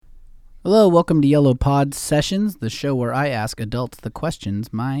Hello, welcome to Yellow Pod Sessions, the show where I ask adults the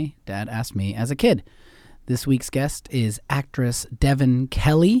questions my dad asked me as a kid. This week's guest is actress Devin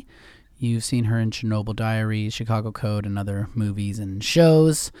Kelly. You've seen her in Chernobyl Diaries, Chicago Code, and other movies and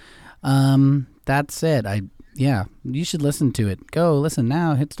shows. That's it. You should listen to it. Go listen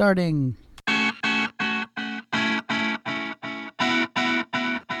now. Hit starting.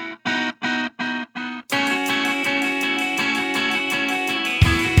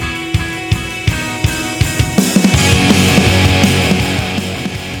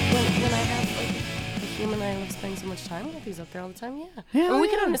 He's up there all the time, yeah. We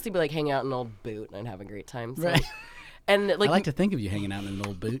could honestly be like hanging out in an old boot and have a great time. So. Right. And I like to think of you hanging out in an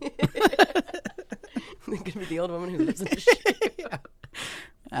old boot. You're gonna be the old woman who lives in the shoe.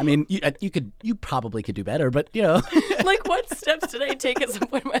 I mean, you probably could do better, but you know. Like, what steps did I take at some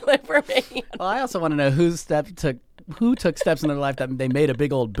point in my life where I'm hanging out? Well, I also want to know who took steps in their life that they made a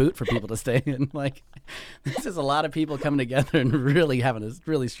big old boot for people to stay in. Like, this is a lot of people coming together and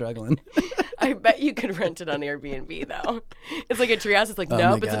really struggling. I bet you could rent it on Airbnb, though. It's like a treehouse. It's like,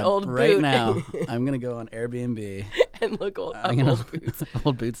 nope, it's an old boot. Right now, I'm going to go on Airbnb. And look old boots.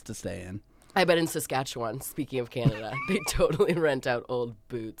 Old boots to stay in. I bet in Saskatchewan, speaking of Canada, they totally rent out old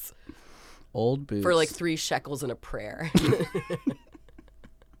boots. Old boots. For like 3 shekels and a prayer.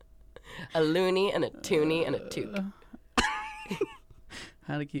 A loony and a toonie and a toque.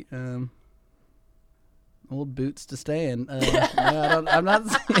 How to keep old boots to stay in. I'm not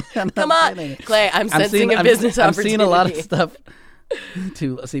Come on, it. Clay. I'm sensing a business opportunity. I'm seeing a lot of stuff.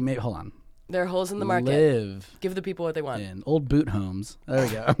 Maybe hold on. There are holes in the market. Live. Give the people what they want. In old boot homes. There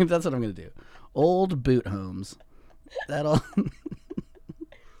we go. That's what I'm going to do. Old boot homes. That'll.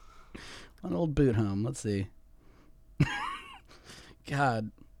 An old boot home. Let's see.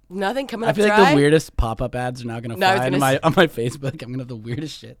 God. Nothing coming up I feel dry? like the weirdest pop-up ads are now going to fly on my Facebook. I'm going to have the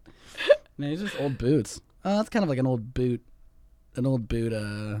weirdest shit. No, it's just old boots. Oh, that's kind of like an old boot,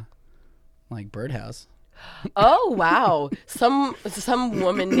 like birdhouse. Oh, wow. Some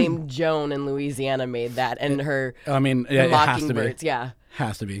woman named Joan in Louisiana made that, and her mockingbirds. Yeah,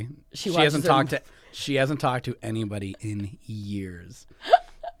 has to be. She hasn't talked to anybody in years.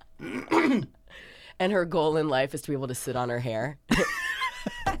 And her goal in life is to be able to sit on her hair.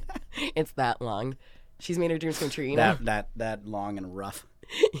 It's that long. She's made her dreams come true. You know? That long and rough.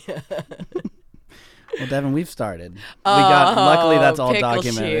 Yeah. Well, Devin, we've started. Luckily, that's all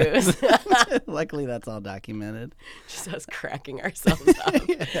documented. Luckily, that's all documented. Just us cracking ourselves up.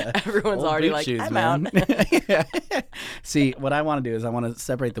 Yeah. Everyone's old already like, shoes, I'm out. Yeah. See, what I want to do is I want to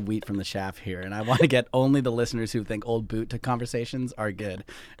separate the wheat from the chaff here, and I want to get only the listeners who think old boot to conversations are good.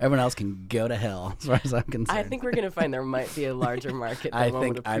 Everyone else can go to hell, as far as I'm concerned. I think we're going to find there might be a larger market than one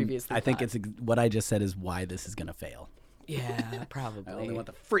would have previously I think it's what I just said is why this is going to fail. Yeah, probably. I only want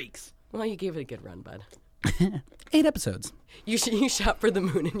the freaks. Well, you gave it a good run, bud. 8 episodes. You shot for the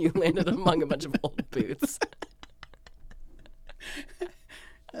moon and you landed among a bunch of old boots.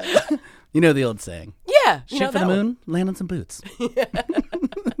 You know the old saying. Yeah. Shoot for the moon, land on some boots.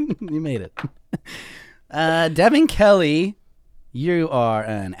 You made it. Devin Kelly, you are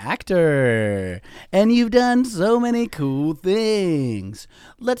an actor, and you've done so many cool things.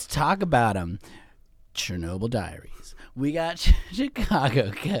 Let's talk about them. Chernobyl Diaries. We got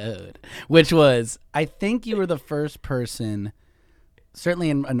Chicago Code, which was, I think you were the first person, certainly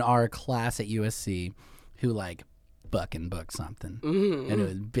in our class at USC, who like fucking booked something. Mm-hmm. And it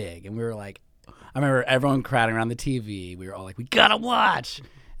was big. And we were like, I remember everyone crowding around the TV. We were all like, we gotta watch.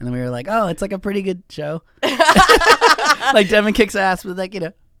 And then we were like, oh, it's like a pretty good show. Like Devin kicks ass with like,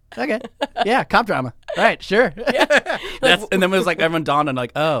 okay. Yeah, cop drama. All right, sure. Yeah. And then it was like everyone dawned on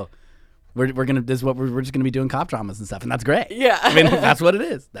like, oh, we're just gonna be doing cop dramas and stuff, and that's great. Yeah, I mean that's what it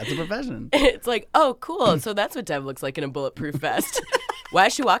is. That's a profession. It's like, oh, cool. So that's what Dev looks like in a bulletproof vest. Why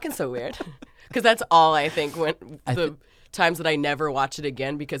is she walking so weird? Because that's all I think when the times that I never watch it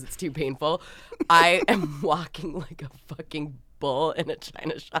again because it's too painful. I am walking like a fucking bull in a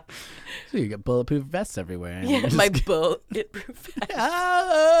china shop. So you got bulletproof vests everywhere. Yeah, my bulletproof vest.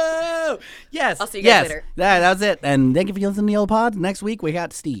 Oh, yes. I'll see you guys later. That was it. And thank you for listening to the Yellow Pods. Next week we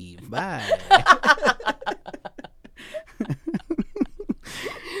got Steve. Bye.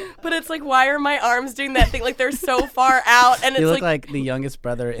 But it's like, why are my arms doing that thing? Like, they're so far out. And it's you look like the youngest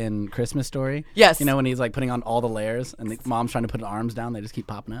brother in Christmas Story. Yes. You know, when he's like putting on all the layers and the mom's trying to put arms down, they just keep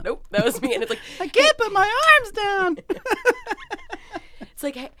popping up. Nope, that was me. And it's like, I can't put my arms down. It's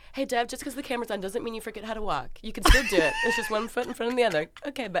like, hey, Dev, just because the camera's on doesn't mean you forget how to walk. You can still do it. It's just one foot in front of the other.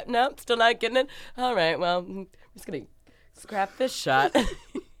 Okay, but no, still not getting it. All right, well, I'm just going to scrap this shot. All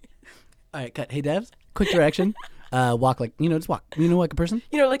right, cut. Hey, Devs, quick direction. Walk like, just walk. Like a person.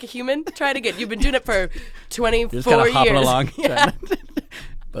 Like a human. Try it again. You've been doing it for 24 Just kind of years. hopping along. Yeah.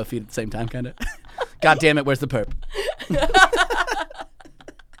 Both feet at the same time, kind of. God damn it, where's the perp?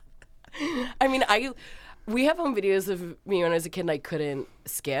 I mean, we have home videos of me when I was a kid and I couldn't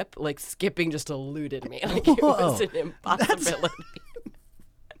skip. Like, skipping just eluded me. Like, it was an impossibility.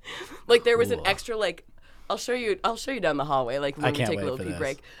 Like, there was an extra, like, I'll show you down the hallway, like, when we take a little pee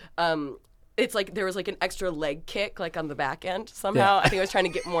break. It's like there was like an extra leg kick, like on the back end somehow. I think I was trying to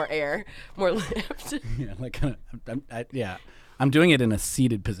get more air, more lift. Yeah, like I'm doing it in a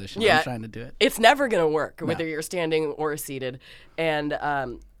seated position. Yeah, I'm trying to do it. It's never gonna work whether you're standing or seated. And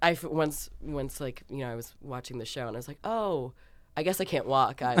I once like I was watching the show and I was like, oh, I guess I can't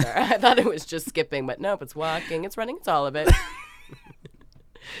walk either. I thought it was just skipping, but nope, it's walking, it's running, it's all of it.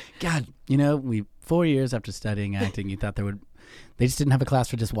 God, 4 years after studying acting, you thought they just didn't have a class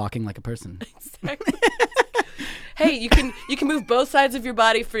for just walking like a person. Exactly. Hey, you can move both sides of your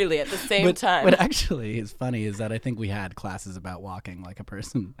body freely at the same time. What actually is funny is that I think we had classes about walking like a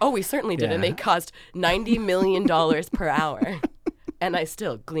person. Oh, we certainly did, and they cost $90 million per hour. And I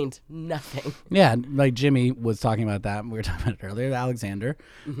still gleaned nothing. Yeah, like Jimmy was talking about that. We were talking about it earlier. Alexander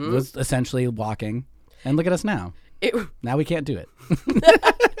was essentially walking. And look at us now. Now we can't do it.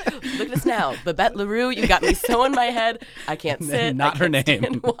 Look at us now. Babette LaRue, you got me so in my head. I can't sit. Not her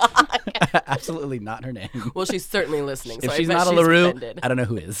name. Walk. Absolutely not her name. Well, she's certainly listening. So if she's I bet not a LaRue, offended. I don't know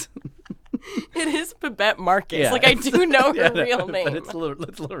who is. It is Babette Marcus. Yeah. Like, I do know her real name. But it's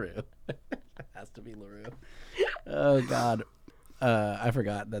LaRue. It has to be LaRue. Oh, God. I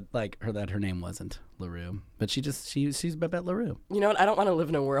forgot that her name wasn't LaRue. But she's Babette LaRue. You know what? I don't want to live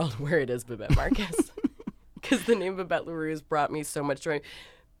in a world where it is Babette Marcus. Because the name Babette LaRue has brought me so much joy.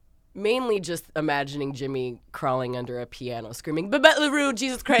 Mainly just imagining Jimmy crawling under a piano screaming, Babette LaRue,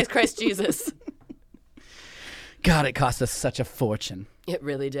 Jesus Christ, Christ Jesus. God, it cost us such a fortune. It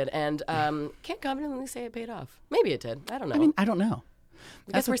really did. And can't confidently say it paid off. Maybe it did. I don't know. I mean, I don't know.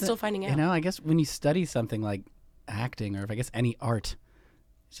 I guess we're still finding out. I guess when you study something like acting or any art,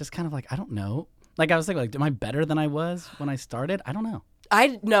 it's just kind of like, I don't know. Like I was thinking, am I better than I was when I started? I don't know.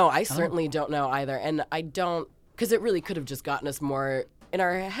 I certainly don't know either. And I don't, because it really could have just gotten us more in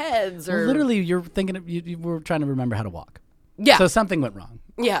our heads. Or literally, you're thinking, you were trying to remember how to walk. Yeah. So something went wrong.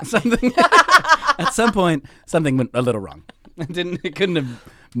 Yeah. At some point, something went a little wrong. It couldn't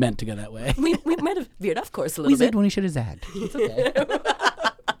have meant to go that way. We might have veered off course a little bit. We zigged when we should have zagged. It's okay.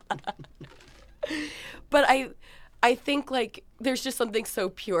 But I think there's just something so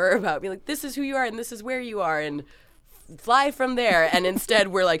pure about being like, this is who you are and this is where you are and fly from there. And instead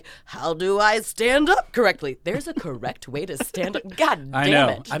we're like, how do I stand up correctly? There's a correct way to stand up. God damn I know.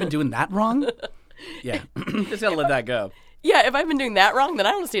 it. I've been doing that wrong. Yeah. Just gotta let that go. Yeah, if I've been doing that wrong, then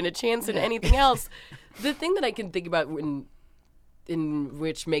I don't stand a chance in anything else. The thing that I can think about in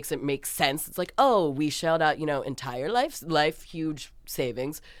which makes it make sense, it's like, oh, we shelled out, entire life, huge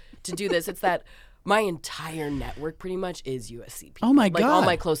savings to do this. It's that my entire network pretty much is USC people. Oh my God. All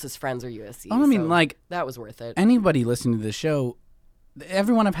my closest friends are USC. Oh, I mean, so that was worth it. Anybody listening to the show,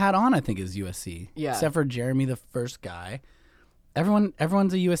 everyone I've had on, I think, is USC. Yeah. Except for Jeremy, the first guy. Everyone's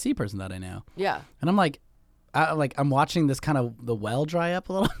a USC person that I know. Yeah. And I'm like, I'm watching this kind of the well dry up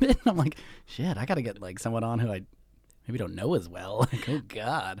a little bit. And I'm like, shit, I got to get someone on who I maybe don't know as well. Oh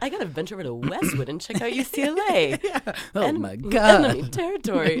God. I gotta venture over to Westwood and check out UCLA. Yeah. Oh my God. Enemy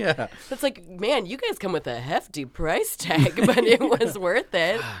territory. Yeah. That's like, man, you guys come with a hefty price tag, but it was worth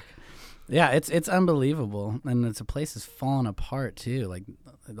it. Yeah, it's unbelievable, and it's a place that's falling apart too. Like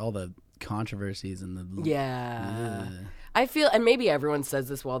all the controversies and the yeah. I feel, and maybe everyone says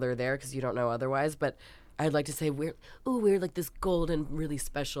this while they're there because you don't know otherwise, but I'd like to say we're like this golden, really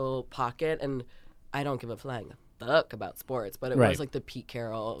special pocket, and I don't give a flying fuck about sports, but it was like the Pete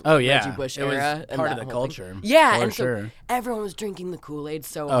Carroll, Reggie Bush it era. was and part that of the whole culture. thing. Yeah, for and sure. so everyone was drinking the Kool-Aid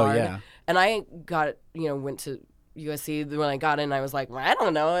so hard. Yeah. And I got, went to USC. When I got in, I was like, well, I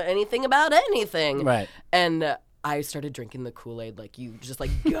don't know anything about anything. Right. And I started drinking the Kool-Aid, just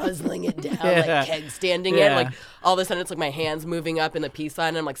guzzling it down, Yeah. keg standing it. Yeah. All of a sudden, it's my hands moving up in the peace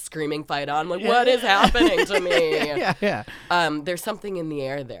sign, and I'm screaming, fight on. I'm like, what is happening to me? Yeah. There's something in the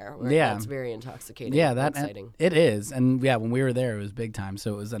air there. Where It's very intoxicating. Yeah, and exciting. It is, and yeah, when we were there, it was big time.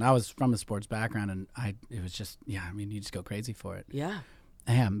 So it was, and I was from a sports background, and it was just, you just go crazy for it. Yeah.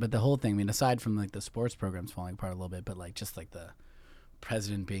 Yeah, but the whole thing, aside from the sports programs falling apart a little bit, but just the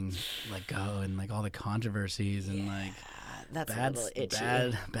president being let go and all the controversies and that's bad, a little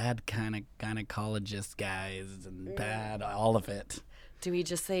itchy. bad kind of gynecologist guys and bad all of it. Do we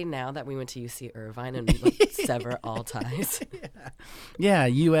just say now that we went to UC Irvine and like, sever all ties? Yeah,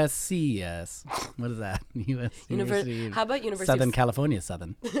 USC, yes. What is that? US University. How about University Southern of California,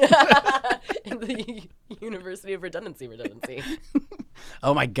 Southern. the University of Redundancy.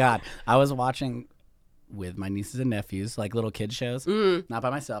 Oh my God. I was watching with my nieces and nephews, like little kid shows. Not by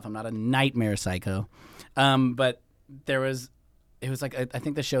myself. I'm not a nightmare psycho. But it was like I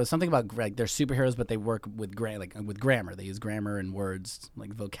think the show is something about like they're superheroes, but they work with with grammar. They use grammar and words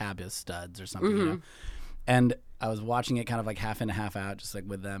like vocabulary studs or something. You know? And I was watching it kind of like half in, half out, just like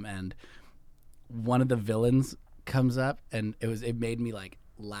with them. And one of the villains comes up, and it made me like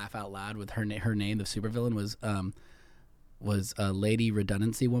laugh out loud with her name. The supervillain was a Lady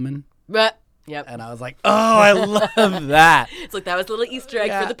Redundancy Woman. But yep. And I was like, oh, I love that. It's like that was a little Easter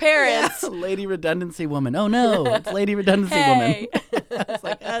egg for the parents. Yeah. Lady Redundancy Woman. Oh no, it's Lady Redundancy Woman. I was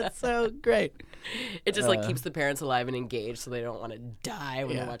like, that's so great. It just like keeps the parents alive and engaged, so they don't want to die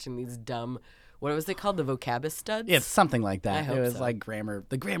when they're watching these dumb. What was it called? The vocabus studs? It's something like that. I hope it was so. like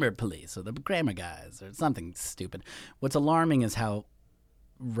the grammar police or the grammar guys or something stupid. What's alarming is how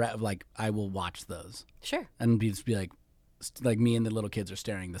like I will watch those. Sure. And be like me and the little kids are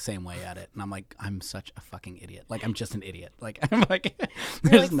staring the same way at it, and I'm like, I'm such a fucking idiot. Like I'm just an idiot. Like I'm like, You're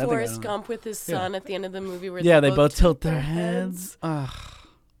there's like nothing. Forrest Gump with his son at the end of the movie where they both tilt their heads. Ugh.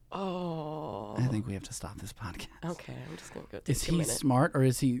 Oh. I think we have to stop this podcast. Okay, I'm just gonna go. Is take a he minute. smart or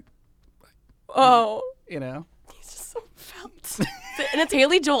is he? Oh. You know. He's just so felt. And it's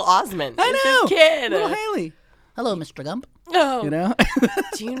Haley Joel Osment. I It's know. his kid. Little Haley. Hello, Mr. Gump. Oh. You know.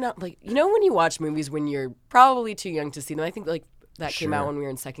 Do you not like when you watch movies when you're probably too young to see them? I think like that came out Sure. when we were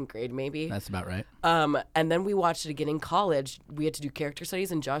in second grade, maybe. That's about right. And then we watched it again in college. We had to do character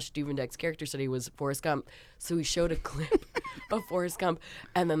studies, and Josh Duvendek's character study was Forrest Gump. So we showed a clip of Forrest Gump,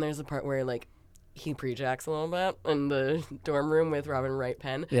 and then there's a part where like he pre-jacks a little bit in the dorm room with Robin Wright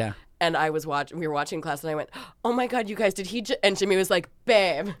Penn. Yeah. And we were watching class, and I went, "Oh my God, you guys! Did he?" And Jimmy was like,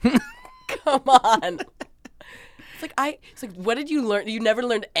 "Babe, come on." It's like, what did you learn? You never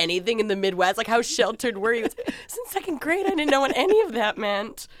learned anything in the Midwest. Like, how sheltered were you? It's in second grade. I didn't know what any of that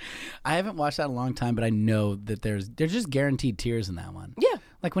meant. I haven't watched that in a long time, but I know that there's just guaranteed tears in that one. Yeah.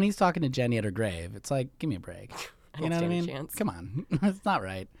 Like when he's talking to Jenny at her grave, it's like, give me a break. You know what I stand a mean? chance. Come on, it's not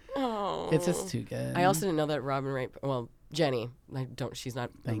right. Oh. It's just too good. I also didn't know that Robin Wright. Well, Jenny. She's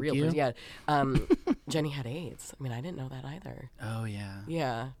not a Thank real you. person. Yeah. Jenny had AIDS. I mean, I didn't know that either. Oh yeah.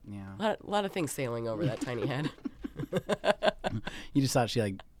 Yeah. Yeah. A lot of things sailing over that tiny head. You just thought she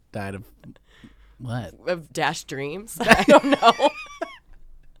like died of what? Of dashed dreams. I don't know.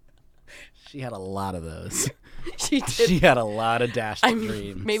 She had a lot of those. She did. She had a lot of dashed I mean,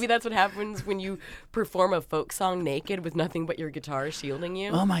 dreams. maybe that's what happens when you perform a folk song naked with nothing but your guitar shielding you.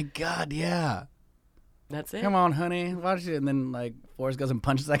 Oh my God, yeah. That's it. Come on, honey, watch it. And then like Forrest goes and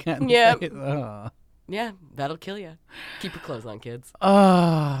punches that guy in the Yep. face. Oh. Yeah, that'll kill you. Keep your clothes on, kids.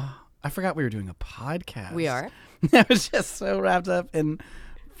 Oh, I forgot we were doing a podcast. We are. I was just so wrapped up in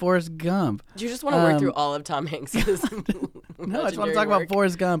Forrest Gump. Do you just want to work through all of Tom Hanks'? No, I just want to talk about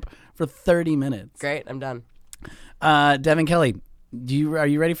Forrest Gump for 30 minutes. Great, I'm done. Devin Kelly, are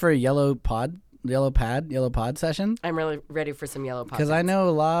you ready for a yellow pod session? I'm really ready for some yellow pop. Because I know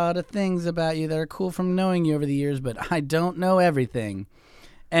a lot of things about you that are cool from knowing you over the years, but I don't know everything.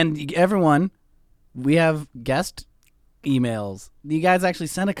 And everyone, we have guest emails. You guys actually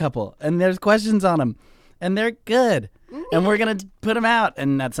sent a couple, and there's questions on them, and they're good. And we're going to put them out,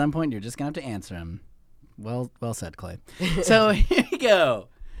 and at some point, you're just going to have to answer them. Well said, Clay. So here you go.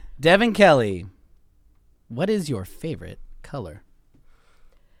 Devin Kelly, what is your favorite color?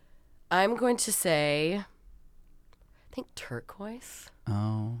 I'm going to say, I think turquoise.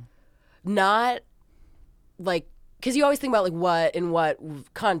 Oh. Not like, because you always think about like in what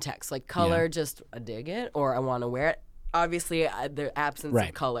context, like color, Yeah. just I dig it or I want to wear it. Obviously, the absence Right.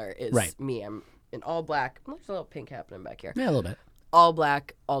 of color is Right. me. I'm in all black. There's a little pink happening back here. Yeah, a little bit. All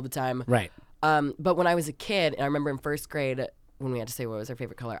black all the time. Right. But when I was a kid, and I remember in first grade when we had to say what was our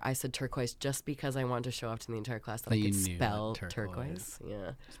favorite color, I said turquoise just because I wanted to show off to the entire class that I you could knew spell what turquoise. turquoise.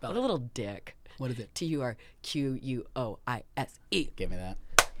 Yeah. Spell What a little dick. What is it? TURQUOISE. Give me that.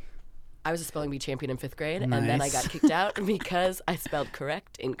 I was a spelling bee champion in 5th grade, and then I Nice. got kicked out because I spelled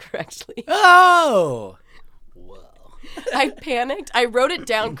correct incorrectly. Oh! I panicked. I wrote it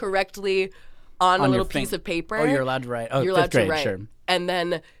down correctly on a On little your piece fin- of paper. Oh, you're allowed to write. Oh, You're fifth allowed grade, to write. sure. And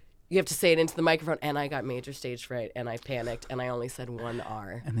then you have to say it into the microphone, and I got major stage fright, and I panicked, and I only said one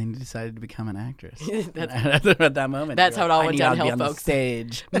R. And then you decided to become an actress. That's At that moment. That's you're how it all I went need to be downhill, on the folks.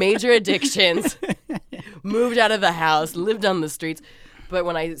 stage. Major addictions. Moved out of the house, lived on the streets. But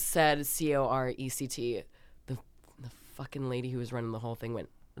when I said CORECT, the fucking lady who was running the whole thing went,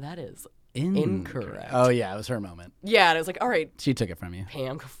 that is incorrect. Oh, yeah, it was her moment. Yeah, and I was like, all right, She took it from you.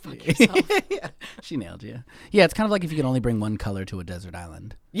 Pam, go fuck yourself. Yeah, she nailed you. Yeah, it's kind of like if you could only bring one color to a desert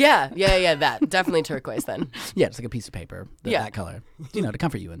island. yeah, that. Definitely turquoise then. Yeah, it's like a piece of paper, that color, to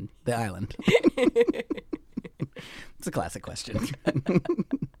comfort you in the island. It's a classic question.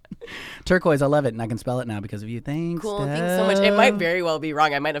 Turquoise, I love it, and I can spell it now because of you. Thanks, Cool, Steph. thanks so much. It might very well be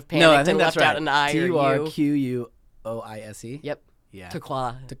wrong. I might have panicked No, I think and that's left right. out an I or U. Turquoise. Yep. Yeah.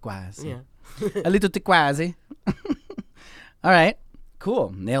 Turquoise. Turquoise. Yeah. A little turquoise. All right.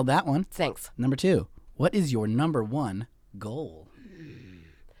 Cool. Nailed that one. Thanks. Number 2. What is your number 1 goal?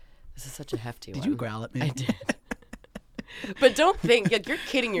 This is such a hefty one. Did you growl at me? I did. But don't think, like, you're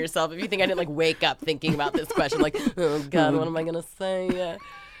kidding yourself if you think I didn't, like, wake up thinking about this question. Like, oh, God, what am I going to say?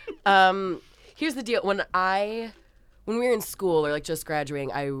 Here's the deal. When we were in school or, like, just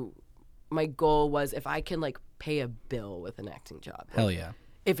graduating, my goal was if I can, like, pay a bill with an acting job. Hell yeah.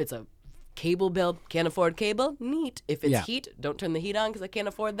 If it's a cable bill, can't afford cable, neat. If it's Yeah. heat, don't turn the heat on because I can't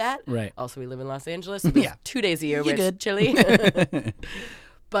afford that. Right. Also, we live in Los Angeles. Yeah. 2 days a year where You're it's chilly.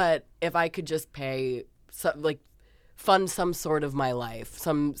 But if I could just pay, fund some sort of my life,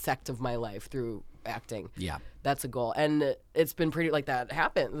 some sect of my life through acting. Yeah. That's a goal. And it's been pretty, like, that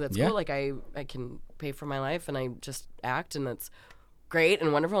happened. That's Yeah. cool. Like, I can pay for my life and I just act, and that's great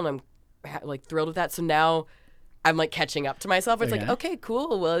and wonderful. And I'm, like, thrilled with that. So now I'm, like, catching up to myself. It's like, okay,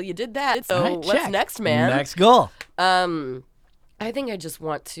 cool. Well, you did that. So All right, what's check. next, man? Next goal. I think I just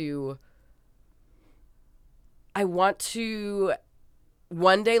want to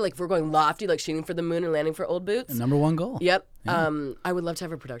one day, like, if we're going lofty, like shooting for the moon and landing for old boots. Number 1 goal. Yep. I would love to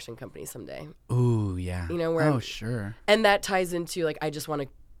have a production company someday. Ooh, yeah. Where sure. And that ties into, like, I just want to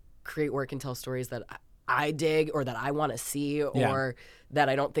create work and tell stories that I dig or that I want to see or that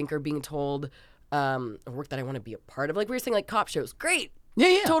I don't think are being told, or work that I want to be a part of. Like we were saying, like, cop shows. Great.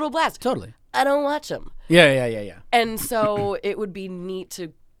 Yeah. Total blast. Totally. I don't watch them. Yeah. And so it would be neat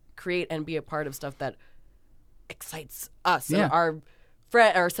to create and be a part of stuff that excites us and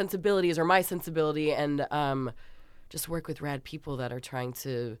our sensibilities or my sensibility, and just work with rad people that are trying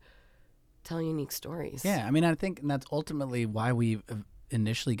to tell unique stories. Yeah, I mean, I think that's ultimately why we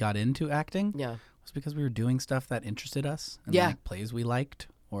initially got into acting. Yeah. Was because we were doing stuff that interested us and like plays we liked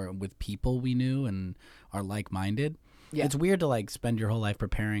or with people we knew and are like-minded. Yeah. It's weird to, like, spend your whole life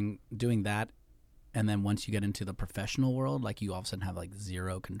preparing, doing that, and then once you get into the professional world, like, you all of a sudden have, like,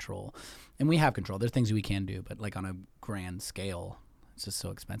 zero control. And we have control. There's things we can do, but, like, on a grand scale, it's just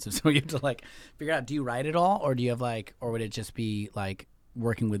so expensive. So you have to, like, figure out, do you write it all, or do you have, like, or would it just be, like,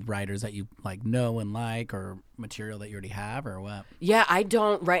 working with writers that you, like, know and like, or material that you already have, or what? Yeah, I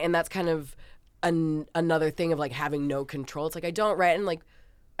don't write, and that's kind of another thing of, like, having no control. It's like I don't write, and, like,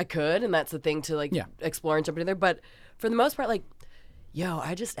 I could, and that's the thing to, like, explore and jump in there. But for the most part, like,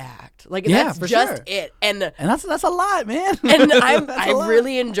 I just act. Like, that's just it. And that's a lot, man. And I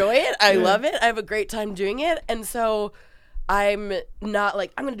really enjoy it. I love it. I have a great time doing it. And so I'm not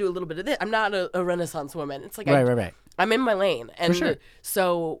like, I'm going to do a little bit of this. I'm not a Renaissance woman. It's like, right. I'm in my lane. And for sure.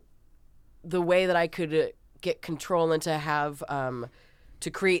 So the way that I could get control and to have,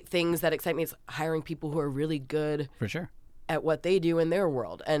 to create things that excite me is hiring people who are really good for sure at what they do in their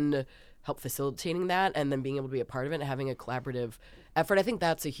world and help facilitating that, and then being able to be a part of it and having a collaborative effort. I think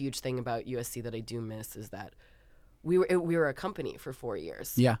that's a huge thing about USC that I do miss, is that we were a company for 4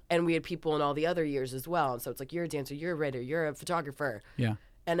 years. Yeah. And we had people in all the other years as well. And so it's like, you're a dancer, you're a writer, you're a photographer. Yeah.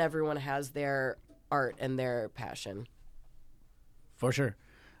 And everyone has their art and their passion. For sure.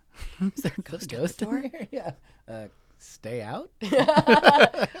 Is there a ghost in here? Yeah. Stay out?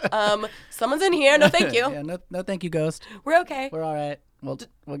 Someone's in here. No, thank you. Yeah, no, thank you, ghost. We're okay. We're all right.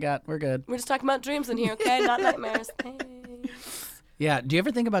 We're good. We're just talking about dreams in here, okay? Not nightmares. Thanks. Yeah. Do you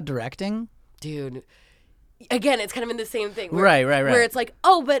ever think about directing? Dude. Again, it's kind of in the same thing. Right. Where it's like,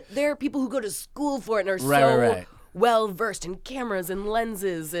 oh, but there are people who go to school for it and are well versed in cameras and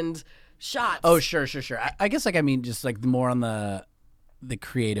lenses and shots. Oh, sure. I guess, like, I mean, just, like, more on the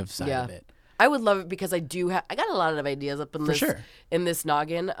creative side of it. I would love it because I got a lot of ideas up in in this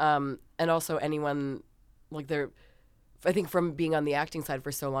noggin. And also anyone, like, I think from being on the acting side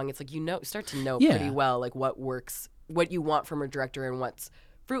for so long, it's like, start to know pretty well, like, what works, what you want from a director and what's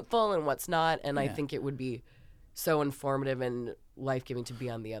fruitful and what's not. And I think it would be so informative and life-giving to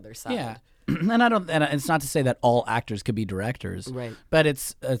be on the other side. Yeah. And it's not to say that all actors could be directors. Right. But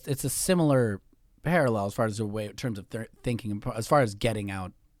it's a similar parallel as far as the way, in terms of thinking, as far as getting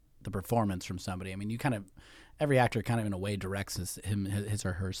out the performance from somebody. I mean, you kind of, every actor kind of in a way directs his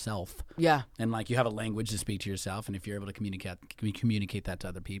or herself. Yeah. And like you have a language to speak to yourself, and if you're able to communicate that to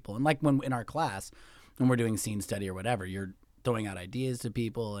other people, and like when in our class when we're doing scene study or whatever, you're throwing out ideas to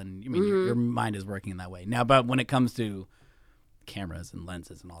people, and I mean your mind is working in that way. Now, but when it comes to cameras and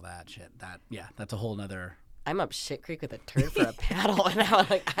lenses and all that shit, that's a whole nother. I'm up shit creek with a turd for a paddle, and I'm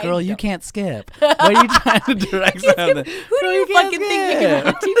like, girl, you can't skip. What are you trying to direct something? Who do you fucking think you can have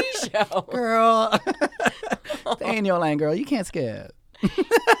a TV show? Girl, stay in your lane, girl. You can't skip.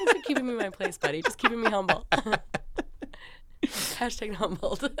 Thanks for keeping me in my place, buddy. Just keeping me humble. Hashtag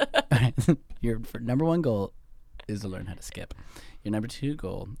humbled. All right. Your number one goal is to learn how to skip. Your number two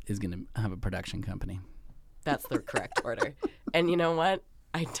goal is going to have a production company. That's the correct order. And you know what?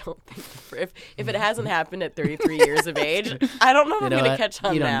 I don't think if it hasn't happened at 33 years of age, I don't know if I'm going to catch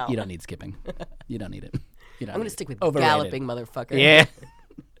on now. You don't need skipping. You don't need it. I'm going to stick with galloping, motherfucker. Yeah.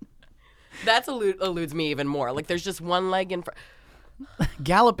 That eludes me even more. Like there's just one leg in front.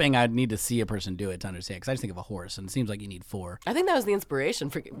 Galloping, I'd need to see a person do it to understand, because I just think of a horse, and it seems like you need 4. I think that was the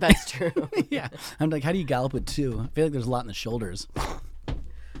inspiration for. That's true. Yeah, I'm like, how do you gallop with 2? I feel like there's a lot in the shoulders.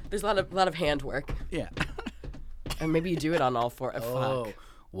 There's a lot of hand work. Yeah. And maybe you do it on all 4. Oh, fuck.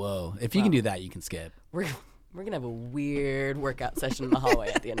 Whoa! If you can do that, you can skip. We're gonna have a weird workout session in the hallway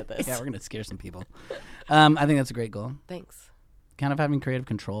at the end of this. Yeah, we're gonna scare some people. I think that's a great goal. Thanks. Kind of having creative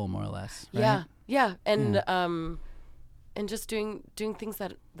control, more or less. Right? Yeah, and just doing things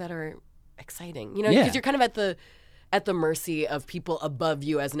that are exciting, because you're kind of at the mercy of people above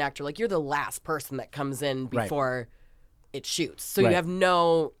you as an actor. Like you're the last person that comes in before it shoots, so you have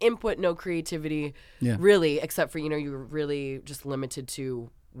no input, no creativity, really, except for you're really just limited to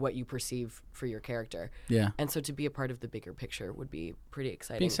what you perceive for your character. Yeah, and so to be a part of the bigger picture would be pretty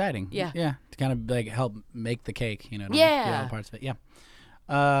exciting. Be exciting. Yeah, to kind of like help make the cake. All parts of it.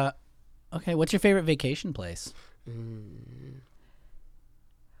 Yeah. Okay, what's your favorite vacation place?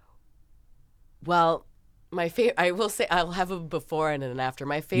 Well, I will say I'll have a before and an after.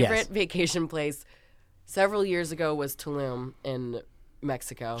 My favorite vacation place several years ago was Tulum in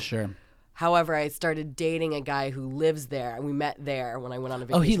Mexico. Sure. However, I started dating a guy who lives there, and we met there when I went on a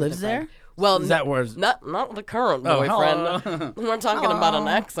vacation. Oh, he lives there? Well, is that where not the current boyfriend. We're talking about an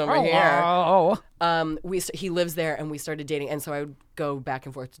ex over here. He lives there, and we started dating, and so I would go back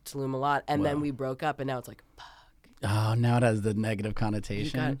and forth to Tulum a lot, and then we broke up, and now it's like, fuck. Oh, now it has the negative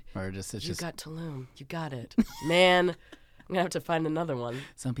connotation, You got Tulum. You got it, man. I'm gonna have to find another one.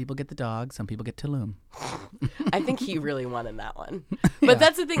 Some people get the dog. Some people get Tulum. I think he really wanted that one. But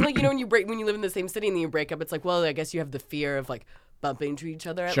that's the thing. Like when you live in the same city and then you break up, it's like, well, I guess you have the fear of like bumping into each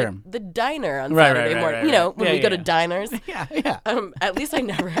other at like, the diner on Saturday morning. When we go to diners. Yeah. At least I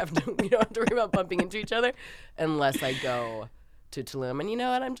never have to. We don't have to worry about bumping into each other unless I go to Tulum. And you know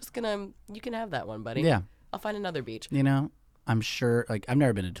what? I'm just gonna. You can have that one, buddy. Yeah. I'll find another beach. I'm sure. Like I've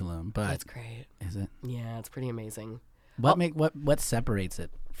never been to Tulum, but that's great. Is it? Yeah, it's pretty amazing. What separates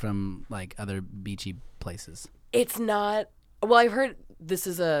it from like other beachy places? It's not. Well, I've heard, this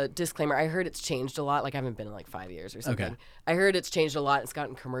is a disclaimer, I heard it's changed a lot. Like I haven't been in like 5 years or something. Okay. I heard it's changed a lot. It's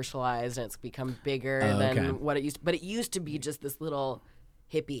gotten commercialized and it's become bigger than what it used to. But it used to be just this little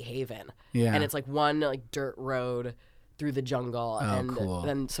hippie haven. Yeah. And it's like one like dirt road through the jungle. Cool.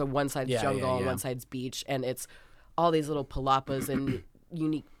 Then so one side's jungle and one side's beach, and it's all these little palapas and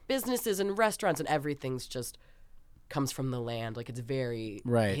unique businesses and restaurants, and everything's just comes from the land. Like it's very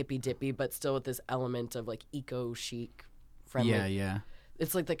hippy dippy, but still with this element of like eco chic friendly. Yeah.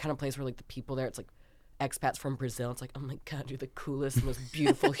 It's like the kind of place where like the people there, it's like expats from Brazil. It's like, oh my God, you're the coolest, most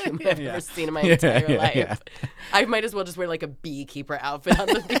beautiful human I've ever seen in my entire life. Yeah. I might as well just wear like a beekeeper outfit on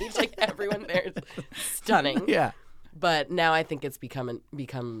the beach. Like everyone there is stunning. Yeah. But now I think it's become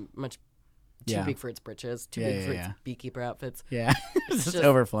much too big for its britches, too big for its beekeeper outfits. Yeah, it's just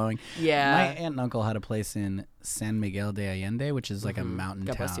overflowing. Yeah. My aunt and uncle had a place in San Miguel de Allende, which is like a mountain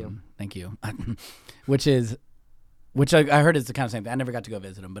town. Bless you. Thank you. which I heard is the kind of same thing. I never got to go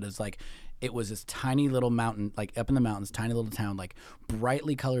visit them, but it's like it was this tiny little mountain, like up in the mountains, tiny little town, like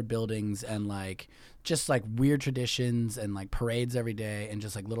brightly colored buildings and like just like weird traditions and like parades every day and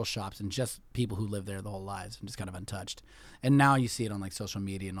just like little shops and just people who live there the whole lives and just kind of untouched. And now you see it on like social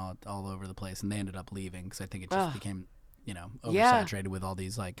media and all over the place. And they ended up leaving because I think it just became, oversaturated with all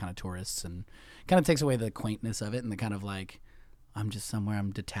these like kind of tourists, and kind of takes away the quaintness of it and the kind of like, I'm just somewhere,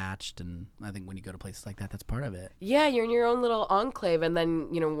 I'm detached. And I think when you go to places like that, that's part of it. Yeah, you're in your own little enclave. And then,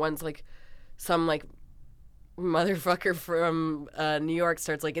 once like some like motherfucker from New York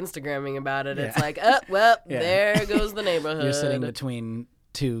starts like Instagramming about it, it's like, there goes the neighborhood. You're sitting between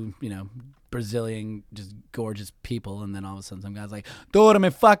two, Brazilian, just gorgeous people, and then all of a sudden some guy's like, dude, I'm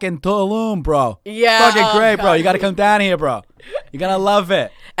in fucking Tulum, bro. Yeah. Fucking great, God. bro. You got to come down here, bro. You're going to love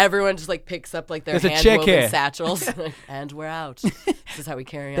it. Everyone just like picks up like their There's a chick hand-woven here. satchels. And we're out. This is how we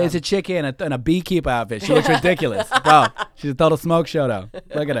carry on. There's a chick here in a beekeeper outfit. She looks ridiculous. Bro, she's a total smoke show, though.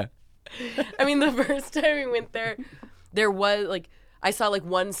 Look at her. I mean, the first time we went there was like, I saw like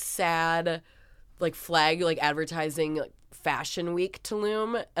one sad like flag like advertising like Fashion Week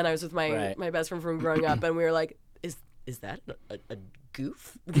Tulum, and I was with my best friend from growing up, and we were like, is that a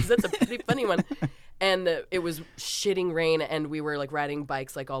goof? Because that's a pretty funny one. And it was shitting rain, and we were like riding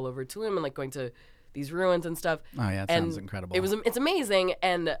bikes like all over Tulum and like going to these ruins and stuff. Oh yeah, that sounds incredible. It's amazing,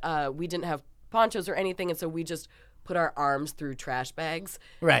 and we didn't have ponchos or anything, and so we just put our arms through trash bags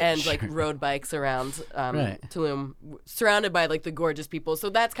and like rode bikes around Tulum, surrounded by like the gorgeous people.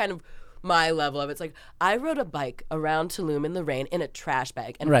 So that's kind of my level of it. It's like I rode a bike around Tulum in the rain in a trash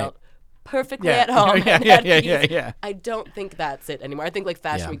bag and felt perfectly at home. Yeah. I don't think that's it anymore. I think like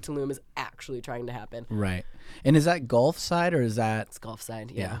Fashion Week Tulum is actually trying to happen. Right. And is that Gulf side or is that? It's Gulf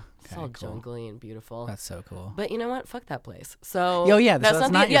side. Yeah. It's all jungly and beautiful. That's so cool. But you know what? Fuck that place. So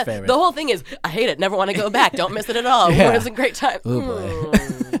that's not your favorite. The whole thing is I hate it. Never want to go back. Don't miss it at all. It was a great time. Oh boy.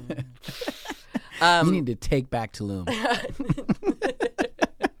 You need to take back Tulum.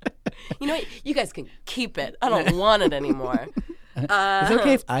 You know what? You guys can keep it. I don't want it anymore. Is it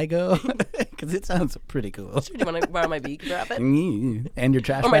okay if I go? Because it sounds pretty cool. Sure, do you want to borrow my beekeeper outfit? And your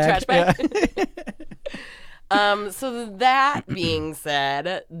trash bag. Or my trash bag. Yeah. So that being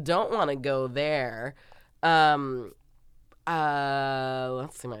said, don't want to go there. Let's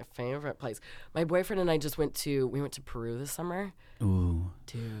see, my favorite place. My boyfriend and I we went to Peru this summer. Ooh.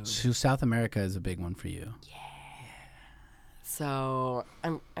 Dude. So South America is a big one for you. Yeah. So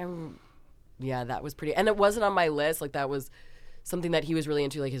that was pretty, and it wasn't on my list. Like that was something that he was really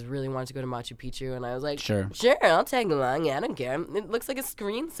into. Like he really wanted to go to Machu Picchu, and I was like, sure, I'll tag along. Yeah, I don't care. It looks like a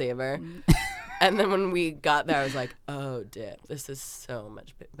screensaver. And then when we got there, I was like, oh, dip, this is so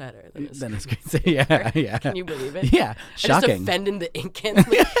much better than a screensaver. Yeah. Can you believe it? Yeah, shocking. I just offended the Incans.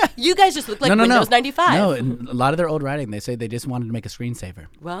 Like, you guys just look like Windows 95. No, in a lot of their old writing, they say they just wanted to make a screensaver.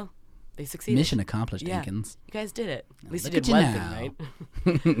 Well, they succeeded. Mission accomplished, Incans. You guys did it. At least Look you did one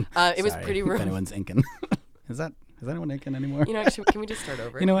thing, right? It was pretty rude. If anyone's Incan. Is anyone Incan anymore? You know, actually, can we just start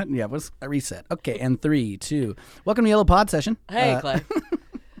over? You know what? Yeah, let's reset. Okay, and 3, 2. Welcome to Yellow Pod Session. Hey, Clay.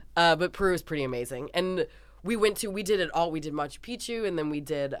 But Peru is pretty amazing. And we did it all. We did Machu Picchu, and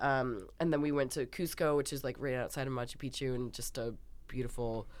then we went to Cusco, which is like right outside of Machu Picchu, and just a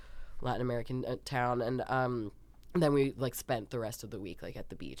beautiful Latin American town. And then we like spent the rest of the week like at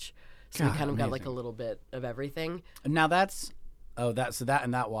the beach. So we kind of got like a little bit of everything. Now that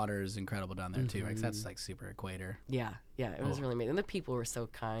water is incredible down there too, right? 'Cause that's like super equator. Yeah, it was really amazing. And the people were so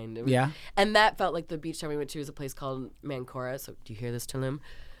kind. And that felt like the beach town we went to is a place called Mancora. So do you hear this, Tulum?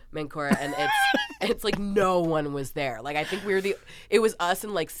 Mancora, and it's like no one was there. Like I think it was us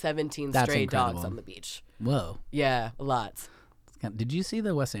and like 17 stray dogs on the beach. Whoa. Yeah, lots. Did you see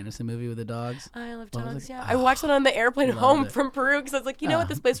the Wes Anderson movie with the dogs? I love dogs. Yeah, I watched it on the airplane home from Peru because I was like, you know what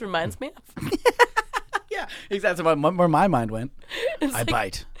this place reminds me of? Yeah, exactly where my mind went. I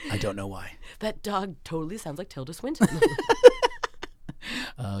bite. I don't know why. That dog totally sounds like Tilda Swinton.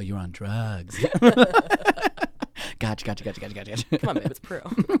 Oh, you're on drugs. Gotcha. Come on, babe, it's Peru.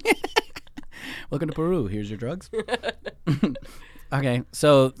 Welcome to Peru. Here's your drugs. Okay,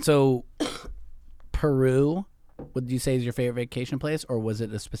 so Peru, would you say is your favorite vacation place, or was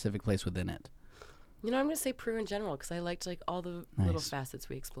it a specific place within it? You know, I'm going to say Peru in general because I liked like all the little facets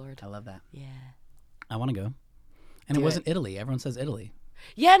we explored. I love that. Yeah. I want to go. And it wasn't Italy. Everyone says Italy.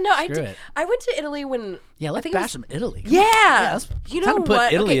 Yeah, no, I did. I went to Italy when. Yeah, let's bash some Italy. Yeah. You know put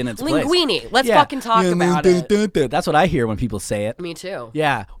what? Italy in its place. Linguine. Let's fucking talk about it. That's what I hear when people say it. Me too.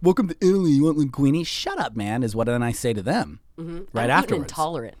 Yeah. Welcome to Italy. You want linguine? Shut up, man, is what then I say to them right afterwards.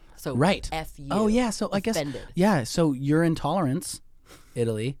 Intolerant. So F you. Oh, yeah. So I guess. Yeah. So your intolerance,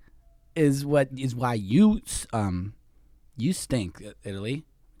 Italy, is why you stink, Italy,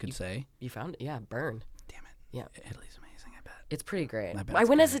 could say. You found it. Yeah. Burn. Damn it. Yeah. Italy's amazing, I bet. It's pretty great. I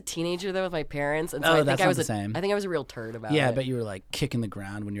went as a teenager though with my parents, and so I think I was the same. I think I was a real turd about it. Yeah, I bet you were like kicking the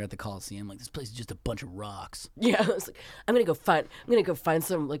ground when you're at the Coliseum, like this place is just a bunch of rocks. Yeah, I was like, I'm gonna go find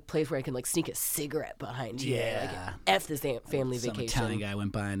some like place where I can like sneak a cigarette behind you. Yeah, like, F this family Some vacation. Italian guy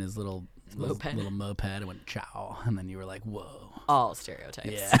went by in his little moped and went ciao, and then you were like, whoa. All stereotypes.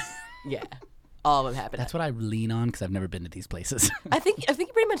 Yeah, yeah. All of them happen. That's what I lean on because I've never been to these places. I think you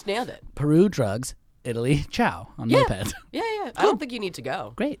pretty much nailed it. Peru, drugs. Italy, ciao on moped. Yeah. I don't think you need to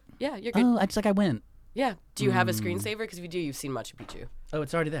go. Great. Yeah, you're good. Oh, I went. Yeah. Do you have a screensaver? Because if you do, you've seen Machu Picchu. Oh,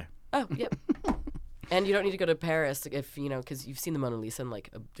 it's already there. Oh, yep. And you don't need to go to Paris if, because you've seen the Mona Lisa in like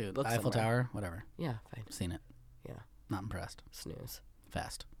a Dude, book Eiffel somewhere. Tower, whatever. Yeah, fine. Seen it. Yeah. Not impressed. Snooze.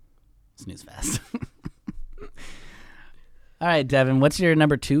 Fast. Snooze fast. All right, Devin, what's your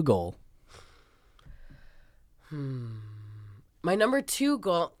number 2 goal? My number 2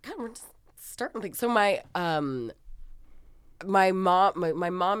 goal. God, we're just starting to think. So my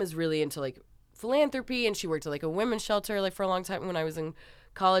mom is really into like philanthropy, and she worked at like a women's shelter like for a long time when I was in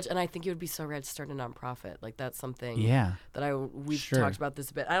college, and I think it would be so rad to start a nonprofit. Like that's something that we've talked about this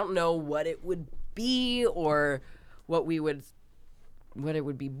a bit. I don't know what it would be or what it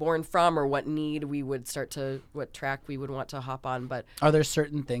would be born from or what track we would want to hop on. But are there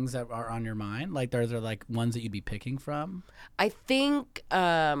certain things that are on your mind? Like are there like ones that you'd be picking from? I think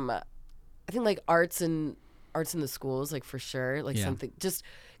like arts in the schools, like for sure, like something just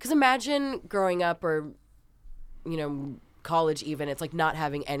because imagine growing up or, college even, it's like not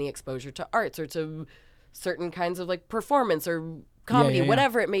having any exposure to arts or to certain kinds of like performance or comedy,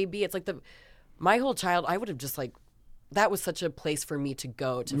 whatever it may be. It's like my whole child, I would have just like, that was such a place for me to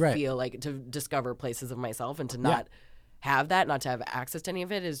go to feel like, to discover places of myself and to not have that, not to have access to any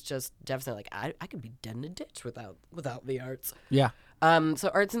of it is just definitely like, I could be dead in a ditch without the arts. Yeah. So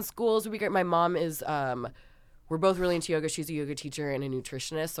arts in schools would be great. My mom is, we're both really into yoga. She's a yoga teacher and a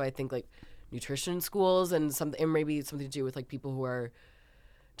nutritionist. So I think like nutrition schools and maybe something to do with like people who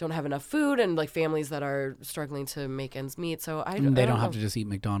don't have enough food and like families that are struggling to make ends meet. So they don't have to just eat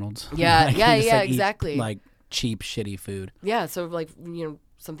McDonald's. Yeah, like, exactly. Eat, like cheap, shitty food. Yeah. So like,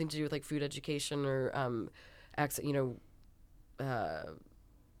 something to do with like food education or, access,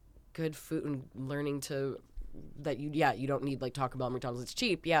 good food and learning to, that you don't need like Taco Bell, McDonald's. It's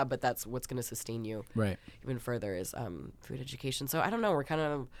cheap, but that's what's going to sustain you right even further is food education. So I don't know, we're kind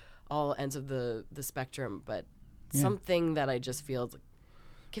of all ends of the spectrum, but something that I just feel like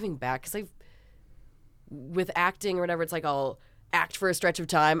giving back, because with acting or whatever, it's like I'll act for a stretch of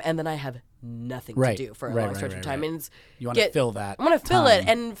time and then I have nothing to do for a long stretch of time. And you want to fill that. I want to fill it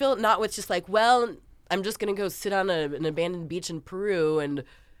and fill it not with just like, well, I'm just going to go sit on an abandoned beach in Peru and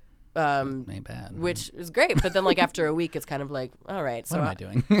ain't bad. Which is great, but then like after a week, it's kind of like, all right, so what am I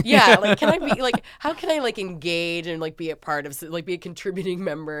doing? like can I be like, how can I like engage and like be a part of like be a contributing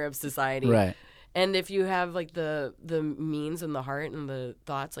member of society? Right. And if you have like the means and the heart and the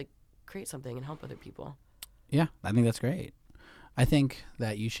thoughts, like create something and help other people. Yeah, I think that's great. I think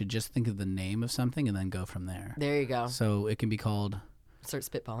that you should just think of the name of something and then go from there. There you go. So it can be called Start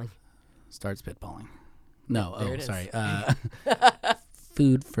spitballing. No, sorry.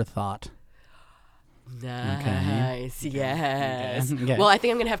 Food for thought. Nice. Okay. Yes. Okay. Well, I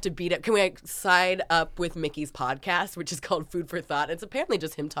think I'm going to have to beat up. Can we side up with Mickey's podcast, which is called Food for Thought? It's apparently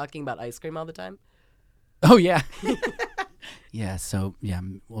just him talking about ice cream all the time. Oh, yeah. Yeah. So,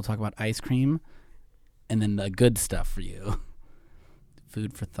 we'll talk about ice cream and then the good stuff for you.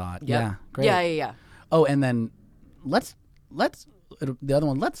 Food for thought. Yep. Yeah. Great. Yeah. Oh, and then let's the other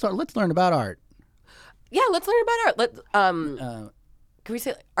one. Let's learn about art. Yeah. Let's learn about art. Can we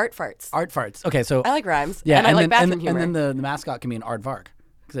say art farts? Art farts. Okay, so I like rhymes. Yeah, and I like bathroom humor. And then the mascot can be an aardvark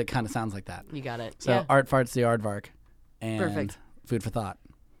because it kind of sounds like that. You got it. So art farts, the aardvark, and perfect. Food for thought.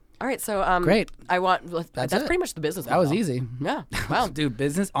 All right, so great. That's pretty much the business. That was easy. Yeah. Wow, dude,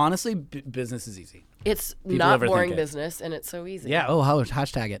 business. Honestly, business is easy. It's not boring business, and it's so easy. Yeah. Oh,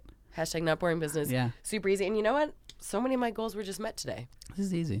 hashtag it. Hashtag not boring business. Yeah. Super easy. And you know what? So many of my goals were just met today. This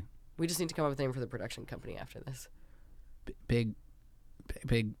is easy. We just need to come up with a name for the production company after this. Big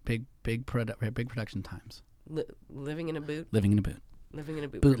production times. Living in a boot. Living in a boot. Living in a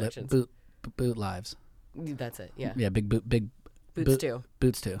boot. Boot lives. That's it. Yeah. Yeah. Big boots too.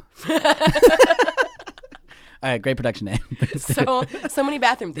 Boots too. All right. Great production name. so many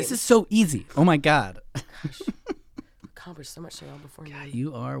bathroom things. This is so easy. Oh my god. Gosh. Accomplished so much today before you.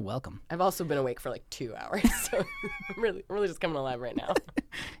 You are welcome. I've also been awake for like 2 hours, so I'm really just coming alive right now.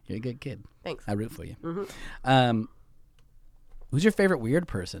 You're a good kid. Thanks. I root for you. Mm-hmm. Who's your favorite weird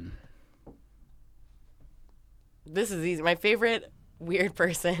person? This is easy. My favorite weird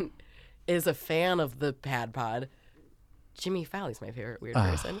person is a fan of the Pad Pod. Jimmy Fallon's my favorite weird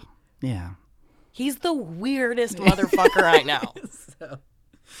person. Yeah. He's the weirdest motherfucker I know.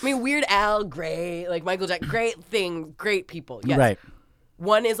 I mean, Weird Al, great. Like Michael Jackson, great thing, great people. Yes. Right.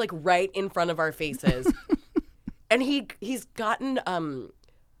 One is like right in front of our faces. And he's gotten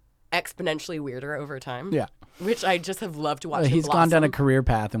exponentially weirder over time. Yeah. Which I just have loved to watch. He's blossom. gone down a career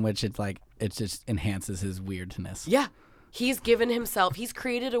path in which it just enhances his weirdness. Yeah. He's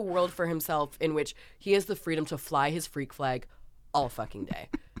created a world for himself in which he has the freedom to fly his freak flag all fucking day.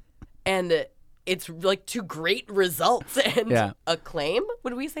 And it's like to great results and Yeah. acclaim.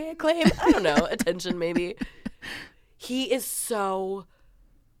 Would we say acclaim? I don't know. Attention, maybe. He is so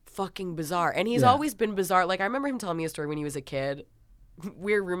fucking bizarre. And he's always been bizarre. Like, I remember him telling me a story when he was a kid.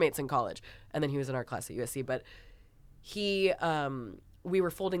 We were roommates in college. And then he was in our class at USC. But he, we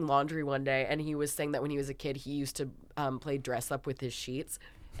were folding laundry one day. And he was saying that when he was a kid, he used to play dress up with his sheets.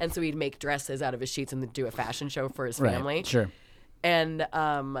 And so he'd make dresses out of his sheets and then do a fashion show for his family. Right. Sure. And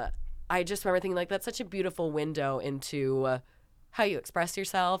I just remember thinking, like, that's such a beautiful window into how you express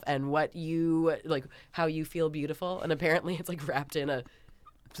yourself and what you, like, how you feel beautiful. And apparently it's, like, wrapped in a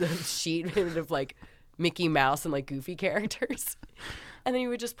sheet made of, like, Mickey Mouse and, like, Goofy characters. And then he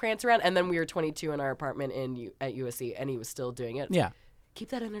would just prance around. And then we were 22 in our apartment at USC, and he was still doing it. Yeah. Keep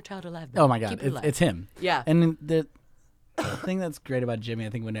that inner child alive, man. Oh, my God. Keep it alive. It's him. Yeah. And the thing that's great about Jimmy, I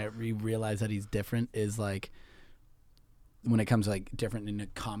think when we realize that he's different is, like, when it comes to, like, different in a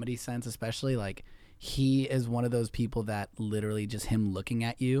comedy sense especially, like, he is one of those people that literally just him looking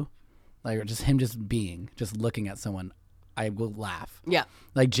at you, like, or just him just looking at someone, I will laugh. Yeah.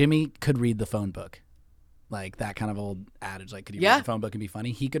 Like, Jimmy could read the phone book. Like, that kind of old adage, like, could you read the phone book and be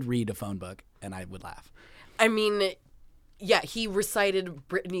funny? He could read a phone book, and I would laugh. I mean, yeah, he recited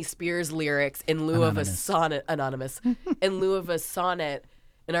Britney Spears lyrics in lieu of a sonnet, in lieu of a sonnet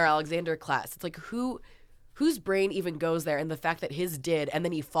in our Alexander class. It's like, whose brain even goes there? And the fact that his did, and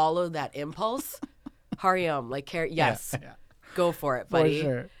then he followed that impulse. Hariom, like, yes, go for it, buddy.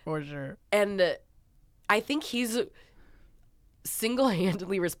 For sure. And I think he's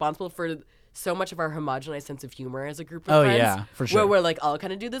single-handedly responsible for so much of our homogenized sense of humor as a group of friends. Oh, yeah, for sure. Where we're like, all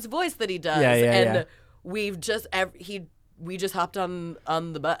kind of do this voice that he does. Yeah. We've just, we just hopped on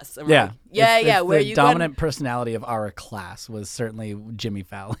the bus. And Yeah. It's where the you dominant personality of our class was certainly Jimmy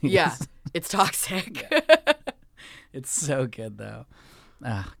Fallon. Yeah, it's toxic. It's so good, though.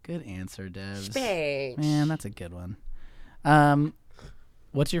 Good answer, Devs. Thanks. Man, that's a good one.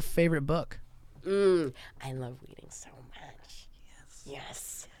 What's your favorite book? I love reading so much.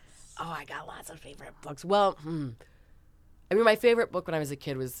 Yes. Oh, I got lots of favorite books. Well, I mean, my favorite book when I was a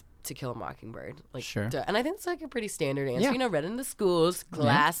kid was To Kill a Mockingbird. Like, sure. And I think it's like a pretty standard answer. Yeah. You know, read in the schools,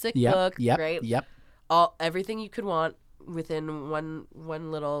 classic book, great. Yep. Everything you could want within one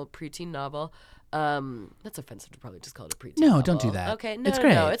little preteen novel. That's offensive to probably just call it a preteen novel. No, don't do that. Okay, it's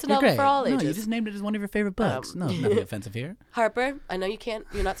great. no, it's a novel for all ages. No, you just named it as one of your favorite books. No, nothing offensive here. Harper, I know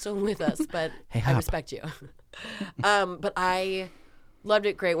you're not still with us, but Hey, I Hop. respect you. But I loved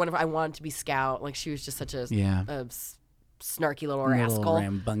it great. I wanted to be Scout. Like, she was just such a snarky little rascal. Little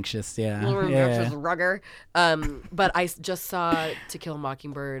rambunctious, Little rambunctious rugger. But I just saw To Kill a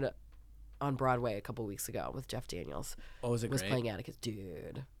Mockingbird on Broadway a couple weeks ago with Jeff Daniels. Oh, was it was great? playing Atticus.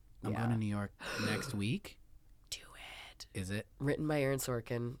 Dude. I'm going to New York next week. Do it. Is it? Written by Aaron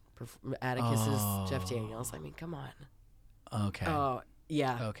Sorkin. Atticus is Jeff Daniels. I mean, come on. Okay. Oh,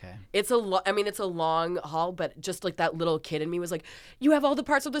 yeah. Okay. It's a long haul, but just like that little kid in me was like, you have all the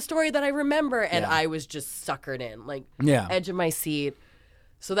parts of the story that I remember. And I was just suckered in, like, edge of my seat.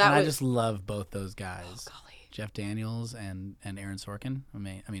 So that I just love both those guys. Oh, golly. Jeff Daniels and Aaron Sorkin. I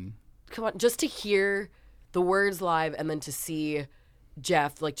mean, come on, just to hear the words live and then to see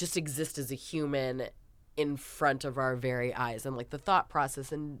Jeff, like, just exist as a human in front of our very eyes, and like the thought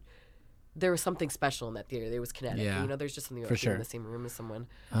process, and there was something special in that theater. There was kinetic. Yeah. You know, there's just something about being in the same room as someone.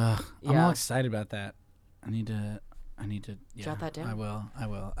 I'm all excited about that. I need to jot that down. I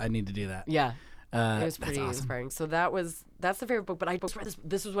will. I need to do that. Yeah. It was pretty awesome. inspiring. So that's the favorite book. But I just read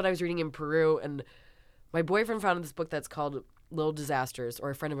this was what I was reading in Peru, and my boyfriend found this book that's called Little Disasters,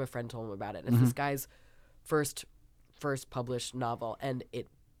 or a friend of a friend told him about it. And it's this guy's first published novel, and it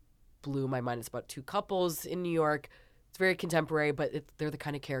blew my mind. It's about two couples in New York. It's very contemporary, but they're the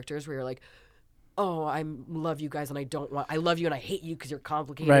kind of characters where you're like, oh, I love you guys, and I love you and I hate you because you're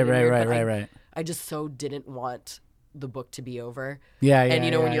complicated. Right. I just so didn't want the book to be over. Yeah. And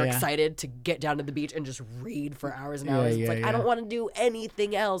when you're excited to get down to the beach and just read for hours and hours, it's like, I don't want to do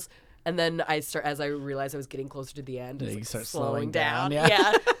anything else. And then as I realized I was getting closer to the end, it's you like start slowing down.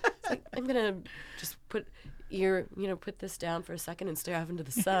 Yeah. It's like, I'm gonna just put this down for a second and stare off into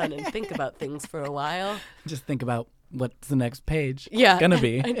the sun and think about things for a while. Just think about what's the next page gonna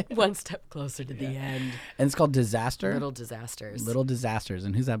be. One step closer to the end. And it's called Disaster? Little Disasters. Little Disasters.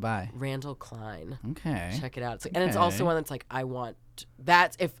 And who's that by? Randall Klein. Okay. Check it out. And it's also one that's like, I want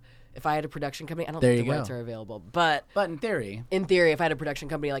that. If I had a production company, I don't think the rights are available. But in theory, if I had a production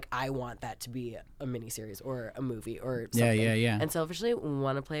company, like, I want that to be a miniseries or a movie or something. Yeah. And selfishly,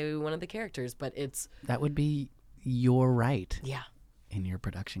 want to play one of the characters, but that would be your right. Yeah. In your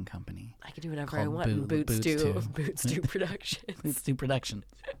production company. I can do whatever I want. Boots do Productions. Boots do Productions.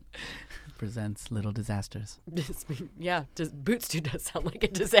 presents Little Disasters. Yeah, Boots 2 does sound like a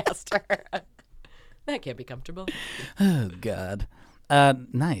disaster. That can't be comfortable. Oh, God.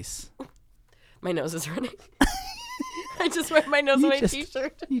 Nice. My nose is running. I just wiped my nose on my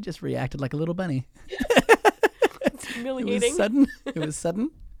T-shirt. You just reacted like a little bunny. It's humiliating. It was sudden.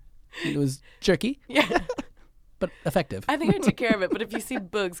 It was jerky. Yeah. But effective. I think I took care of it, but if you see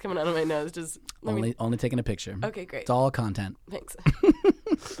bugs coming out of my nose, just only taking a picture. Okay, great. It's all content. Thanks.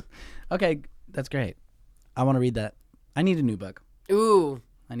 Okay, that's great. I want to read that. I need a new book. Ooh.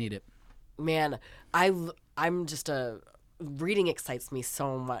 I need it. Man, I'm just reading excites me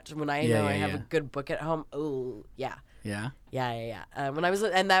so much. When I know I have a good book at home. Ooh, yeah. Yeah? Yeah. When I was,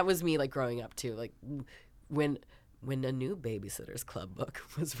 and that was me like growing up too. Like when a new Babysitter's Club book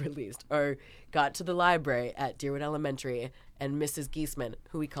was released or got to the library at Deerwood Elementary, and Mrs. Geisman,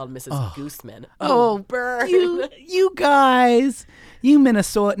 who we called Mrs. Gooseman. Oh, burn. You guys, you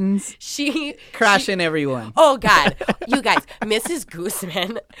Minnesotans, She crashing everyone. Oh, God. You guys, Mrs.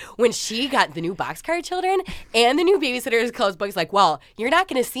 Gooseman, when she got the new Boxcar Children and the new Babysitter's Club books, like, well, you're not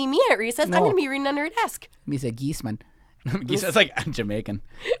going to see me at recess. No. I'm going to be reading under a desk. Misa Geisman. It's like Jamaican.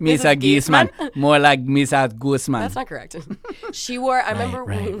 Misa Geisman. More like Misa Guzman. That's not correct. She wore, I remember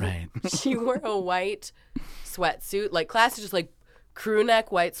Right. she wore a white sweatsuit, like classic, just like crew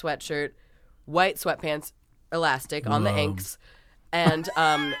neck white sweatshirt, white sweatpants, elastic on the ankles, and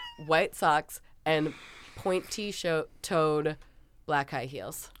white socks and pointy-toed black high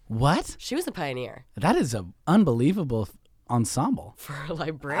heels. What? She was a pioneer. That is an unbelievable ensemble. For a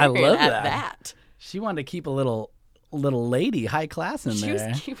librarian I love at that. She wanted to keep a little lady, high class in She there.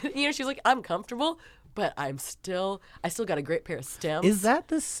 was keeping, she was like, I'm comfortable, but I still got a great pair of stems. Is that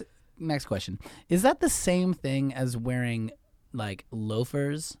this next question? Is that the same thing as wearing like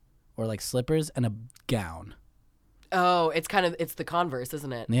loafers or like slippers and a gown? Oh, it's the Converse,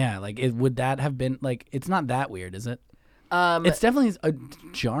 isn't it? Yeah, like would that have been like? It's not that weird, is it? It's definitely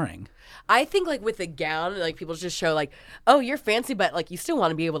jarring. I think like with the gown, like people just show like, oh, you're fancy, but like you still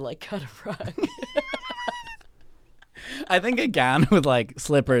want to be able to like cut a rug. I think a gown with like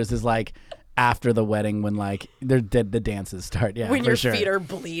slippers is like after the wedding when like the dances start. Yeah, when for your sure. feet are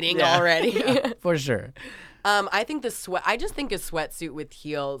bleeding already. Yeah, for sure. I think I just think a sweatsuit with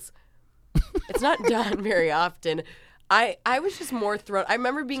heels. It's not done very often. I was just more thrown. I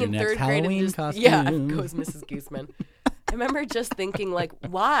remember being in third grade and just costume. yeah, goes Mrs. Gooseman. I remember just thinking like,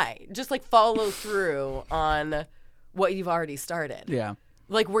 why? Just like follow through on what you've already started. Yeah.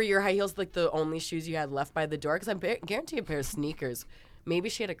 Like, were your high heels like the only shoes you had left by the door? Because I guarantee a pair of sneakers. Maybe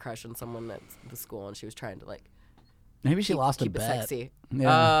she had a crush on someone at the school, and she was trying to like. Maybe she lost a keep it bet. sexy.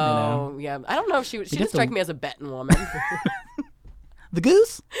 Yeah, yeah. I don't know if she didn't strike me as a betting woman. The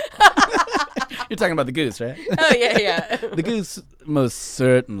goose? You're talking about the goose, right? Oh yeah. The goose, most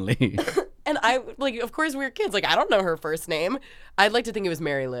certainly. And I like, of course, we were kids. Like, I don't know her first name. I'd like to think it was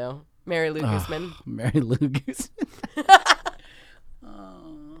Mary Lou Gooseman. Mary Lou Gooseman.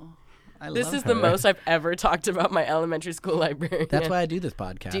 This is the most I've ever talked about my elementary school librarian. That's why I do this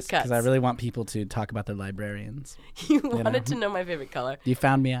podcast. Deep cuts. Because I really want people to talk about their librarians. You wanted to know my favorite color. You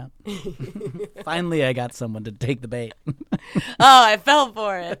found me out. Finally, I got someone to take the bait. Oh, I fell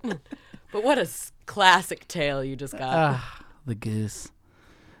for it. But what a classic tale you just got. The goose.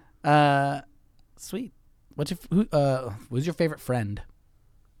 Sweet. Who's your favorite friend?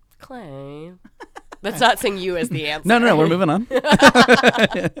 Clay. That's not saying you as the answer. No, we're moving on.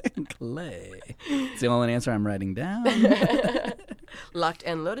 Clay. It's the only answer I'm writing down. Locked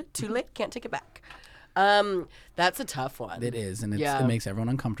and loaded. Too late. Can't take it back. That's a tough one. It is, and it makes everyone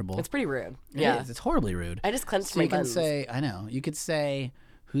uncomfortable. It's pretty rude. It Yeah. is. It's horribly rude. I just clenched So my you can buns. say, I know. You could say,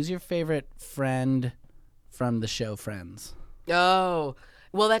 who's your favorite friend from the show Friends? Oh.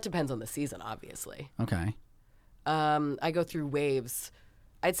 Well, that depends on the season, obviously. Okay. I go through waves.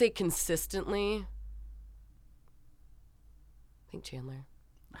 I'd say consistently. I think Chandler.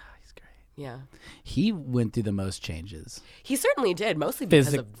 Oh, he's great. Yeah. He went through the most changes. He certainly did, mostly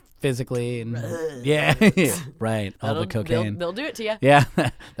because of Physically and yeah, right. All the cocaine. They'll do it to you. Yeah,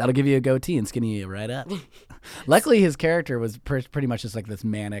 that'll give you a goatee and skinny you right up. Luckily, his character was pretty much just like this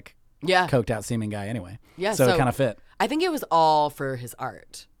manic, coked out seeming guy anyway. Yeah, so it kind of fit. I think it was all for his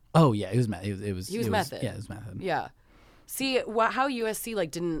art. Oh yeah, it was method. He was method. Yeah, it was method. Yeah. See how USC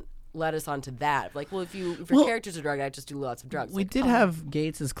like didn't let us onto that. Like, well, if your character's a drug addict, just do lots of drugs. We like, did have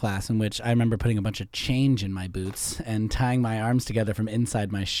Gates's class in which I remember putting a bunch of change in my boots and tying my arms together from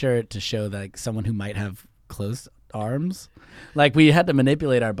inside my shirt to show that like, someone who might have closed arms. Like we had to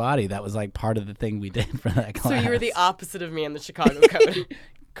manipulate our body. That was like part of the thing we did for that class. So you were the opposite of me in the Chicago Code.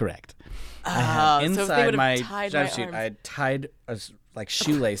 Correct. So if they inside would've my tied jumpsuit, arms. I had tied a like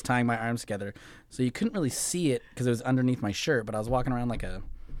shoelace tying my arms together, so you couldn't really see it because it was underneath my shirt. But I was walking around like a.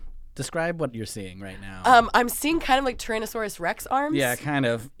 Describe what you're seeing right now. I'm seeing kind of like Tyrannosaurus Rex arms. Yeah, kind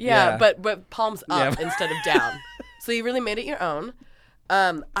of. Yeah. But palms up instead of down. So you really made it your own.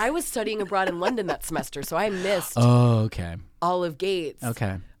 I was studying abroad in London that semester, so I missed Olive Gates.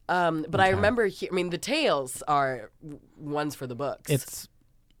 Okay. But I remember, the tales are ones for the books. It's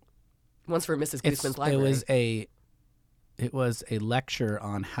ones for Mrs. Gooseman's library. It was a lecture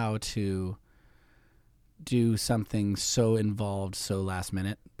on how to do something so involved so last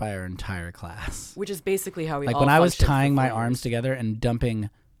minute by our entire class. Which is basically how we like all when I was functioned tying for my 4 arms years. together and dumping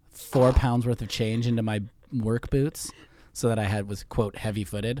 4 pounds worth of change into my work boots so that I was quote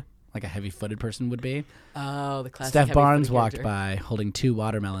heavy-footed, like a heavy-footed person would be. Oh, the classic Steph heavy-footed Barnes walked character. by holding 2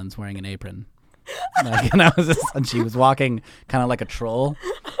 watermelons wearing an apron. And she was walking kind of like a troll,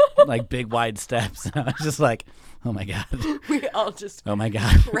 like big wide steps. And I was just like, oh my God. We all just Oh my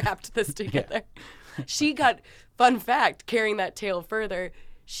God. wrapped this together. She got, fun fact, carrying that tale further,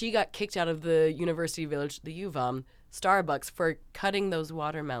 she got kicked out of the University Village, the UVM, Starbucks for cutting those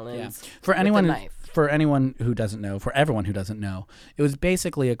watermelons For with anyone, a knife. for anyone who doesn't know, for everyone who doesn't know, it was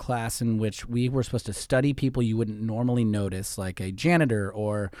basically a class in which we were supposed to study people you wouldn't normally notice, like a janitor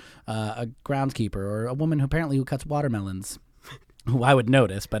or a groundskeeper or a woman who cuts watermelons. Who I would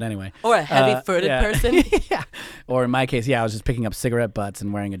notice, but anyway. Or a heavy-footed person. Yeah. Or in my case, I was just picking up cigarette butts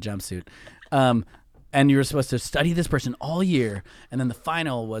and wearing a jumpsuit. And you were supposed to study this person all year, and then the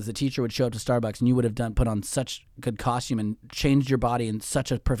final was the teacher would show up to Starbucks, and you would have put on such good costume and changed your body in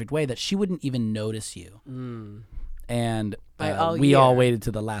such a perfect way that she wouldn't even notice you. And we all waited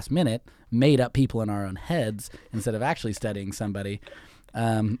to the last minute, made up people in our own heads instead of actually studying somebody.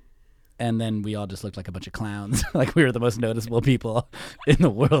 And then we all just looked like a bunch of clowns. Like we were the most noticeable people in the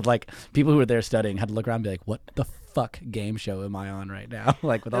world. Like people who were there studying had to look around and be like, what the fuck game show am I on right now?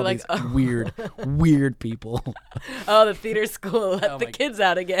 Like with all these weird people. Oh, the theater school let the kids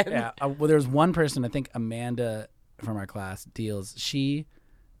out again. Yeah. Well, there was one person, I think Amanda from our class, Deals, she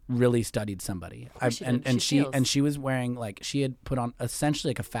really studied somebody. She was wearing she had put on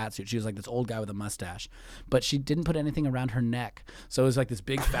essentially like a fat suit. She was like this old guy with a mustache, but she didn't put anything around her neck. So it was like this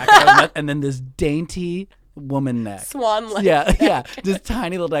big fat guy and then this dainty woman neck. Swan like Yeah. This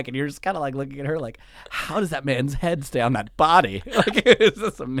tiny little neck, and you're just kind of like looking at her like, how does that man's head stay on that body? Like it was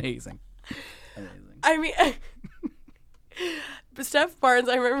just amazing. I mean, but Steph Barnes,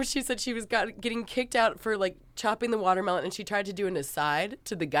 I remember she said she was getting kicked out for chopping the watermelon, and she tried to do an aside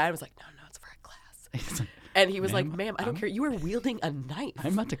to the guy and was like, no, it's for a class. And he was like, ma'am, I don't care. You were wielding a knife.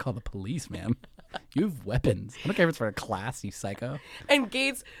 I'm about to call the police, ma'am. You have weapons. I don't care if it's for a class, you psycho. And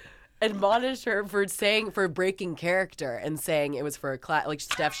Gates admonished her for breaking character and saying it was for a class. Like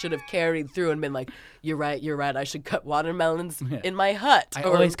Steph should have carried through and been like, you're right. I should cut watermelons in my hut. I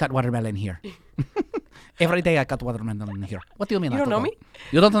always cut watermelon here. Every day I cut watermelon here. What do you mean? You don't know me?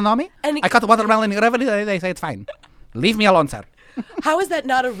 You don't know me? And I cut watermelon here every day. They say it's fine. Leave me alone, sir. How is that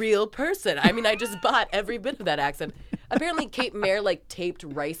not a real person? I mean, I just bought every bit of that accent. Apparently, Kate Mare taped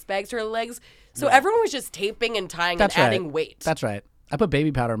rice bags to her legs, so everyone was just taping and tying and adding weight. That's right. I put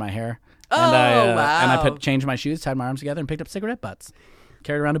baby powder in my hair. Oh, wow. And I changed my shoes, tied my arms together, and picked up cigarette butts.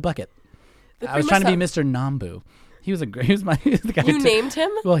 Carried around a bucket. I was trying to be Mr. Nambu. He was the guy. You named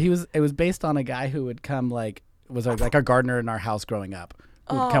him? Well, it was based on a guy who would come was our gardener in our house growing up.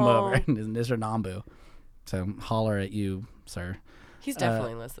 Who would come over and is Mr. Nambu. So holler at you, sir. He's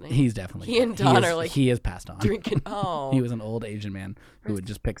definitely listening. He's definitely. He and Don are he has passed on. drinking. Oh, He was an old Asian man who would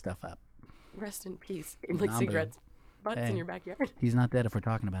just pick stuff up. rest in peace. Nambu. Cigarettes, butts Hey. in your backyard. He's not dead if we're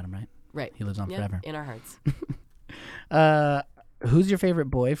talking about him, right? Right. He lives on Yeah, forever. in our hearts. Who's your favorite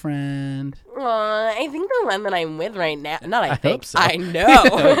boyfriend? I think the one that I'm with right now. Not I think. hope so. I know.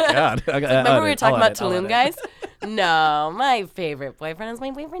 Oh, God. Remember we were talking about Tulum guys? No, my favorite boyfriend is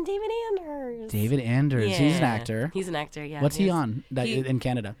my boyfriend David Anders. David Anders. He's an Yeah. actor. He's an actor, yeah. What's he on in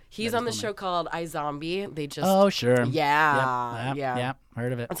Canada? He's on the show called iZombie. They just Oh, sure. Yeah. Yep.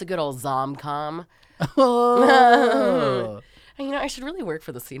 Heard of it. It's a good old zomcom. Oh. And, I should really work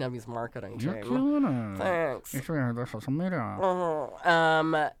for the CW's marketing team. Thanks.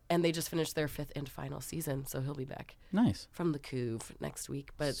 And they just finished their 5th and final season, so he'll be back Nice. from the Couve next week.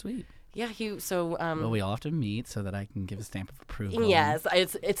 But Sweet. yeah, Well, we all have to meet so that I can give a stamp of approval. yes,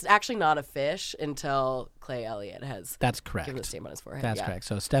 it's actually not a fish until Clay Elliott has That's correct. given a stamp on his forehead. That's yeah. correct.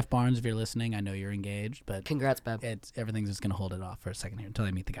 So, Steph Barnes, if you're listening, I know you're engaged, but Congrats, Bev. everything's just going to hold it off for a second here until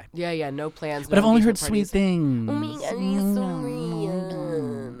I meet the guy. Yeah, no plans. But no I've only heard engagement sweet parties. things. Oh my God, he's so weird.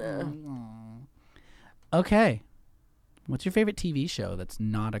 Okay. What's your favorite TV show that's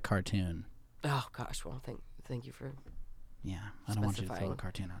not a cartoon? Oh gosh, well, thank you for Yeah, I don't want you to throw a Specifying.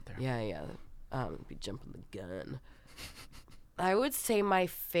 cartoon out there. Yeah. Be jumping the gun. I would say my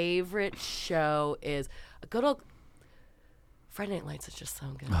favorite show is a good old Friday Night Lights is just so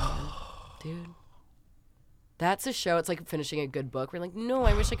good, man. Dude. That's a show. It's like finishing a good book. We're like, no,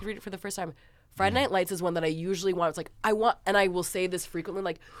 I wish I could read it for the first time. Friday Night Lights is one that I usually want. It's like and I will say this frequently,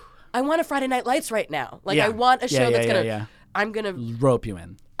 like, I want a Friday Night Lights right now. Like, Yeah. I want a show that's gonna. Yeah. I'm gonna Rope you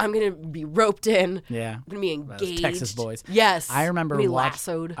in. I'm gonna be roped in. Yeah. I'm gonna be Those engaged. Texas boys. Yes. I remember be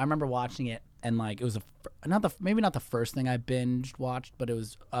lassoed. I remember watching it, and like it was maybe not the first thing I binge watched, but it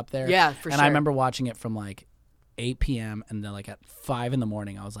was up there. Yeah, for and sure. I remember watching it from like 8 p.m. and then like at 5 in the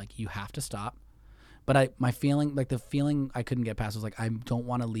morning, I was like, you have to stop. But the feeling I couldn't get past was like, I don't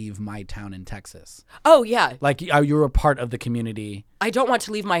want to leave my town in Texas. Oh yeah. Like you're a part of the community. I don't want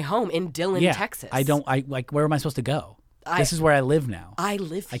to leave my home in Dillon, Texas. I like, where am I supposed to go? This is where I live now. I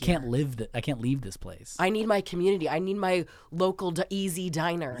live here. I can't live. I can't leave this place. I need my community. I need my local easy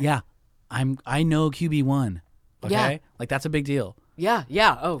diner. Yeah, I know QB1. Okay, Yeah. like that's a big deal. Yeah.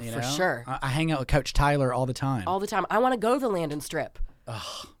 Oh, you for know? sure. I hang out with Coach Tyler all the time. All the time. I want to go to the Landon Strip,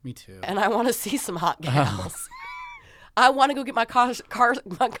 Ugh, me too. and I want to see some hot gals. I want to go get my car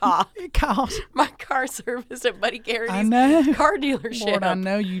serviced at Buddy Garrity's I know. car dealership. Lord, I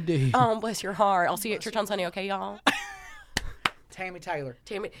know you do. Oh, bless your heart. I'll see you at church on Sunday, okay, y'all? Tammy Tyler.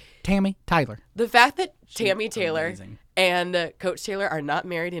 Tammy Tyler. The fact that Tammy Taylor amazing. and Coach Taylor are not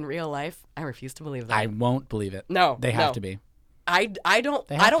married in real life, I refuse to believe that. I won't believe it. No, they have no. to be. I don't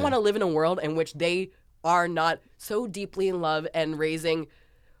They have to. want to live in a world in which they are not so deeply in love and raising.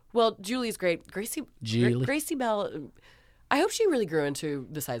 Well, Julie's great. Julie. Gracie Bell. I hope she really grew into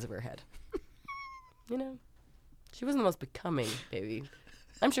the size of her head. You know, she wasn't the most becoming baby.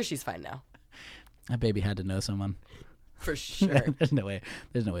 I'm sure she's fine now. That baby had to know someone. For sure. There's no way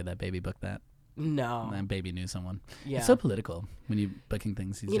that baby booked that. No. That baby knew someone. Yeah. It's so political when you're booking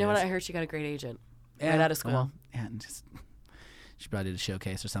things these You know what? days. I heard she got a great agent Yeah, right out of school. well, yeah, and she probably did a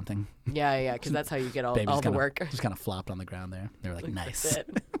showcase or something. Yeah, because that's how you get all the kinda, work. Just kind of flopped on the ground there. They were like, nice. That's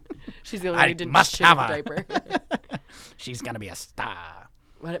it. She's the only one who didn't must shit have in a her. diaper. She's gonna be a star.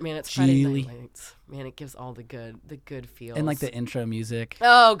 Man, it's Friday Julie. Night Lights. Man, it gives all the good feels. And like the intro music.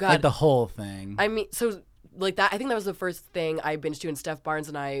 Oh God. Like the whole thing. I mean, so like that. I think that was the first thing I binged to, and Steph Barnes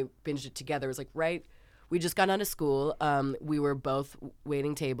and I binged it together. It was like we just got out of school. We were both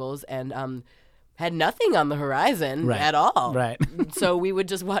waiting tables and had nothing on the horizon Right. at all. Right. So we would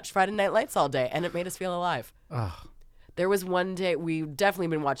just watch Friday Night Lights all day, and it made us feel alive. Oh, There was one day we've definitely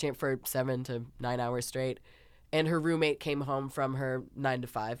been watching it for 7 to 9 hours straight, and her roommate came home from her 9 to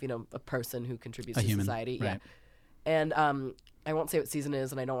 5. You know, a person who contributes A to human, society. right. Yeah, and I won't say what season it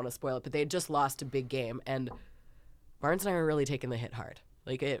is, and I don't want to spoil it, but they had just lost a big game, and Barnes and I were really taking the hit hard.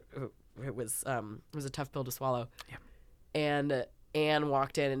 Like it was a tough pill to swallow. Yeah. And Anne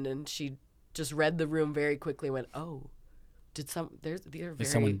walked in, and she just read the room very quickly. And went, oh, they're very,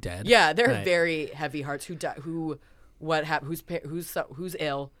 Is someone dead? Yeah, they're Right. very heavy hearts. What happened? Who's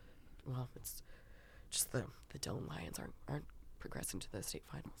ill? Well, it's just the Dillon Lions aren't progressing to the state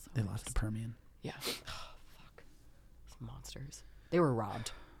finals. So they lost to Permian. Yeah. Oh, fuck. Those monsters. They were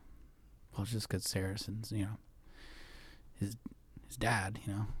robbed. Well, it's just because Saracens, you know, his dad,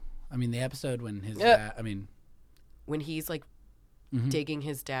 you know. I mean, the episode when his dad, I mean. When he's like Mhm. digging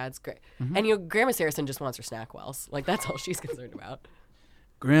his dad's grave. And Grandma Saracen just wants her snack wells. Like that's all she's concerned about.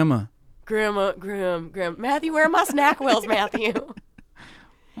 Grandma. Grandma, Matthew, where are my snack wells, Matthew?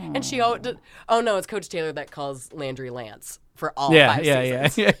 And she, oh no, it's Coach Taylor that calls Landry Lance for all 5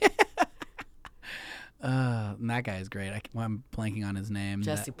 seasons. Yeah. And that guy is great. I'm blanking on his name.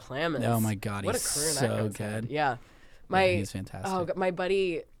 Jesse Plemons. Oh my God, what he's a career so that guy's good. had. Yeah, He's fantastic. Oh, my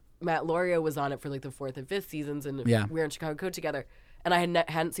buddy Matt Loria was on it for like the 4th and 5th seasons, and Yeah. we were in Chicago Code together. And I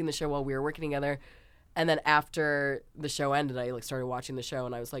hadn't seen the show while we were working together. And then after the show ended, I like started watching the show,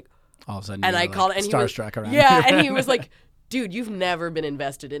 and I was like, All of a sudden, and you're, I like, called, and he was starstruck around. Yeah, and he was like, dude, you've never been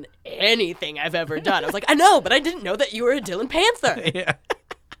invested in anything I've ever done. I was like, I know, but I didn't know that you were a Dillon Panther. Yeah.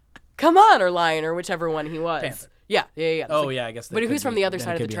 Come on, or Lion, or whichever one he was. Panther. Yeah. Oh Like, yeah, I guess. but who's from the other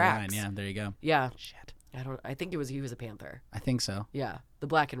side of the be a lion. tracks? Yeah, there you go. yeah. Shit. I think he was a Panther. I think so. Yeah, the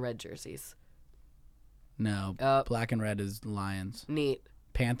black and red jerseys. No, black and red is lions. Neat.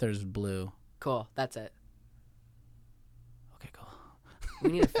 Panthers blue. Cool. That's it. Okay, cool. We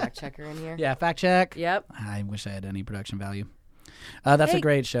need a fact checker in here. Yeah, fact check. Yep. I wish I had any production value. That's Hey. a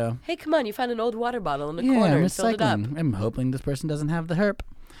great show. Hey, come on! You found an old water bottle in the Yeah, corner I'm and filled it up. recycling. I'm hoping this person doesn't have the herp.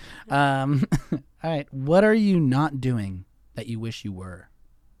 All right. What are you not doing that you wish you were?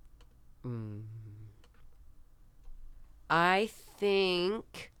 I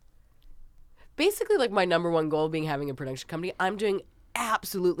think basically like my number one goal being having a production company. I'm doing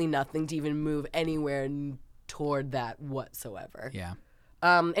absolutely nothing to even move anywhere toward that whatsoever. Yeah.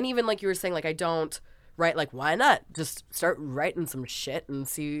 And even like you were saying, like I don't write, like why not just start writing some shit and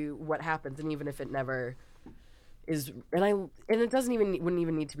see what happens, and even if it never is, and it wouldn't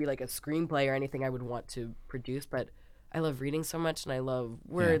even need to be like a screenplay or anything I would want to produce, but I love reading so much and I love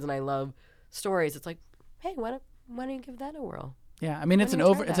words and I love stories. It's like, hey, why don't you give that a whirl? Yeah, I mean it's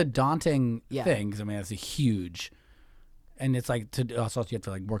a daunting thing, because I mean it's a huge, and it's like also you have to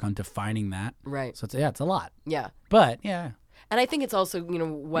like work on defining that. Right. So it's a lot. Yeah. But yeah. And I think it's also,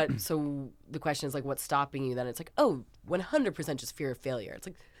 what, so the question is like, what's stopping you? Then it's like, 100% just fear of failure. It's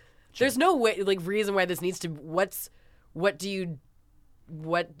like, there's no way, like, reason why this needs to, what does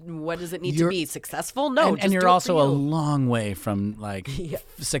it need to be? Successful? No. And you're also a long way from like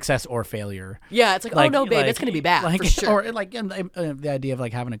success or failure. Yeah. It's like, oh no, babe, it's going to be bad for sure. Or like the idea of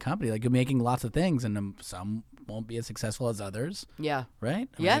like having a company, like you're making lots of things and some won't be as successful as others. Yeah. Right?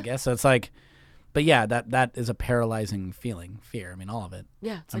 I guess. So it's like, but yeah, that is a paralyzing feeling, fear. I mean, all of it.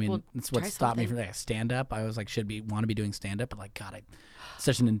 Yeah. It's what stopped me from like stand up. I was like, want to be doing stand up, but like, God, it's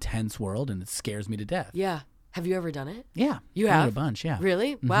such an intense world and it scares me to death. Yeah. Have you ever done it? Yeah. You I have? did a bunch, yeah.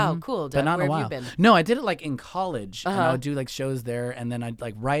 Really? Mm-hmm. Wow, cool. But not Where in a while. have you been? No, I did it like in college, and I would do like shows there, and then I'd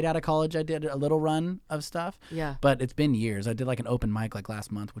like right out of college, I did a little run of stuff. Yeah. But it's been years. I did like an open mic like last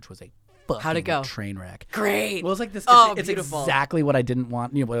month, which was a How'd it go? train wreck. Great. Well, it's like this. It's beautiful. exactly what I didn't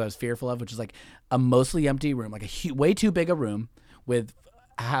want. What I was fearful of, which is like a mostly empty room, like a way too big a room with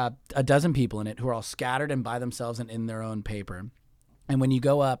a dozen people in it who are all scattered and by themselves and in their own paper. And when you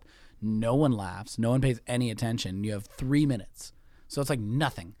go up, no one laughs, no one pays any attention. You have 3 minutes, so it's like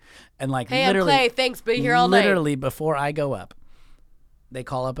nothing. And like hey, literally, I'm Clay. Thanks, be here all night. Literally, before I go up, they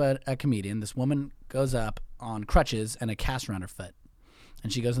call up a comedian. This woman goes up on crutches and a cast around her foot.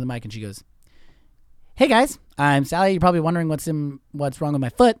 And she goes to the mic and she goes, "Hey guys, I'm Sally. You're probably wondering what's wrong with my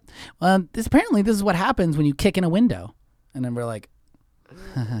foot. This is what happens when you kick in a window." And then we're like,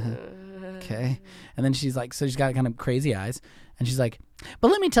 okay. And then she's like, so she's got kind of crazy eyes, and she's like,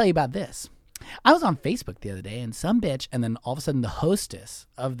 "But let me tell you about this. I was on Facebook the other day, and some bitch," and then all of a sudden the hostess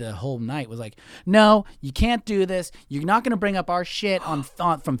of the whole night was like, "No, you can't do this. You're not going to bring up our shit from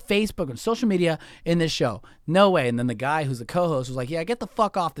Facebook and social media in this show. No way." And then the guy who's the co-host was like, "Yeah, get the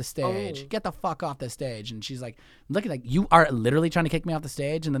fuck off the stage. Get the fuck off the stage." And she's like, "Look, like you are literally trying to kick me off the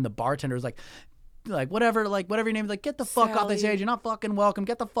stage." And then the bartender was like whatever your name is, like, "Get the fuck off the stage. You're not fucking welcome.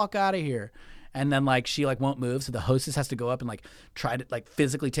 Get the fuck out of here." And then like she like won't move, so the hostess has to go up and like try to like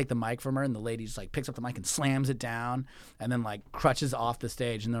physically take the mic from her, and the lady just like picks up the mic and slams it down, and then like crutches off the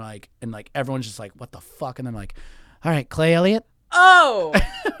stage, and they're like, and like everyone's just like, "What the fuck?" And then like, "All right, Clay Elliott." Oh.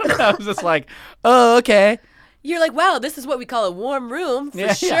 I was just like, "Oh, okay." You're like, wow, this is what we call a warm room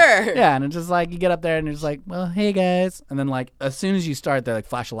for sure. Yeah, and it's just like you get up there and it's like, "Well, hey guys," and then like as soon as you start, they like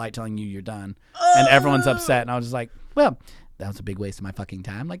flash a light telling you you're done, and everyone's upset, and I was just like, "Well, that was a big waste of my fucking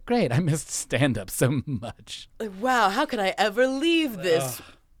time." Like, great, I missed stand-up so much. Like, wow, how could I ever leave this,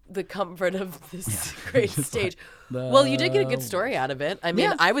 the comfort of this great stage? Well, you did get a good story out of it. I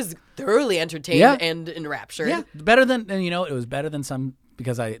mean, I was thoroughly entertained and enraptured. Yeah, better than, and it was better than some,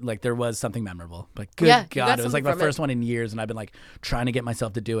 because I like there was something memorable. But good God, it was like my first one in years, and I've been like trying to get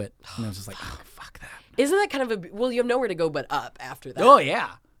myself to do it, and I was just like, oh, fuck that. Isn't that kind of well, you have nowhere to go but up after that. Oh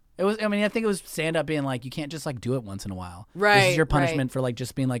yeah. It was. I mean, I think it was stand up being like, you can't just like do it once in a while. Right. This is your punishment for like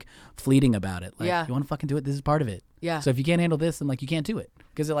just being like fleeting about it. Like, you want to fucking do it. This is part of it. Yeah. So if you can't handle this, then like you can't do it,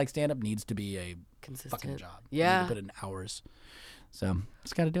 because it like stand up needs to be a consistent fucking job. Yeah. You need to put in hours. So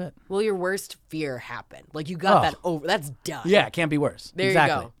just got to do it. Well, your worst fear happened. Like you got that over. That's done. Yeah, it can't be worse. There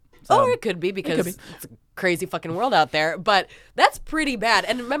exactly. you go. So, or it could be, because it's a crazy fucking world out there. But that's pretty bad.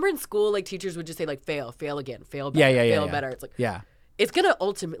 And remember in school, like teachers would just say like fail again, fail better, fail better. It's like it's gonna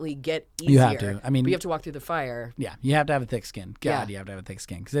ultimately get easier. You have to. I mean, but you have to walk through the fire. Yeah, you have to have a thick skin. God, you have to have a thick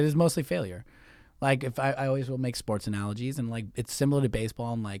skin, because it is mostly failure. Like if I always will make sports analogies, and like it's similar to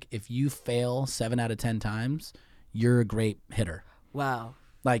baseball. And like if you fail 7 out of 10 times, you're a great hitter. Wow.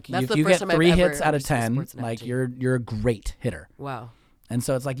 Like that's if you get 3 hits out of 10, like you're a great hitter. Wow. And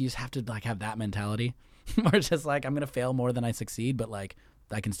so it's like you just have to like have that mentality, where it's just like, I'm gonna fail more than I succeed, but like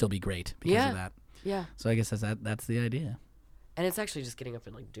I can still be great because of that. Yeah. So I guess that's the idea. And it's actually just getting up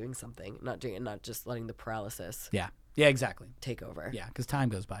and like doing something, not just letting the paralysis. Yeah. Yeah. Exactly. Take over. Yeah, because time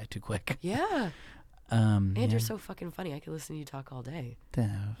goes by too quick. Yeah. And you're so fucking funny. I could listen to you talk all day. Dev,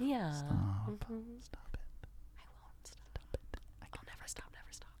 yeah. Stop. Mm-hmm. Stop it. I won't stop it. I'll never stop.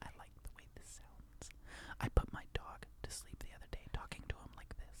 I like the way this sounds. I put my dog to sleep the other day talking to him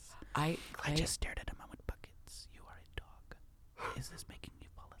like this. I just stared at him. I went, "Buckets, you are a dog. Is this making you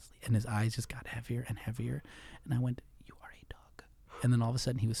fall asleep?" and his eyes just got heavier and heavier. And I went, "You are a dog." And then all of a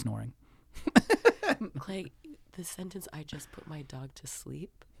sudden he was snoring. Clay, the sentence, "I just put my dog to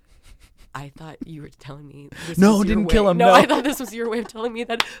sleep," I thought you were telling me this No, was your didn't way. kill him, No, no. I thought this was your way of telling me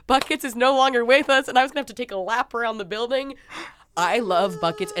that Buckets is no longer with us and I was going to have to take a lap around the building. I love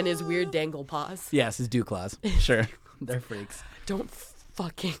Buckets and his weird dangle paws. Yes, his dew claws. Sure. They're freaks. Don't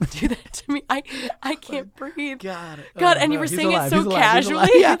fucking do that to me. I can't breathe. God. And you were saying it so casually.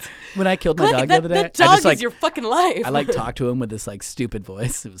 Yeah. When I killed my Clay, dog the other day, that dog I just is your fucking life. I talked to him with this stupid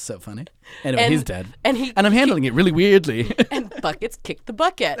voice. It was so funny. Anyway, And- he's dead. and I'm handling it really weirdly. And Buckets kicked the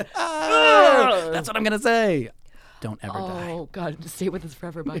bucket. That's what I'm gonna say. Don't ever die. Oh, God. Just stay with us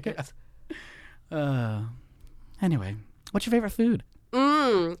forever, Buckets. Anyway, what's your favorite food?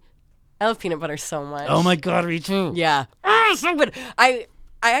 I love peanut butter so much. Oh my God, me too. Yeah. So good. I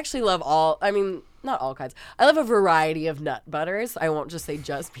actually love not all kinds. I love a variety of nut butters. I won't just say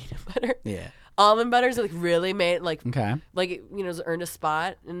just peanut butter. Yeah. Almond butters are really made Okay. has earned a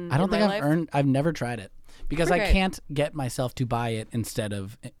spot in I don't in think my I've life. I've never tried it because I Okay. can't get myself to buy it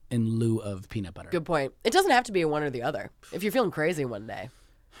in lieu of peanut butter. Good point. It doesn't have to be one or the other. If you're feeling crazy one day,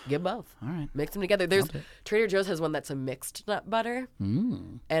 get both. All right. Mix them together. Trader Joe's has one that's a mixed nut butter,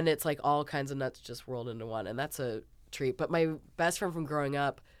 and it's like all kinds of nuts just rolled into one, and that's a treat. But my best friend from growing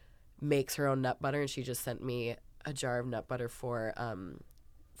up makes her own nut butter, and she just sent me a jar of nut butter for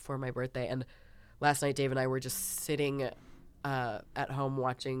my birthday. And last night, Dave and I were just sitting at home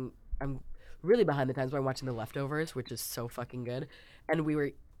watching. I'm really behind the times, but I'm watching The Leftovers, which is so fucking good. And we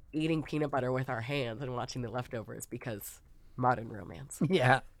were eating peanut butter with our hands and watching The Leftovers because modern romance.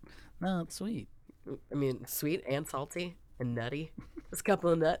 Yeah. No, it's sweet. I mean, sweet and salty and nutty. Just a couple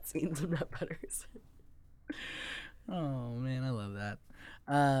of nuts, eating some nut butters. Oh man, I love that.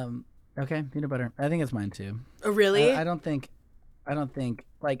 Okay, peanut butter. I think it's mine too. Oh, really? I don't think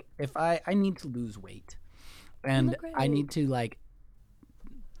like if I need to lose weight, and look great. I need to like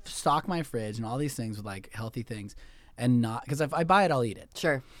stock my fridge and all these things with like healthy things, and not because if I buy it, I'll eat it.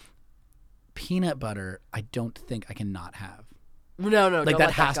 Sure. Peanut butter, I don't think I can not have. No, Like don't that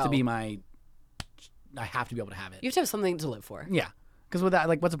let has go. to be my. I have to be able to have it. You have to have something to live for. Yeah, because without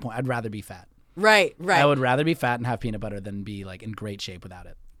like, what's the point? I'd rather be fat. Right. I would rather be fat and have peanut butter than be like in great shape without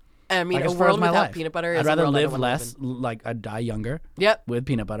it. I mean, Like, a as far as world my without life. peanut butter is I'd a rather world I don't live wanna less, live in. like I'd die younger Yep. with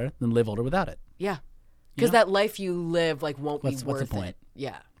peanut butter than live older without it. Yeah. Because that life you live like won't What's be the worth point? it.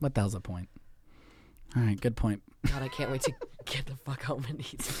 Yeah. What the hell's the point? All right, good point. God, I can't wait to get the fuck home and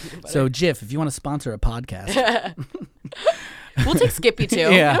eat some peanut butter. So, Jif, if you want to sponsor a podcast, We'll take Skippy too. yeah,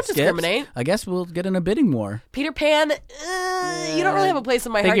 We don't Skips, discriminate. I guess we'll get in a bidding war. Peter Pan, you don't really have a place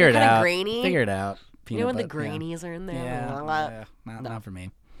in my heart. Figure You're it kind out. of grainy. Figure it out. You know when the Peanut butter, grainies are in there? Yeah, not for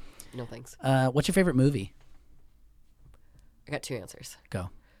me. No thanks. What's your favorite movie? I got two answers. Go.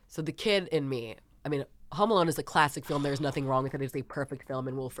 So the kid in me, I mean, Home Alone is a classic film. There's nothing wrong with it. It's a perfect film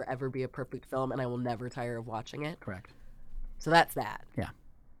and will forever be a perfect film, and I will never tire of watching it. Correct. So that's that. Yeah.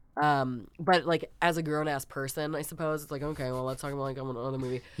 But like as a grown ass person, I suppose it's like, okay, well, let's talk about like another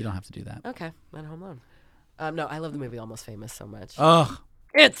movie. You don't have to do that. Okay, then Home Alone. No, I love the movie Almost Famous so much. Ugh.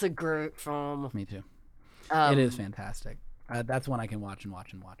 It's a great film. Me too. Um, It is fantastic. That's one I can watch and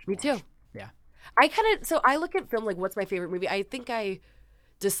watch and watch. Me too. Yeah. I look at film like, what's my favorite movie? I think I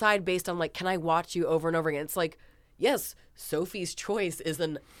decide based on like, can I watch you over and over again? It's like, yes, Sophie's Choice is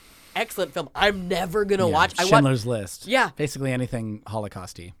an excellent film. I'm never gonna watch. Schindler's List. Yeah. Basically anything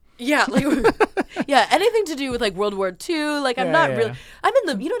Holocausty. Yeah, like yeah, anything to do with like World War II. Like I'm not really. I'm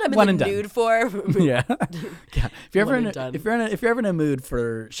in the. You know what I'm One in the and mood for? Yeah. Yeah. If you're ever One in and done. if you're ever in a mood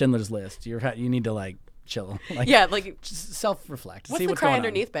for Schindler's List, you need to like chill. Like, Yeah, like just self-reflect. What's see the what's cry going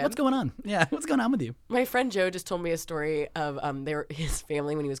underneath, on. babe? What's going on? Yeah. What's going on with you? my friend Joe just told me a story of his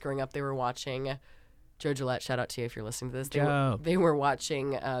family when he was growing up. They were watching. Joe Gillette, shout out to you if you're listening to this. Joe. They were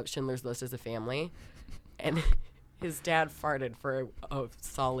watching Schindler's List as a family, and his dad farted for a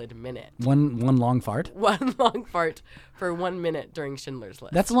solid minute. One long fart. One long fart for 1 minute during Schindler's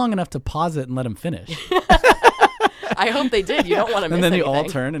List. That's long enough to pause it and let him finish. I hope they did. You don't want to miss And then you anything. all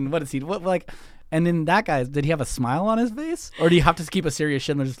turn and what is he? What like? And then that guy, did he have a smile on his face, or do you have to keep a serious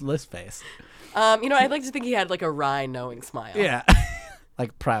Schindler's List face? I'd like to think he had like a wry, knowing smile. Yeah,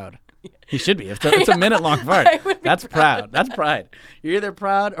 like proud. He should be. It's a minute long fart. That's proud. That's pride. You're either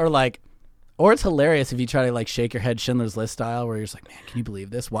proud or like, or it's hilarious if you try to like shake your head Schindler's List style, where you're just like, man, can you believe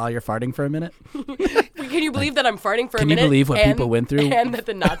this? While you're farting for a minute. Can you believe that I'm farting for a Can you minute? believe what and- people went through? And that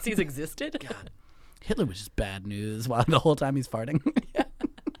the Nazis existed? Hitler was just bad news while the whole time he's farting.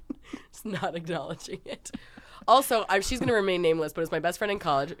 Just not acknowledging it. Also, she's going to remain nameless, but it's my best friend in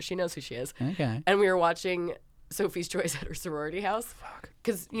college. She knows who she is. Okay. And we were watching Sophie's Choice at her sorority house.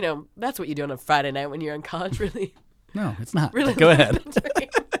 Because, you know, that's what you do on a Friday night when you're in college, really. No, it's not. Really? Go ahead.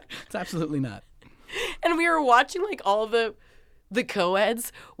 It's absolutely not. And we were watching, like, all the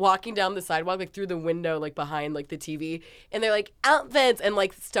co-eds walking down the sidewalk, like, through the window, like, behind, like, the TV. And they're, like, outfits, and,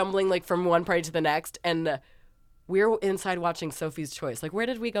 like, stumbling, like, from one party to the next. And we're inside watching Sophie's Choice. Like, where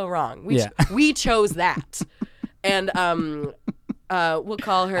did we go wrong? We chose that. And we'll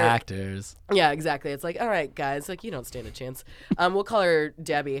call her... Actors. Yeah, exactly. It's like, all right, guys, like, you don't stand a chance. We'll call her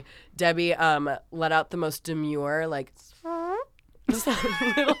Debbie. Debbie let out the most demure, like... Just a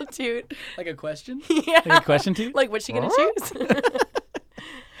little toot. Like a question? Yeah. Like a question toot? Like, what's she going to choose?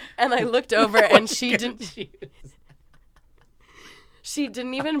 And I looked over and she didn't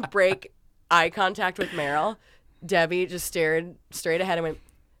even break eye contact with Meryl. Debbie just stared straight ahead and went,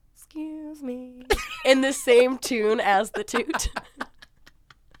 excuse me, in the same tune as the toot.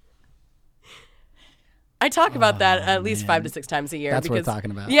 I talk about that at least 5 to 6 times a year. That's because, what we're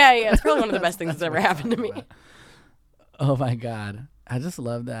talking about. Yeah, it's probably one of the best things that's ever happened to me. Oh my God. I just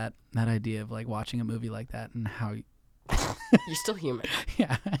love that idea of like watching a movie like that and how You're still human.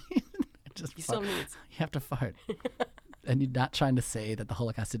 yeah. You still need. You have to fart. And you're not trying to say that the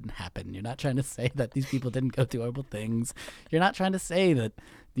Holocaust didn't happen. You're not trying to say that these people didn't go through horrible things. You're not trying to say that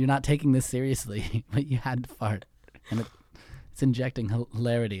you're not taking this seriously, but you had to fart. And it's injecting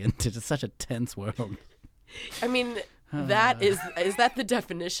hilarity into just such a tense world. I mean, that is that the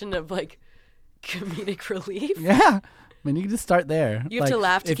definition of like comedic relief? Yeah. I mean, you can just start there. You have to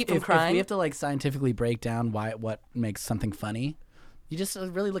laugh to keep from crying. If we have to like scientifically break down what makes something funny, you just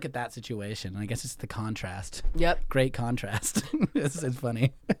really look at that situation. I guess it's the contrast. Yep. Great contrast. It's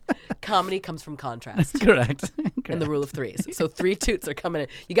funny. Comedy comes from contrast. Correct. And the rule of threes. So 3 toots are coming in.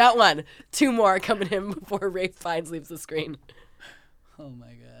 You got 1. 2 more are coming in before Ralph Fiennes leaves the screen. Oh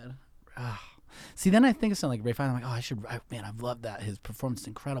my God. See, then I think of something like Ralph Fiennes. I'm like, man, I've loved that. His performance is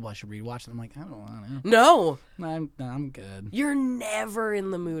incredible. I should rewatch it. I'm like, I don't want to. No. I'm good. You're never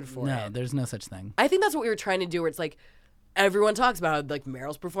in the mood for it. No, there's no such thing. I think that's what we were trying to do, where it's like everyone talks about like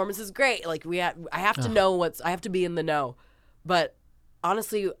Meryl's performance is great. Like I have to know I have to be in the know. But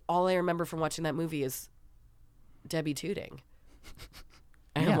honestly, all I remember from watching that movie is Debbie tooting.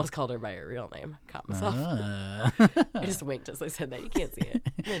 I almost called her by her real name. Caught myself. I just winked as I said that. You can't see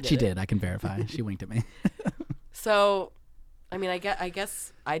it. She did. I can verify. She winked at me. So, I mean, I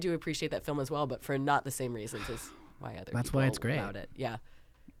guess I do appreciate that film as well, but for not the same reasons as why other That's people why it's great. about it. Yeah.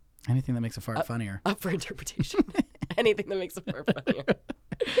 Anything that makes a fart funnier. Up for interpretation. Anything that makes a fart funnier.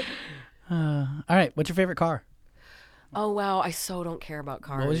 All right. What's your favorite car? Oh, wow. I so don't care about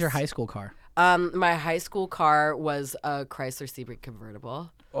cars. What was your high school car? My high school car was a Chrysler Sebring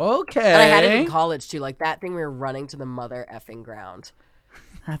convertible. Okay. And I had it in college, too. Like, that thing we were running to the mother effing ground.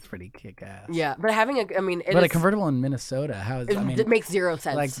 That's pretty kick-ass. Yeah. But having a convertible in Minnesota, how is it makes zero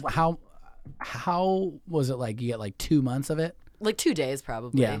sense. Like, how was it like? You get like 2 months of it? Like 2 days,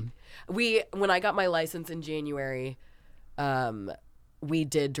 probably. Yeah. When I got my license in January, we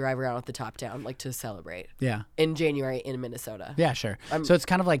did drive around with the top down, like to celebrate. Yeah. In January in Minnesota. Yeah, sure. So it's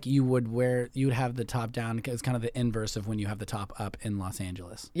kind of like you would have the top down. It's kind of the inverse of when you have the top up in Los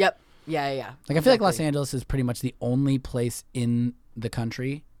Angeles. Yep. Yeah. Like exactly. I feel like Los Angeles is pretty much the only place in the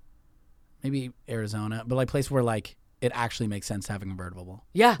country, maybe Arizona, but like place where like it actually makes sense to have a convertible.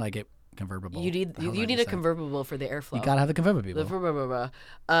 Yeah. Like it convertible. You need a convertible for the airflow. You gotta have the convertible.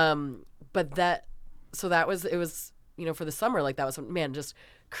 But that was. You know, for the summer, like that was, man, just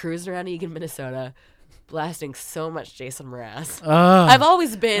cruising around Eagan, Minnesota, blasting so much Jason Mraz. I've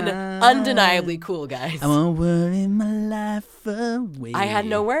always been undeniably cool, guys. I won't worry my life away. I had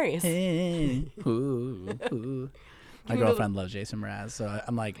no worries. Hey. Ooh. My girlfriend loves Jason Mraz, so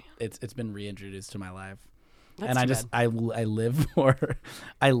I'm like, it's been reintroduced to my life. That's and I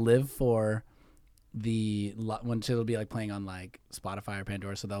live for the when it'll be like playing on like Spotify or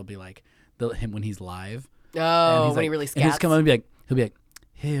Pandora, so that'll be like him when he's live. Oh, when like, he really scats. He'll just come on and he'll be like,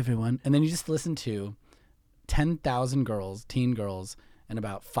 hey everyone, and then you just listen to 10,000 girls, teen girls, and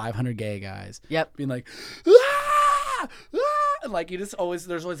about 500 gay guys. Yep. Being like, ah! Ah! And like there's always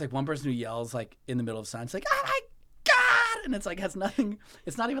like one person who yells like in the middle of signs like, oh my God, and it's like has nothing.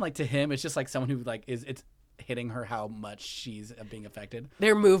 It's not even like to him. It's just like someone who like it's hitting her how much she's being affected.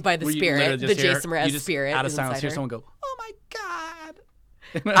 They're moved by the spirit, the Jason Mraz spirit. Out of silence, hear someone go, oh my God.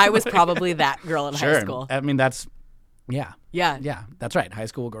 I was probably that girl in high school. I mean, that's, yeah. Yeah, that's right. High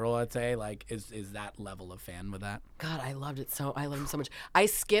school girl, I'd say, like, is that level of fan with that. God, I loved him so much. I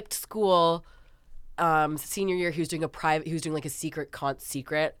skipped school senior year. He was doing like a secret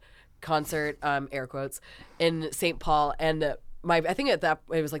concert, air quotes, in St. Paul. And I think it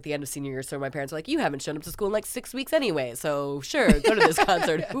was like the end of senior year, so my parents were like, you haven't shown up to school in like 6 weeks anyway, so sure, go to this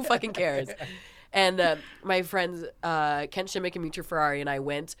concert. Who fucking cares? And my friends, Kent Shimmick and Mitra Ferrari and I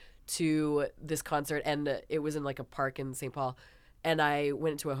went to this concert, and it was in like a park in St. Paul. And I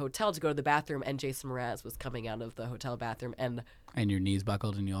went to a hotel to go to the bathroom, and Jason Mraz was coming out of the hotel bathroom. And your knees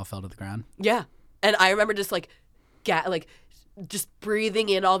buckled and you all fell to the ground? Yeah. And I remember just like just breathing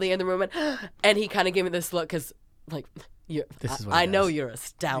in all the air in the room. And he kind of gave me this look because, like, I know you're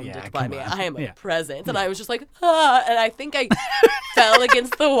astounded by me. I am a presence. And I was just like, and I think I fell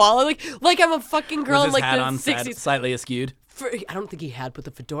against the wall. Like I'm a fucking girl in like the 60s. Slightly askewed? I don't think he had put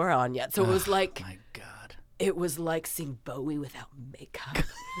the fedora on yet. So it was like. My God. It was like seeing Bowie without makeup.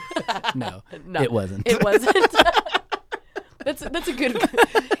 No, it wasn't. It wasn't. That's a good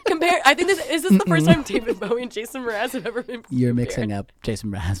compare. I think is this the first time David Bowie and Jason Mraz have ever been compared? You're mixing up Jason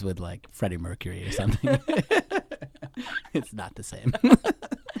Mraz with like Freddie Mercury or something. It's not the same. Did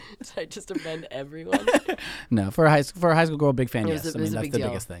I just offend everyone? No, for a high school girl, big fan. Yes, I mean that's the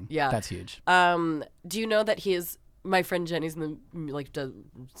biggest thing. Yeah, that's huge. Do you know that he is? My friend Jenny's in the does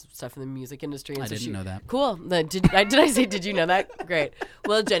stuff in the music industry. And I didn't know that. Cool. Did I say? Did you know that? Great.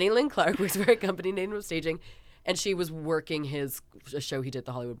 Well, Jenny Lynn Clark works for a company named No Staging, and she was working a show he did at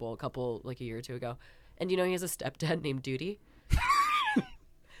the Hollywood Bowl a year or two ago. And he has a stepdad named Duty.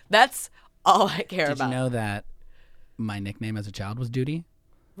 That's all I care about. Did you know that my nickname as a child was Duty?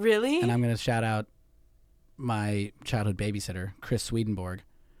 Really? And I'm going to shout out my childhood babysitter, Chris Swedenborg,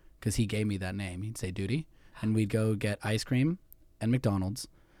 because he gave me that name. He'd say Duty. And we'd go get ice cream and McDonald's.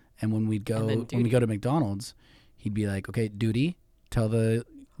 And when we go to McDonald's, he'd be like, okay, Duty, tell the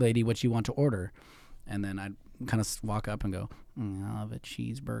lady what you want to order. And then I'd kind of walk up and go, I'll have a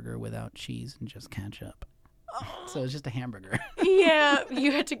cheeseburger without cheese and just ketchup. So it's just a hamburger. Yeah,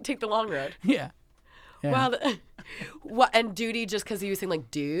 you had to take the long road. Yeah. Wow. And Duty just because he was saying like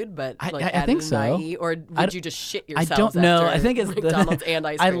dude, but like I think so. IE, or would you just shit yourself? I don't know. I think it's McDonald's and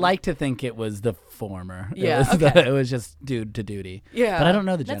ice cream. I like to think it was the former. Yeah, it was just dude to Duty. Yeah, but I don't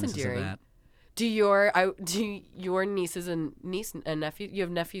know the genesis of that. Do your nieces and nephews? You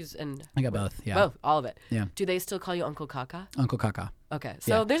have nephews and I got both. Yeah, both, all of it. Yeah. Do they still call you Uncle Kaka? Uncle Kaka. Okay,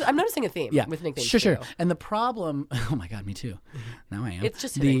 so I'm noticing a theme. With nicknames. Sure. And the problem. Oh my God, me too. Now I am. It's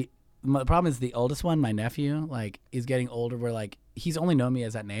just the problem is the oldest one, my nephew, like is getting older. Where like he's only known me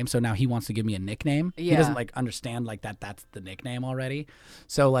as that name, so now he wants to give me a nickname. Yeah. He doesn't like understand like that's the nickname already.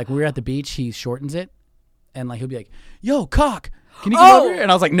 So like we're at the beach, he shortens it, and like he'll be like, "Yo, cock, can you come over here?"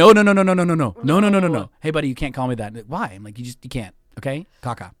 And I was like, No. Hey, buddy, you can't call me that. Why? I'm like, you can't. Okay,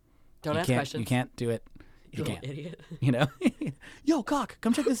 Kaka. Don't ask questions. You can't do it. You little can't. Idiot. Yo, cock,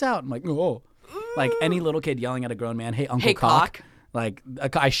 come check this out. I'm like, oh, like any little kid yelling at a grown man, "Hey, Uncle Hey, cock." Like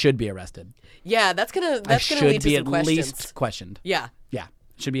I should be arrested. Yeah, that's gonna lead to some questions. I should be at least questioned. Yeah.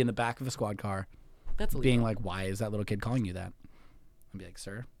 Should be in the back of a squad car. That's illegal. Being like, why is that little kid calling you that? I'd be like,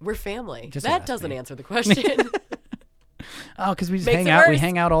 sir, we're family. Just that doesn't answer the question. Oh, because we just Makes hang it out. worse. We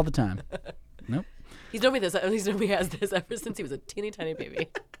hang out all the time. Nope. He's known me has this ever since he was a teeny tiny baby.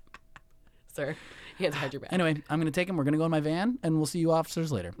 Sir, he has had your back. Anyway, I'm gonna take him. We're gonna go in my van, and we'll see you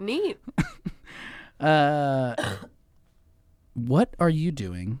officers later. Neat. What are you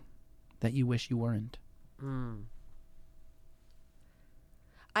doing that you wish you weren't?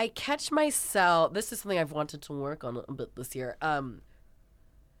 I catch myself. This is something I've wanted to work on a bit this year.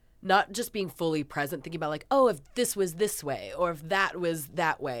 Not just being fully present, thinking about like, oh, if this was this way, or if that was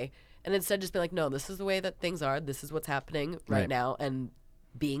that way, and instead just be like, no, this is the way that things are. This is what's happening right now, and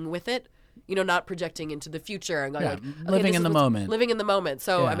being with it. Not projecting into the future and going like, okay, living in the moment. Living in the moment.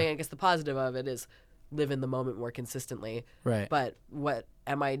 So, Yeah. I mean, I guess the positive of it is live in the moment more consistently. Right. But what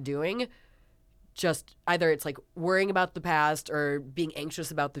am I doing? Just either it's like worrying about the past or being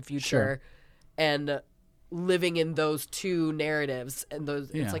anxious about the future, and living in those two narratives. And those,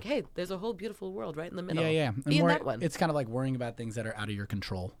 it's like, hey, there's a whole beautiful world right in the middle. Yeah. Be in that one. It's kind of like worrying about things that are out of your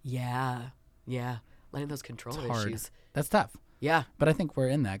control. Yeah. Letting those control It's hard. issues. That's tough. Yeah. But I think we're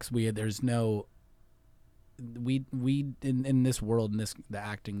in that because there's no. We in this world, in the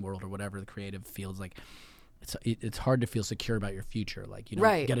acting world or whatever, the creative fields, like it's hard to feel secure about your future. Like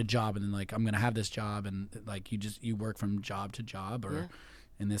get a job and then like I'm gonna have this job and like you work from job to job, or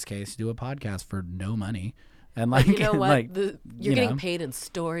in this case do a podcast for no money. And like you know what? like, you're getting paid in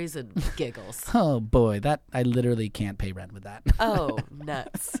stories and giggles. Oh boy, that I literally can't pay rent with that. Oh,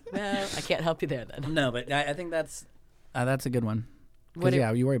 nuts. Well, I can't help you there then. No, but I think that's a good one. What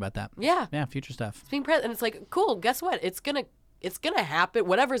you worry about that. Yeah. Yeah, future stuff. It's being present, and it's like, cool. Guess what? It's gonna happen.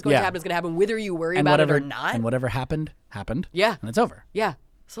 Whatever's going to happen is gonna happen, whether you worry about it or not. And whatever happened. Yeah. And it's over. Yeah.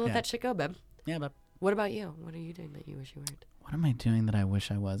 So let that shit go, babe. Yeah, but what about you? What are you doing that you wish you weren't? What What am I doing that I wish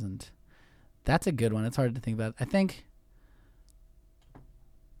I wasn't? That's a good one. It's hard to think about. I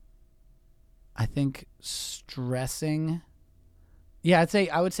think stressing. Yeah,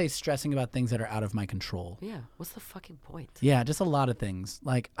 I would say stressing about things that are out of my control. Yeah. What's the fucking point? Yeah, just a lot of things.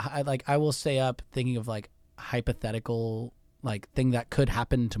 I will stay up thinking of like hypothetical like thing that could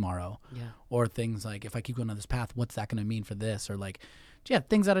happen tomorrow. Yeah. Or things like if I keep going on this path, what's that going to mean for this? Or like, yeah,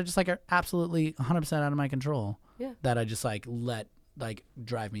 things that are just like are absolutely 100% out of my control. Yeah. That I just like let like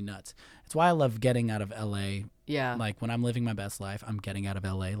drive me nuts. It's why I love getting out of LA. Yeah. Like when I'm living my best life, I'm getting out of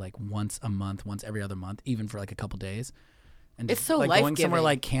LA like once a month, once every other month, even for like a couple days. And It's so like going life-giving. somewhere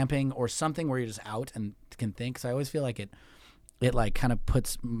like camping or something where you're just out and can think. Cause I always feel like it like kind of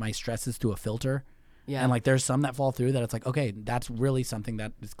puts my stresses to a filter. Yeah. And like there's some that fall through that it's like, okay, that's really something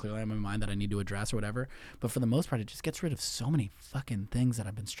that is clearly on my mind that I need to address or whatever. But for the most part, it just gets rid of so many fucking things that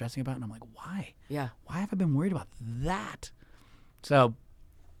I've been stressing about. And I'm like, why? Yeah. Why have I been worried about that? So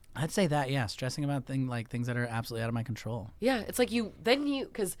I'd say that, yeah, stressing about things that are absolutely out of my control. Yeah. It's like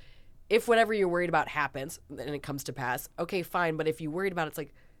because if whatever you're worried about happens and it comes to pass, okay, fine. But if you worried about it, it's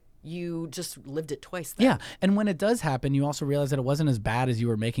like you just lived it twice then. Yeah. And when it does happen, you also realize that it wasn't as bad as you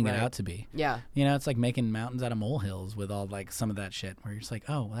were making it Right. out to be. Yeah. You know, it's like making mountains out of molehills with all like some of that shit where you're just like,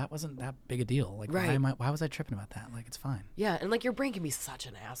 oh, well, that wasn't that big a deal. Like, Right. why was I tripping about that? Like, it's fine. Yeah. And like your brain can be such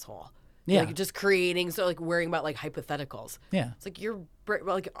an asshole. Yeah. Like just creating, so like worrying about like hypotheticals. Yeah. It's like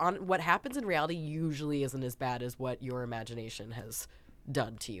like on what happens in reality usually isn't as bad as what your imagination has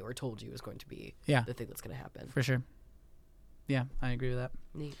done to you or told you is going to be Yeah. the thing that's going to happen. For sure. Yeah, I agree with that.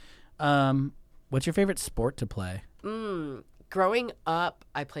 Neat. What's your favorite sport to play? Growing up,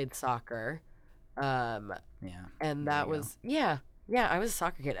 I played soccer. Yeah. And There that you go. was, yeah, I was a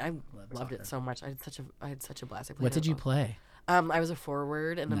soccer kid. I loved soccer. it so much. I had such a blast. I played What did it you all. play? I was a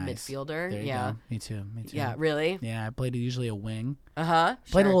forward and a Nice. midfielder. There you Yeah. go. Me too. Yeah, really? Yeah, I played usually a wing. Uh-huh.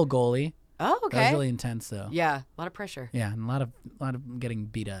 Played a Sure. little goalie. Oh, That was okay. really intense though. Yeah, a lot of pressure. Yeah, and a lot of getting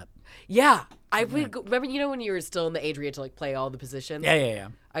beat up. Yeah. I would remember, when you were still in the age where you had to like play all the positions? Yeah.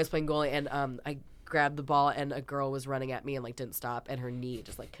 I was playing goalie and I grabbed the ball and a girl was running at me and like didn't stop and her knee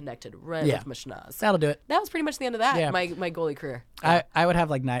just like connected right Yeah. with my schnoz. That'll do it. That was pretty much the end of that. Yeah. My goalie career. I would have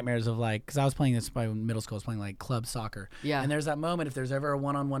like nightmares of like, because I was playing this by middle school, I was playing like club soccer. Yeah. And there's that moment, if there's ever a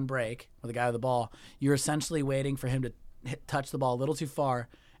one-on-one break with a guy with the ball, you're essentially waiting for him to touch the ball a little too far.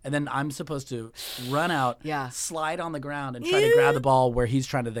 And then I'm supposed to run out, Yeah. slide on the ground, and try to grab the ball where he's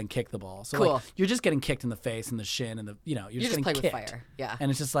trying to then kick the ball. So Cool. like, you're just getting kicked in the face and the shin and you're You just just getting play kicked. with fire. Yeah. And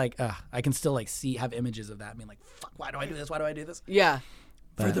it's just like, I can still like have images of that. Being like, fuck, why do I do this? Why do I do this? Yeah.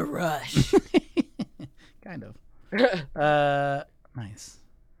 For But- the rush. Kind of. Nice.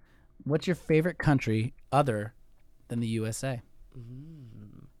 What's your favorite country other than the USA?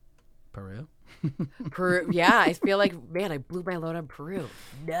 Peru. Peru. Yeah, I feel like, man, I blew my load on Peru.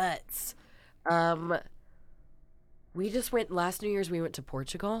 Nuts. We just went last New Year's. We went to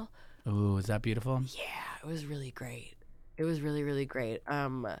Portugal. Oh, is that beautiful? Yeah, it was really great. It was really, really great.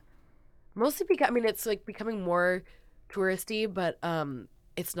 Mostly because it's like becoming more touristy, but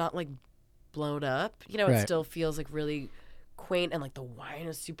it's not like blown up. You know, it Right. still feels like really quaint, and like the wine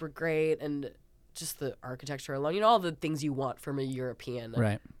is super great, and just the architecture alone. You know, all the things you want from a European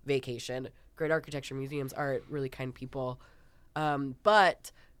Right. vacation. Great architecture, museums, art, really kind people.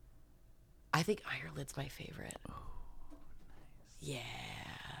 But I think Ireland's my favorite. Yeah.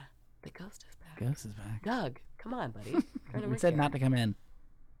 The ghost is back. Ghost is back. Doug, come on, buddy. Trying to We work said here. not to come in.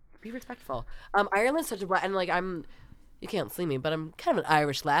 Be respectful. Ireland's such a blast, and like you can't see me, but I'm kind of an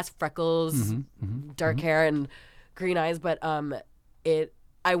Irish lass, freckles, dark hair, and green eyes. But when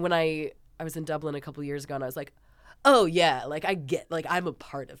I was in Dublin a couple years ago, and I was like, oh yeah, like I get, like I'm a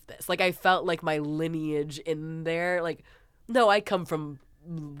part of this. Like I felt like my lineage in there. Like, no, I come from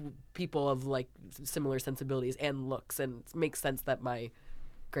people of like similar sensibilities and looks, and it makes sense that my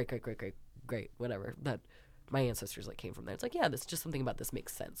great whatever, that my ancestors like came from there. It's like, yeah, this just something about this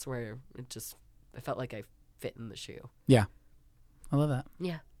makes sense, where I felt like I fit in the shoe. Yeah. I love that.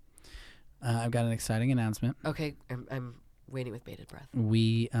 Yeah. I've got an exciting announcement. Okay, I'm waiting with bated breath.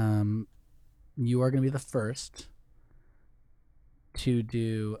 We, you are going to be the first to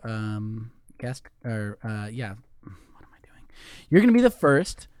do guest or what am I doing? You're going to be the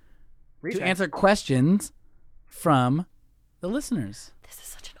first to answer questions from the listeners. This is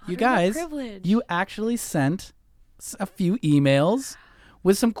such an honor You guys, and a privilege. you actually sent a few emails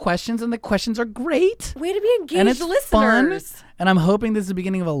with some questions, and the questions are great. Way to be engaged, And it's listeners. fun, and I'm hoping this is the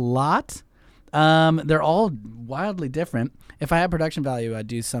beginning of a lot. They're all wildly different. If I had production value, I'd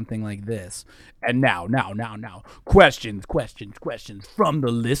do something like this. And now, questions from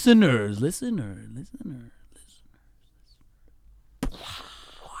the listeners.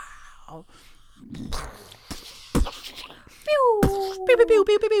 pow. Pew, pew, pew,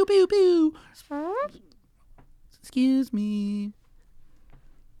 pew, pew, pew, pew, pew. Excuse me.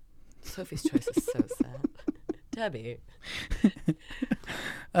 Sophie's Choice is so sad. Debbie.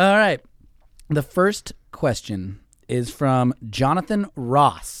 All right. The first question is from Jonathan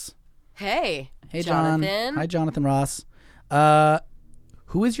Ross. Hey. Hey, Jonathan. John. Hi, Jonathan Ross.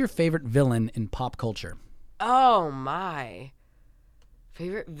 Who is your favorite villain in pop culture? Oh, my.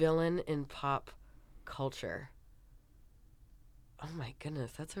 Favorite villain in pop culture. Oh, my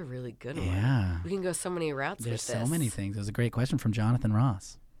goodness. That's a really good one. Yeah. We can go so many routes There's with this. so many things. It was a great question from Jonathan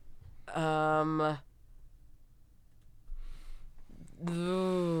Ross.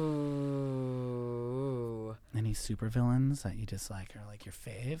 Ooh. Any supervillains that you just like are like your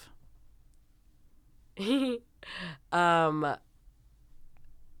fave?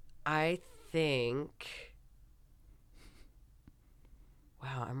 I think.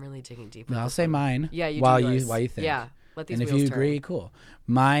 Wow, I'm really digging deep. I'll say mine. Yeah, you while do yours. while you think. Yeah, let these and if wheels you turn. agree, cool.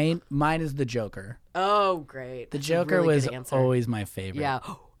 Mine is the Joker. Oh, great. The That's a Joker really was good answer. always my favorite. Yeah.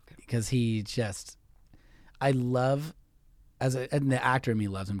 Because he just, I love, and the actor in me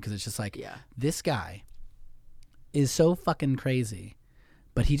loves him because it's just like, Yeah. this guy is so fucking crazy,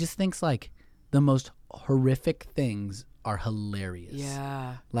 but he just thinks like the most horrific things are hilarious.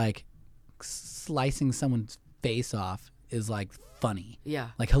 Yeah. Like slicing someone's face off is like funny. Yeah.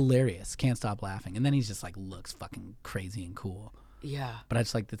 Like hilarious. Can't stop laughing. And then he's just like looks fucking crazy and cool. Yeah. But I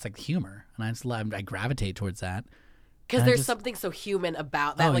just like, it's like humor. And I just love, I gravitate towards that. Because And I there's just- something so human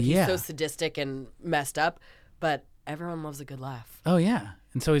about that. Oh, Like yeah. he's so sadistic and messed up, but everyone loves a good laugh. Oh yeah,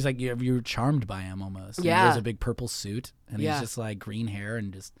 and so he's like you're charmed by him almost. And he Yeah. wears a big purple suit, and Yeah. he's just like green hair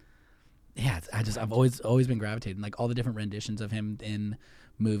and just I've always been gravitating like all the different renditions of him in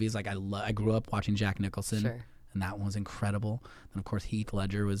movies. Like I grew up watching Jack Nicholson, Sure. and that one was incredible. And of course Heath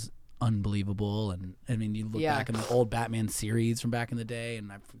Ledger was unbelievable. And I mean you look Yeah. back in the old Batman series from back in the day, and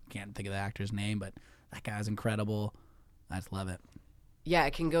I can't think of the actor's name, but that guy's incredible. I just love it. Yeah,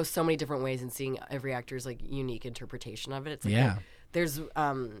 it can go so many different ways, and seeing every actor's like unique interpretation of it. It's like Yeah. there's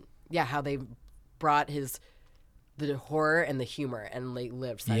how they brought the horror and the humor and like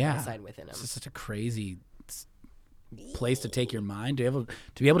lived side by side within him. It's just such a crazy place to take your mind. To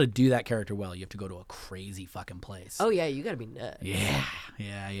be able to do that character well, you have to go to a crazy fucking place. Oh yeah, you got to be nuts.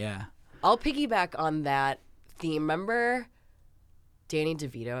 Yeah. I'll piggyback on that theme. Remember Danny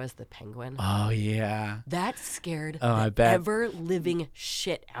DeVito as the Penguin? Oh yeah. That scared I the bet. ever living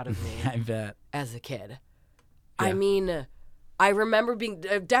shit out of me I bet. as a kid. Yeah. I mean, I remember being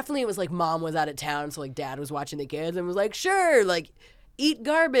definitely it was like mom was out of town, so like dad was watching the kids and was like, sure, like eat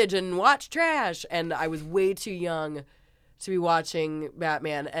garbage and watch trash. And I was way too young to be watching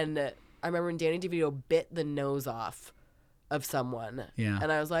Batman. And I remember when Danny DeVito bit the nose off of someone. Yeah.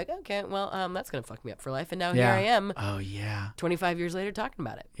 And I was like, okay, well, that's going to fuck me up for life. And now Yeah. here I am, Oh yeah. 25 years later, talking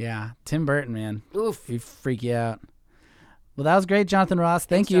about it. Yeah. Tim Burton, man. Oof. He freak you out. Well, that was great, Jonathan Ross.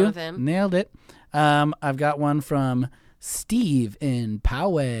 Thank Thanks, you. Jonathan. Nailed it. I've got one from Steve in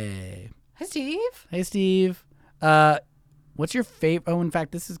Poway. Hi, Steve. Hey, Steve. What's your favorite? Oh, in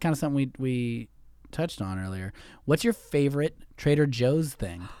fact, this is kind of something we touched on earlier. What's your favorite Trader Joe's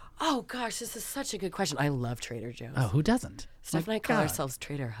thing? Oh, gosh, this is such a good question. I love Trader Joe's. Oh, who doesn't? Steph and I call ourselves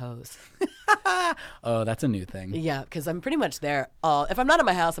Trader Hoes. Oh, that's a new thing. Yeah, because I'm pretty much there. If I'm not at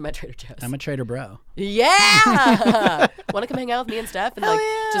my house, I'm at Trader Joe's. I'm a Trader Bro. Yeah! Want to come hang out with me and Steph and Hell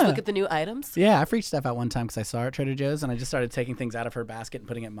just yeah. look at the new items? Yeah, I freaked Steph out one time because I saw her at Trader Joe's and I just started taking things out of her basket and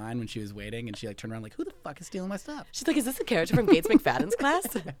putting it in mine when she was waiting, and she like turned around like, who the fuck is stealing my stuff? She's like, is this a character from Gates McFadden's class?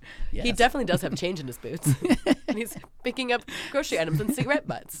 He Yes. definitely does have change in his boots. And he's picking up grocery items and cigarette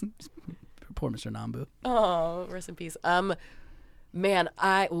butts. Poor Mr. Nambu. Oh, rest in peace. Man,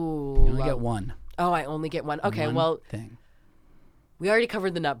 You only get one. Oh, I only get one. Okay, One well, thing. we already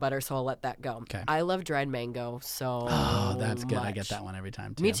covered the nut butter, so I'll let that go. Okay. I love dried mango so Oh, that's good. I much. get that one every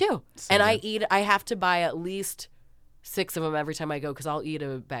time too. Me too. So And good. I have to buy at least 6 of them every time I go because I'll eat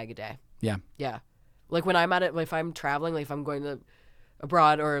a bag a day. Yeah. Yeah. Like when I'm if I'm traveling, like if I'm going to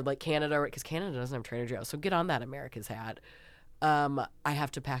abroad or like Canada, because Canada doesn't have Trader Joe's. So get on that, America's hat. I have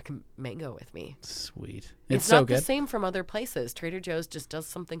to pack mango with me. Sweet. It's so not good. the same from other places. Trader Joe's just does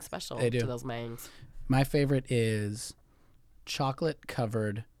something special They do. to those mangs. My favorite is chocolate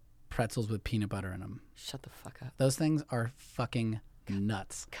covered pretzels with peanut butter in them. Shut the fuck up. Those things are fucking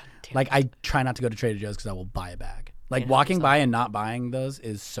nuts. God damn Like I try not to go to Trader Joe's because I will buy a bag. Like know, walking so- by and not buying those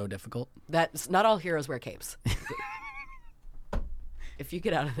is so difficult. That's not all heroes wear capes. If you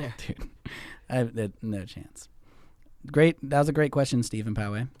get out of there. Dude, no chance. Great. That was a great question, Stephen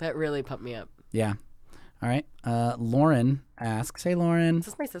Poway. That really pumped me up. Yeah. All right. Lauren asks, "Hey, Lauren." Is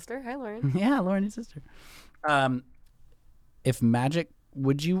this my sister? Hi, Lauren. Yeah, Lauren, your sister. If magic,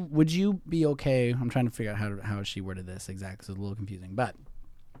 would you be okay? I'm trying to figure out how she worded this exactly. So it's a little confusing, but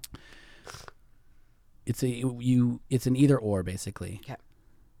it's an either or basically. Okay.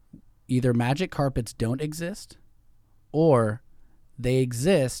 Either magic carpets don't exist, or they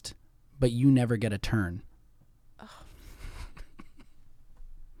exist, but you never get a turn. Oh.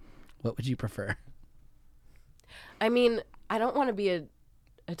 What would you prefer? I mean, I don't want to be a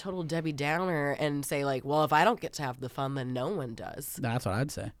total Debbie Downer and say like, well, if I don't get to have the fun, then no one does. That's what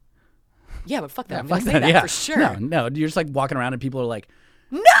I'd say. Yeah, but fuck that. I'm fuck gonna say that yeah. for sure. No, you're just like walking around and people are like,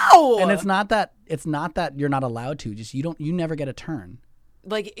 no. And it's not that you're not allowed to. Just you you never get a turn.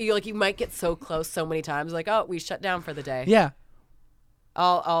 Like you might get so close so many times, like, oh, we shut down for the day. Yeah.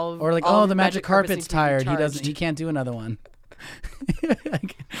 Or like, all the magic carpet's tired. He can't do another one.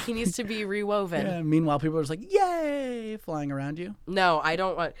 He needs to be rewoven. Yeah, meanwhile, people are just like, yay, flying around you. No, I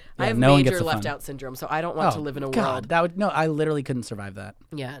don't want. Yeah, I have no one major gets the left fun. out syndrome, so I don't want to live in a world. God, I literally couldn't survive that.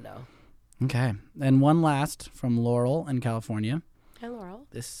 Yeah, no. Okay, and one last from Laurel in California. Hi, Laurel.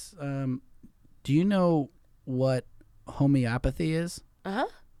 This, do you know what homeopathy is? Uh-huh.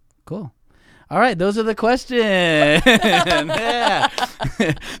 Cool. All right, those are the questions. Yeah.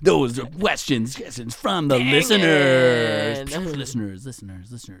 Those are questions from the listeners. Listeners.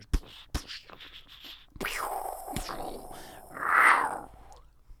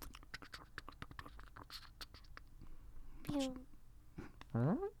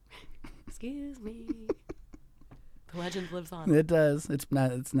 Excuse me. The legend lives on. It does. It's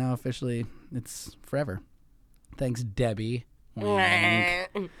now officially. It's forever. Thanks, Debbie.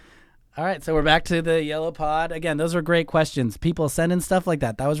 All right, so we're back to the Yellow Pod. Again, those were great questions. People send in stuff like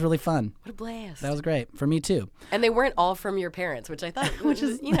that. That was really fun. What a blast. That was great. For me, too. And they weren't all from your parents, which I thought, which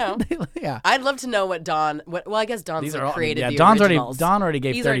is, yeah. I'd love to know what Dawn, well, I guess Dawn's created the Dawn originals. already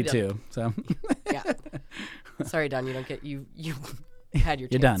gave 32, so. Yeah. Sorry, Dawn, you don't get, you had your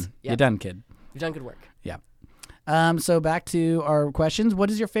chance. You're done. Yep. You're done, kid. You've done good work. Yeah. So back to our questions. What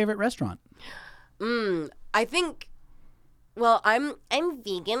is your favorite restaurant? I think, well, I'm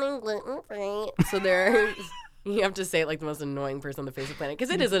vegan and gluten-free. So there's, you have to say it like the most annoying person on the face of the planet.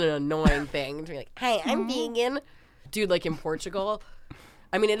 Because it is an annoying thing to be like, hey, I'm vegan. Dude, like in Portugal,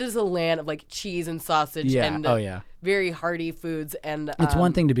 I mean, it is a land of like cheese and sausage and very hearty foods. And it's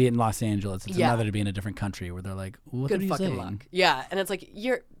one thing to be in Los Angeles. It's another to be in a different country where they're like, what good are you fucking saying? luck. Yeah. And it's like,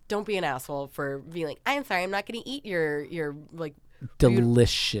 don't be an asshole for being like, I'm sorry, I'm not going to eat your like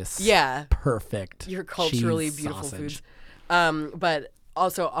delicious. Yeah. Perfect. Your culturally cheese beautiful sausage. foods. But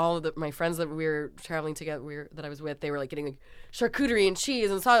also all of my friends that we were traveling together, that I was with, they were like getting like charcuterie and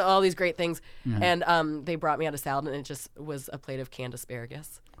cheese and all these great things. Mm-hmm. And they brought me out a salad and it just was a plate of canned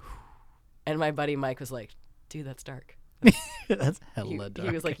asparagus. And my buddy Mike was like, dude, that's dark. That's hella dark.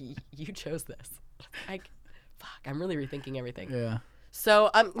 He was like, you chose this. I'm really rethinking everything. Yeah.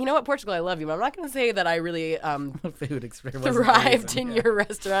 So, you know what, Portugal, I love you, but I'm not going to say that I really food experience thrived in your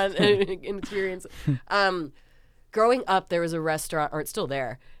restaurant experience. Growing up, there was a restaurant, or it's still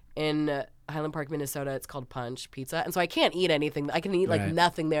there, in Highland Park, Minnesota. It's called Punch Pizza. And so I can't eat anything. I can eat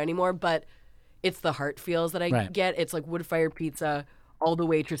nothing there anymore, but it's the heart feels that I get. It's like wood-fired pizza. All the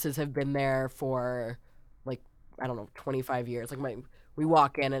waitresses have been there for, like, I don't know, 25 years. Like, we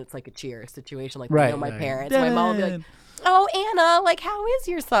walk in and it's like a cheer situation. Like, you know, my parents. My mom will be like, oh, Anna, like, how is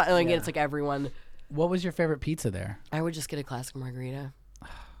your son? And it's like everyone. What was your favorite pizza there? I would just get a classic margarita.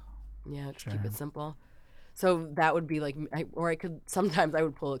 Yeah, just keep it simple. So that would be like, sometimes I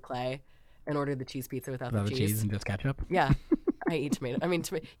would pull a Clay and order the cheese pizza without the cheese. And just ketchup? Yeah. I eat tomato. I mean,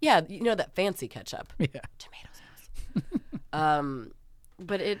 yeah, you know that fancy ketchup. Yeah. Tomato sauce.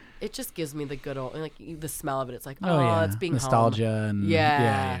 But it just gives me the good old, like the smell of it. It's like, it's being nostalgia home. And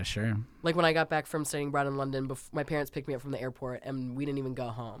yeah, sure. Like when I got back from studying abroad in London, my parents picked me up from the airport and we didn't even go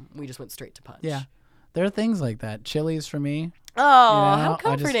home. We just went straight to Punch. Yeah. There are things like that. Chili's for me. Oh, how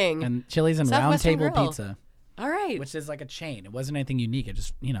comforting. And Chili's and Round Table Pizza. All right. Which is like a chain. It wasn't anything unique. It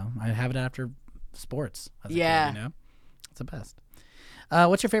just, I have it after sports. As a kid, It's the best.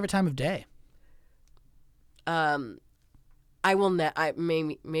 What's your favorite time of day? I will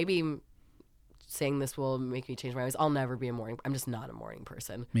maybe saying this will make me change my ways. I'll never be a morning. I'm just not a morning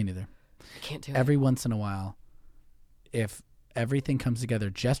person. Me neither. I can't do it. Every once in a while, if everything comes together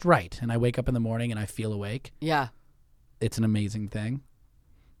just right and I wake up in the morning and I feel awake, it's an amazing thing.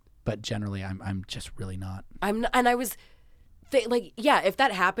 But generally, I'm just really not. I'm not, and I was if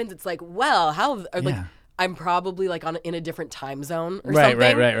that happens, it's like, well, how I'm probably like in a different time zone or something.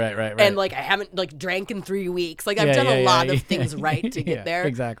 Right. And like I haven't like drank in 3 weeks. Like I've done a lot of things right to get there.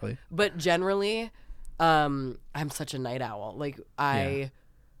 Exactly. But generally, I'm such a night owl. Like I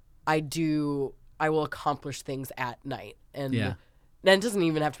will accomplish things at night, and then it doesn't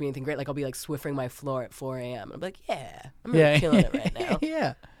even have to be anything great. Like I'll be like swiffering my floor at 4 a.m. I'm like, I'm really killing it right now.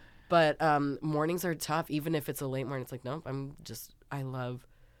 Yeah. But mornings are tough, even if it's a late morning. It's like, nope, I love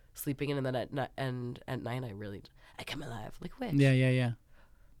sleeping in, and then at night I come alive like Wish.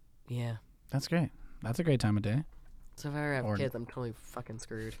 Yeah. That's great. That's a great time of day. So if I ever have kids, I'm totally fucking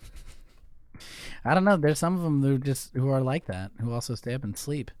screwed. I don't know. There's some of them who are like that, who also stay up and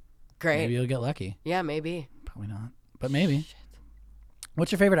sleep. Great. Maybe you'll get lucky. Yeah, maybe. Probably not, but maybe. Shit.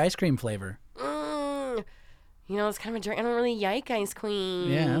 What's your favorite ice cream flavor? It's kind of a drink. I don't really like ice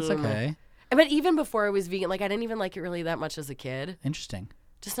cream. Yeah, that's okay. But even before I was vegan, like I didn't even like it really that much as a kid. Interesting.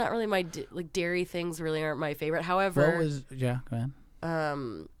 Just not really my dairy things really aren't my favorite. However, go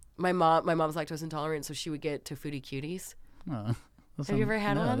ahead. My mom's lactose intolerant, so she would get Tofutti Cuties. Oh, have you ever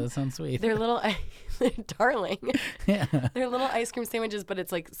had one? No, that sounds sweet. They're they're darling. Yeah. They're little ice cream sandwiches, but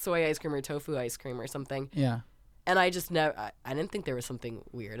it's like soy ice cream or tofu ice cream or something. Yeah. And I just I didn't think there was something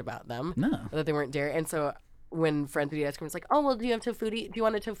weird about them. No. That they weren't dairy. And so when friends would eat ice cream, it's like, oh, well, do you want a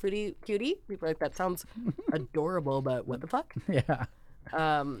Tofutti Cutie? People are like, that sounds adorable, but what the fuck? Yeah.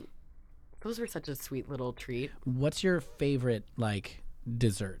 Those were such a sweet little treat. What's your favorite, like,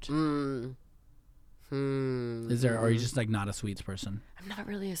 dessert? Is there, or are you just like not a sweets person? I'm not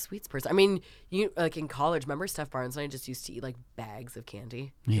really a sweets person. I mean, like in college, remember Steph Barnes and I just used to eat like bags of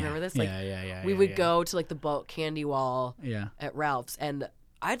candy. Do you remember this? Like, we would go to like the bulk candy wall at Ralph's, and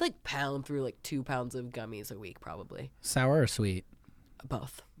I'd like pound through like 2 pounds of gummies a week, probably. Sour or sweet?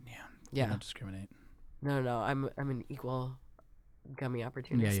 Both. Yeah. Don't discriminate. No. I'm an equal gummy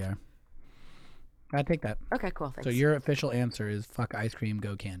opportunist. Yeah. I take that. Okay, cool. Thanks. So your official answer is fuck ice cream,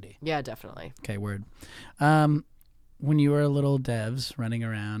 go candy. Yeah, definitely. Okay, word. When you were a little devs running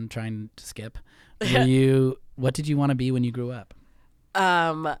around trying to skip, what did you want to be when you grew up? I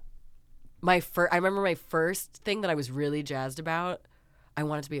remember my first thing that I was really jazzed about. I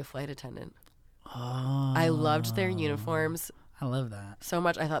wanted to be a flight attendant. Oh. I loved their uniforms. I love that so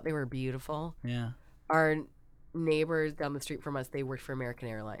much. I thought they were beautiful. Yeah. Our neighbors down the street from us, they worked for American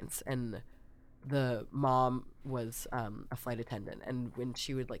Airlines, and the mom was a flight attendant, and when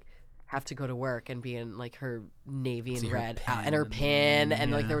she would like have to go to work and be in like her navy and red and her pin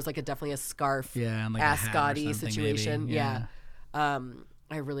and like there was like definitely a scarf and like ascot-y situation.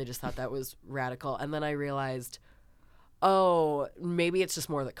 I really just thought that was radical, and then I realized, oh, maybe it's just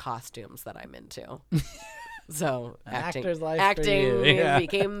more the costumes that I'm into. So acting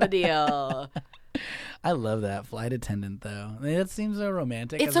became the deal. I love that flight attendant though. I mean, that seems so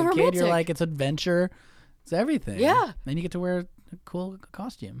romantic. It's As so a romantic. kid, you're like, it's adventure, it's everything. Yeah. Then you get to wear a cool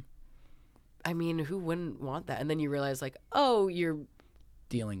costume. I mean, who wouldn't want that? And then you realize, like, oh, you're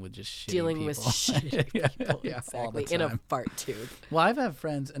dealing with just shitty dealing people. with shitty people, exactly, all the in a time. fart tube. Well, I've had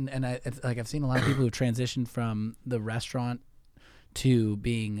friends, and it's like I've seen a lot of people who've transitioned from the restaurant to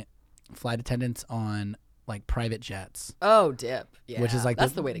being flight attendants on like private jets. Oh, dip. Yeah. Which is like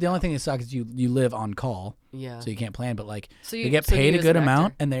that's the way to go. The only thing that sucks is you live on call. Yeah. So you can't plan, but like so you get paid a good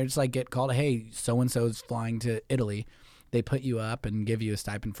amount, and they just like get called, hey, so and so's flying to Italy. They put you up and give you a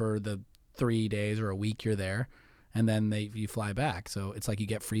stipend for the 3 days or a week you're there, and then you fly back. So it's like you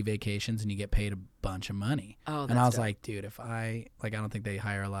get free vacations and you get paid a bunch of money. Oh, that's and I was dope. like, dude, I don't think they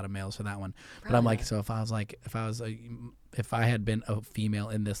hire a lot of males for that one. Probably but I'm like, not. so if I had been a female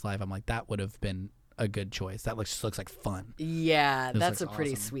in this life, I'm like, that would have been a good choice. That looks like fun. Yeah, that's a looks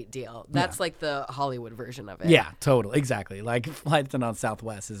pretty awesome. sweet deal. That's like the Hollywood version of it. Yeah, totally, exactly. Like flight attendant on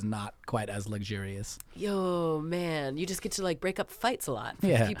Southwest is not quite as luxurious. Yo, man, you just get to like break up fights a lot.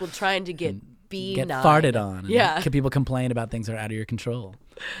 Yeah. People trying to get Get B9. farted on. And Yeah. People complain about things that are out of your control.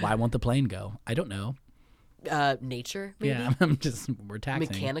 Why won't the plane go? I don't know. Nature, maybe? Yeah, we're taxing.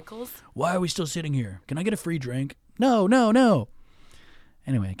 Mechanicals? Why are we still sitting here? Can I get a free drink? No.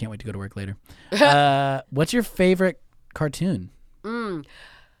 Anyway, I can't wait to go to work later. What's your favorite cartoon?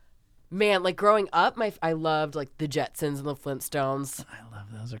 Man, like growing up, I loved like the Jetsons and the Flintstones. I love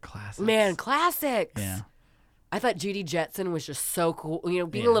those. Are classics. Man, classics. Yeah. I thought Judy Jetson was just so cool. You know,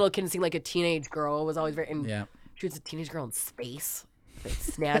 being a little kid and seeing like a teenage girl was always very. And Yeah. she was a teenage girl in space. Like,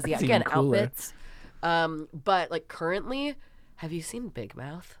 snazzy. That's Again, even cooler. outfits. But like currently, have you seen Big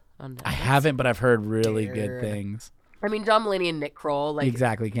Mouth on Netflix? I haven't, but I've heard really Dude. good things. I mean, John Mulaney and Nick Kroll. Like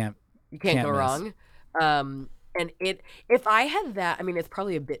Exactly. you can't can't go miss. wrong. And if I had that, I mean, it's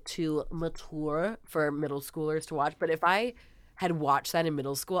probably a bit too mature for middle schoolers to watch. But if I had watched that in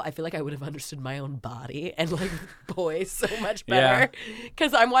middle school, I feel like I would have understood my own body and like boys so much better.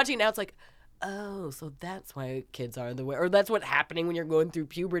 Because I'm watching now, it's like, oh, so that's why kids are the way, or that's what's happening when you're going through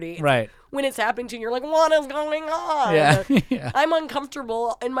puberty. Right. When it's happening to you, you're like, what is going on? Yeah. Yeah. I'm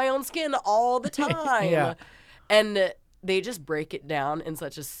uncomfortable in my own skin all the time. Yeah. And they just break it down in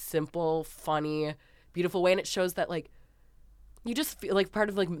such a simple, funny, beautiful way. And it shows that, like, you just feel like part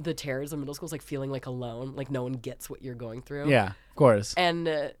of, like, the terrors of middle school is, like, feeling, like, alone. Like, no one gets what you're going through. Yeah, of course. And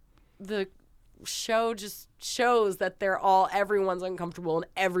the show just shows that everyone's uncomfortable and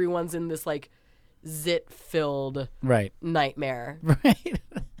everyone's in this, like, zit-filled Right. nightmare. Right.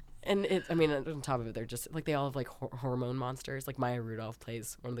 And on top of it, they're just, like, they all have, like, hormone monsters. Like, Maya Rudolph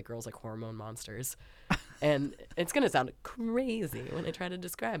plays one of the girls, like, hormone monsters. And it's going to sound crazy when I try to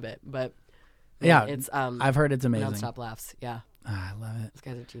describe it, but Yeah, it's I've heard it's amazing. nonstop laughs. Yeah, I love it. these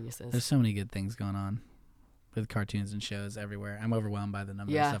guys are geniuses. There's so many good things going on with cartoons and shows everywhere. I'm overwhelmed by the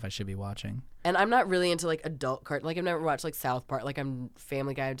number of Yeah. stuff I should be watching. And I'm not really into, like, adult like, I've never watched, like, South Park. Like, I'm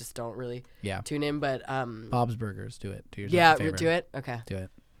Family Guy. I just don't really Yeah. tune in. But Bob's Burgers, do it. Do yourself yeah, a favor. do it. Okay, Do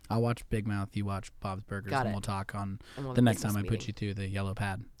it. I'll watch Big Mouth. You watch Bob's Burgers, Got and it. we'll talk on And we'll the have a next time I business put meeting. you through the yellow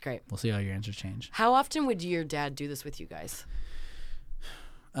pad. Great. We'll see how your answers change. How often would your dad do this with you guys?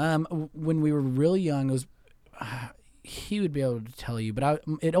 When we were really young, it was he would be able to tell you, but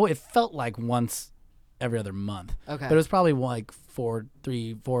it felt like once every other month. Okay. But it was probably like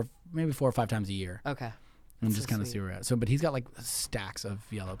maybe 4 or 5 times a year, Okay. and So just kind of sweet. see where we're at. So, but he's got like stacks of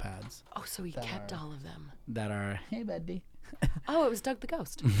yellow pads Oh, so he kept all of them. that are hey buddy. Oh, it was Doug the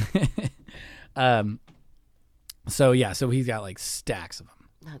Ghost. So yeah, so he's got like stacks of them,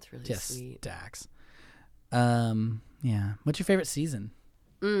 That's really just sweet. stacks. Yeah. What's your favorite season?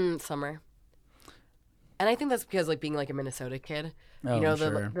 Summer. And I think that's because, like, being, like, a Minnesota kid, Oh, you know,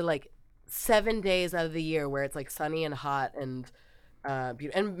 sure. the like 7 days out of the year where it's, like, sunny and hot and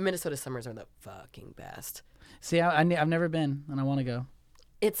beautiful. And Minnesota summers are the fucking best. See, I've never been, and I want to go.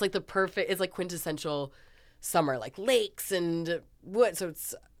 It's like it's like quintessential summer, like lakes and wood. So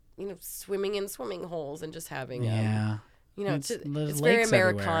it's, you know, swimming in swimming holes and just having, Yeah. you know, There's it's very lakes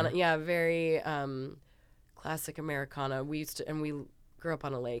Americana. everywhere. Yeah, very classic Americana. We grew up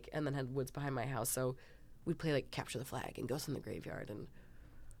on a lake and then had woods behind my house. So we'd play, like, capture the flag and ghost in the graveyard and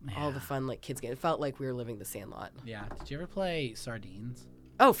all the fun, like, kids get. It felt like we were living the Sandlot. Yeah. Did you ever play Sardines?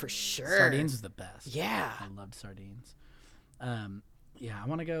 Oh, for sure. Sardines is the best. Yeah. I loved Sardines. Yeah, I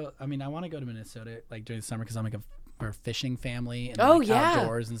want to go. I mean, I want to go to Minnesota like during the summer because I'm like we're a fishing family and Oh, like, yeah.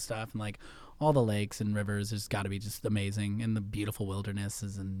 outdoors and stuff, and like all the lakes and rivers. There's got to be just amazing, and the beautiful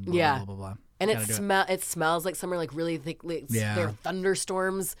wildernesses and blah, Yeah. blah blah blah. And Gotta do it smells like summer, like really thick. Yeah. There are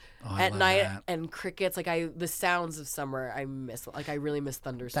thunderstorms I at love night that. and crickets. Like the sounds of summer, I miss. Like I really miss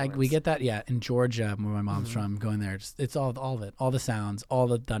thunderstorms. Like we get that, yeah, in Georgia, where my mom's Mm-hmm. from. Going there, it's all of it, all the sounds, all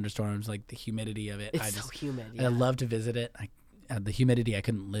the thunderstorms, like the humidity of it. It's so humid. I Yeah. love to visit it. The humidity I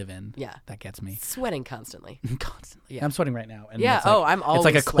couldn't live in. Yeah. That gets me Sweating constantly. constantly. Yeah. I'm sweating right now. And Yeah, it's like, oh, I'm It's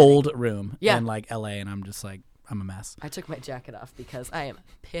like a always cold room Yeah. in like LA, and I'm just like I'm a mess. I took my jacket off because I am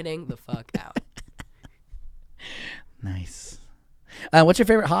pitting the fuck out. Nice. What's your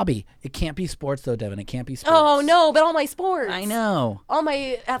favorite hobby? It can't be sports though, Devin. It can't be sports. Oh no, but all my sports. I know. All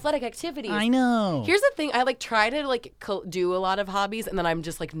my athletic activities. I know. Here's the thing. I like try to like do a lot of hobbies, and then I'm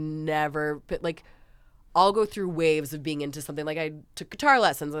just like never. But like, I'll go through waves of being into something. Like I took guitar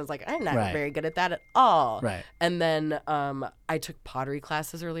lessons, and I was like, I'm not Right. very good at that at all. Right. And then I took pottery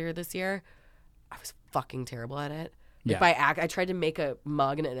classes earlier this year. I was fucking terrible at it. Like Yeah. I tried to make a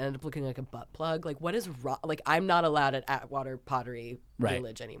mug and it ended up looking like a butt plug. Like what is wrong? Like I'm not allowed at Atwater Pottery Right.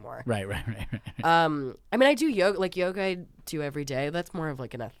 Village anymore. Right. I mean, I do yoga. Like yoga, I do every day. That's more of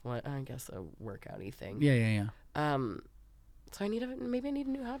like an athletic, I guess, a workouty thing. Yeah. So maybe I need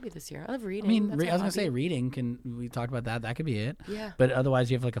a new hobby this year. I love I reading. mean, That's a I was gonna say hobby. reading. We talked about that. That could be it. Yeah. But otherwise,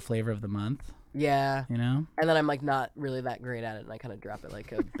 you have like a flavor of the month. Yeah. You know. And then I'm like not really that great at it, and I kind of drop it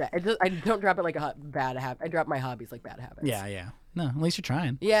like a I don't drop it like a bad habit. I drop my hobbies like bad habits. Yeah. No, at least you're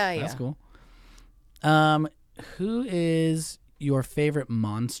trying. Yeah. That's Yeah. cool. Who is your favorite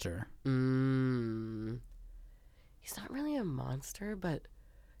monster? He's not really a monster, but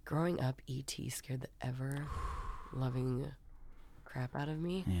growing up, E.T. scared the ever loving crap out of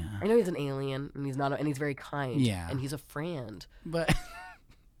me. Yeah. I know he's an alien, and he's not, and he's very kind. Yeah. And he's a friend. But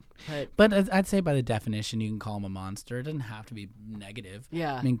I'd say by the definition, you can call him a monster. It doesn't have to be negative.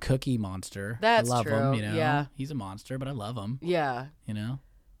 Yeah. I mean, Cookie Monster. That's I love him. true. You know. Yeah. He's a monster, but I love him. Yeah. You know.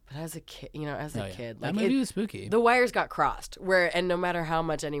 But as a kid, Oh, yeah. kid, That like movie was spooky. the wires got crossed. And no matter how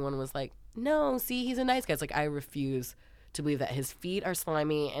much anyone was like, no, see, he's a nice guy. It's like I refuse to believe that his feet are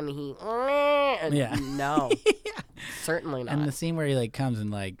slimy and he. And Yeah. No. Certainly not. And the scene where he like comes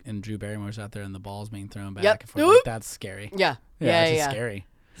and Drew Barrymore's out there and the ball's being thrown back Yep. and forth, like, that's scary. yeah. Yeah, it's Yeah. just scary.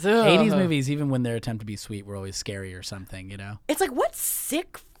 80s movies, even when they attempt to be sweet, were always scary or something, you know? It's like, what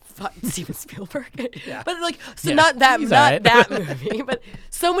sick Steven Spielberg. Yeah. But like, so Yeah. not that He's not alright. that movie, but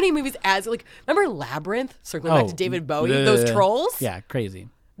so many movies as like, remember Labyrinth? Circling back to David Bowie, those trolls? Yeah, crazy.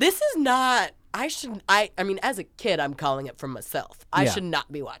 This is not, I mean, as a kid, I'm calling it from myself. I Yeah. should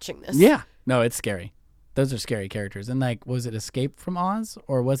not be watching this. Yeah. No, it's scary. Those are scary characters. And like, was it Escape from Oz?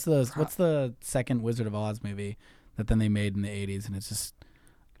 Or what's the second Wizard of Oz movie that then they made in the 80s? And it's just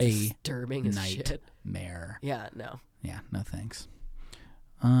a Disturbing as shit. nightmare. Yeah, no. Yeah, no thanks.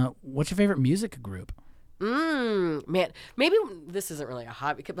 What's your favorite music group? Man, maybe this isn't really a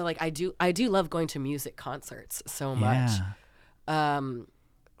hobby, but like I do love going to music concerts so much. Yeah.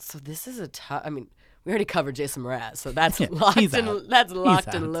 So this is a tough. I mean, we already covered Jason Mraz, so that's Yeah, locked he's and out. that's locked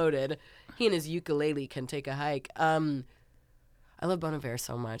He's and out. loaded. He and his ukulele can take a hike. I love Bon Iver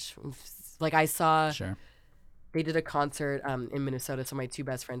so much. Like I saw, Sure. they did a concert in Minnesota. So my two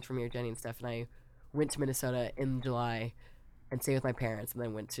best friends from here, Jenny and Steph, and I went to Minnesota in July and stayed with my parents, and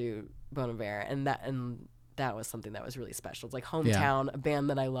then went to Bon Iver, and that was something that was really special. It's like hometown, a band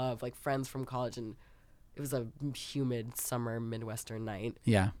that I love, like friends from college, and it was a humid summer Midwestern night.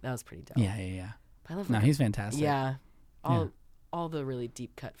 Yeah. That was pretty dope. Yeah. I love No, like, he's fantastic. yeah, all the really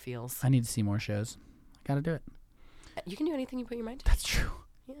deep cut feels. I need to see more shows. I got to do it. You can do anything you put your mind to. That's true.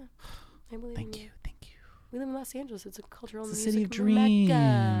 Yeah, I believe in Thank you. you. Thank you. We live in Los Angeles. It's a cultural It's the music city of dreams.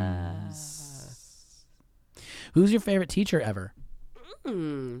 mecca. Who's your favorite teacher ever?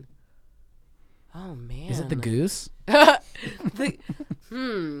 Oh man, Is it the goose? the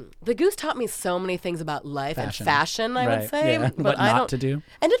goose taught me so many things about life and fashion. I would say, Yeah. but What I not don't. to do?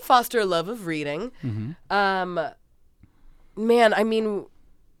 And it foster a love of reading. Man, I mean,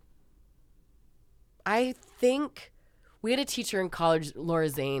 I think we had a teacher in college, Laura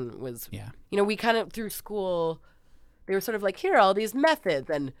Zane was. Yeah. You know, we kind of through school, they were sort of like, here are all these methods,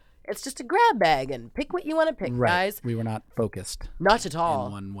 and it's just a grab bag, and pick what you want to pick, Right. guys. We were not focused Not at all.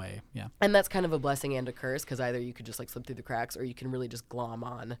 in one way. Yeah. And that's kind of a blessing and a curse, because either you could just like slip through the cracks, or you can really just glom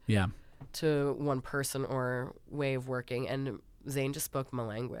on Yeah. to one person or way of working. And Zane just spoke my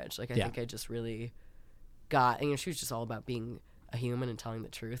language. Like I think I just really got, and you know, she was just all about being a human and telling the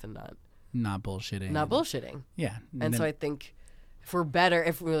truth and Not bullshitting. not bullshitting. Yeah. And so I think if we're better,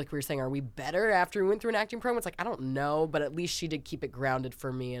 if we like we were saying, are we better after we went through an acting program? It's like, I don't know, but at least she did keep it grounded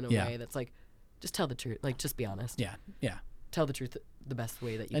for me in a way that's like, just tell the truth. Like, just be honest. Yeah. Yeah. Tell the truth the best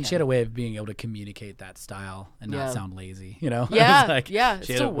way that you And can. she had a way of being able to communicate that style and not sound lazy, you know? Yeah, It's like, yeah, it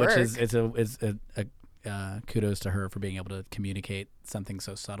she had still which is worked. it's a kudos to her for being able to communicate something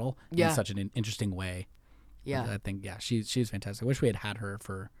so subtle in such an interesting way. Yeah. I think she's fantastic. I wish we had her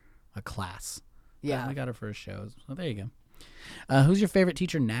for a class. Yeah. We got her for a show. So there you go. Who's your favorite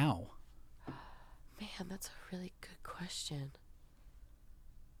teacher now? Man, that's a really good question.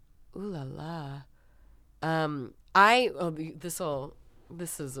 Ooh la la.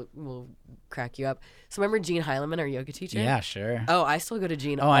 Will crack you up. So remember Gene Heileman, our yoga teacher? Yeah, sure. Oh, I still go to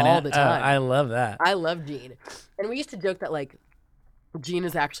Gene I know. all the time. I love that. I love Jean. And we used to joke that, like, Jean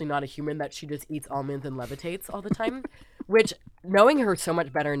is actually not a human, that she just eats almonds and levitates all the time. Which, knowing her so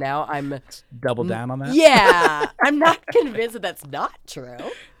much better now, I'm... Double down on that? Yeah. I'm not convinced that that's not true.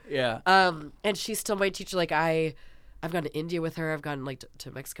 Yeah. And she's still my teacher. Like, I've gone to India with her. I've gone, like,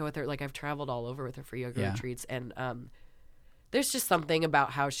 to Mexico with her. Like, I've traveled all over with her for yoga retreats. And there's just something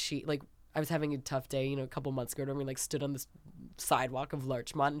about how she... Like, I was having a tough day, you know, a couple months ago, and we, like, stood on this sidewalk of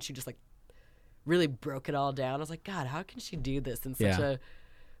Larchmont, and she just, like, really broke it all down. I was like, God, how can she do this in such a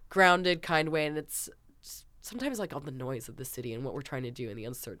grounded, kind way? And it's sometimes like all the noise of the city and what we're trying to do and the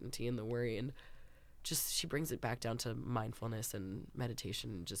uncertainty and the worry, and just she brings it back down to mindfulness and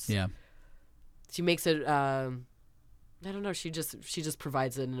meditation. And just she makes it. I don't know. She just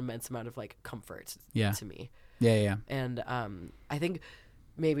provides an immense amount of like comfort to me. Yeah. And I think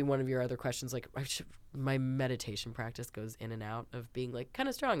maybe one of your other questions, like my meditation practice goes in and out of being like kind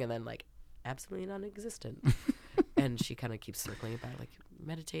of strong and then like absolutely non-existent. And she kind of keeps circling about like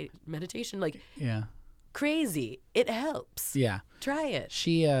meditation, like crazy. It helps. Yeah. Try it.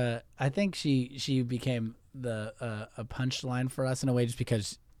 She I think she became a punchline for us in a way, just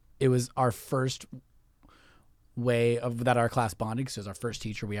because it was our first way of that our class bonded, because it was our first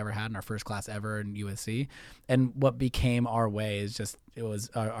teacher we ever had and our first class ever in USC. And what became our way is just, it was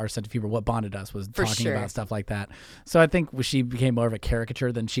our sense of humor. What bonded us was talking about stuff like that. So I think she became more of a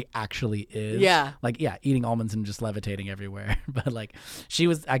caricature than she actually is. Yeah. Like, eating almonds and just levitating everywhere. But like,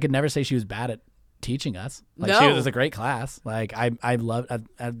 I could never say she was bad at teaching us. Like, No. it was a great class. Like, I loved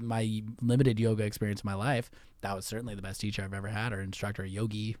my limited yoga experience in my life. That was certainly the best teacher I've ever had, or instructor, or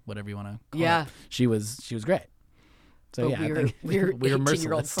yogi, whatever you want to call it. She was great. So But yeah, I we think were we were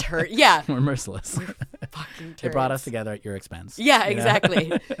 18-year-old merciless. Yeah. We're merciless. Fucking It brought us turds. together at your expense. Yeah, you know?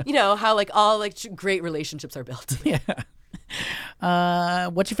 exactly. You know how like all like great relationships are built. Yeah.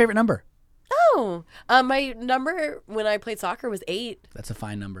 What's your favorite number? Oh, my number when I played soccer was 8, That's a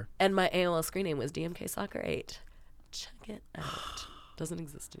fine number. and my AOL screen name was DMK Soccer 8. Check it out. Doesn't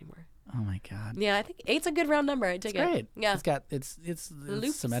exist anymore. Oh my god. Yeah, I think 8's a good round number. I dig it. Great. Yeah. It's got it's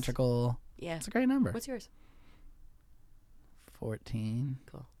loops. symmetrical. Yeah. It's a great number. What's yours? 14.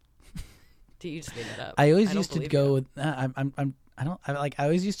 Cool. Do you just made that up? I always don't used to believe go you. with I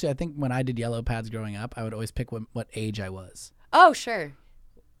always used to. I think when I did yellow pads growing up, I would always pick what age I was. Oh, sure.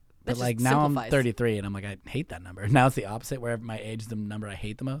 But That like just now simplifies. I'm 33 and I'm like I hate that number. Now it's the opposite where my age is the number I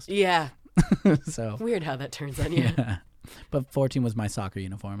hate the most. Yeah. So Weird how that turns on you. yeah. But 14 was my soccer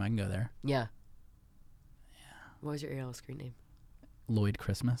uniform. I can go there. Yeah. What was your AOL screen name? Lloyd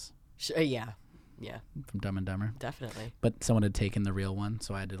Christmas Yeah. Yeah, from Dumb and Dumber. definitely. But someone had taken the real one,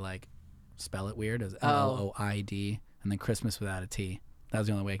 so I had to like spell it weird as Lloyd, and then Christmas without a T. That was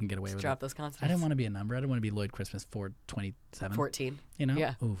the only way I can get away Just with drop it. those consonants. I didn't want to be a number. I didn't want to be Lloyd Christmas 427. 14. You know?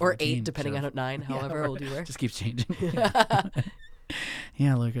 Yeah. Ooh, Or 14, 8, depending sure. on 9, however old you were. Just keeps changing.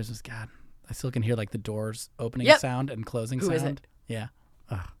 Yeah, Lloyd Christmas. God, I still can hear like the doors opening Yep. sound and closing Who sound. is it? Yeah.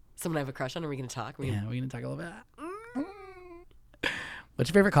 Someone I have a crush on? Are we going to talk? Are we Yeah, we're going to talk a little bit. What's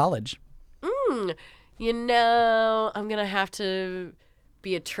your favorite college? You know, I'm going to have to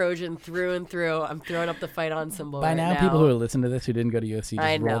be a Trojan through and through. I'm throwing up the fight on symbol By right now, people who are listening to this who didn't go to USC just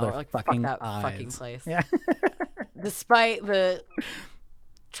I roll know, their like, fucking fuck that eyes. fucking place. Yeah. Despite the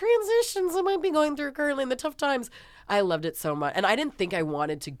transitions I might be going through currently and the tough times, I loved it so much. And I didn't think I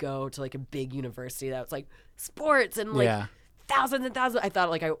wanted to go to like a big university that was like sports and like Yeah. thousands and thousands. I thought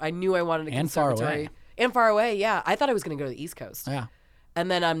like I knew I wanted a And far conservatory. away. And far away, yeah. I thought I was going to go to the East Coast. Yeah. And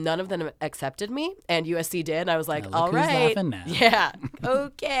then none of them accepted me, and USC did. And I was like, Now look all who's right, laughing now. yeah,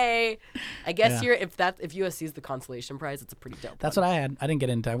 okay. I guess Yeah. if USC is the consolation prize, it's a pretty dope. That's one. what I had. I didn't get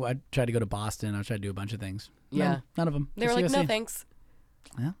into. I tried to go to Boston. I tried to do a bunch of things. Yeah. None of them. They were Just like, no USC. thanks.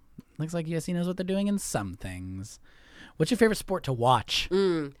 Yeah. Looks like USC knows what they're doing in some things. What's your favorite sport to watch?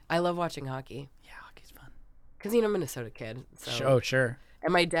 I love watching hockey Yeah, hockey's fun. because I'm a Minnesota kid. So. Oh, sure.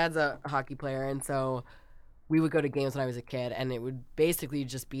 And my dad's a hockey player, and so we would go to games when I was a kid, and it would basically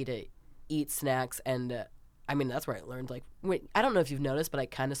just be to eat snacks. And I mean, that's where I learned. Like, I don't know if you've noticed, but I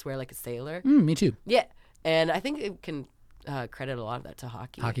kind of swear like a sailor. Me too. Yeah, and I think it can credit a lot of that to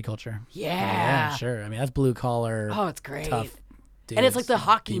hockey. Hockey culture. Yeah. Yeah, sure. I mean, that's blue collar. Oh, it's great. Tough and it's like dudes, the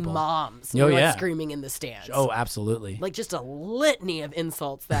hockey people. moms. Oh, who are, yeah. like screaming in the stands. Oh, absolutely. like just a litany of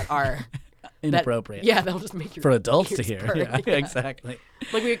insults that are Inappropriate. yeah, they'll just make your For adults to ears hear. burn. Yeah, exactly.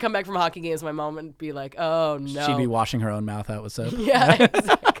 Like we would come back from hockey games, my mom would be like, "Oh no." She'd be washing her own mouth out with soap. Yeah,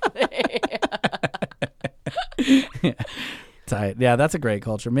 exactly. Tight. Yeah, that's a great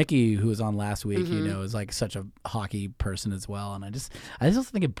culture. Mickey, who was on last week, Mm-hmm. you know, is like such a hockey person as well. And I just also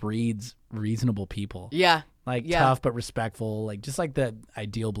think it breeds reasonable people. Yeah. Like Yeah. tough but respectful. Like just like the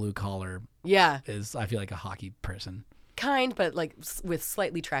ideal blue collar Yeah. is, I feel like a hockey person. Kind, but like with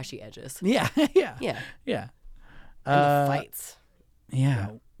slightly trashy edges. Yeah. Yeah. Yeah. Yeah. And the fights.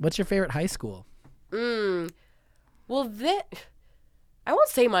 Yeah. What's your favorite high school? Well, I won't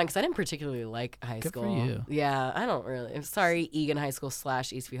say mine because I didn't particularly like high Good for school. you. Yeah, I don't really. I'm sorry, Egan High School /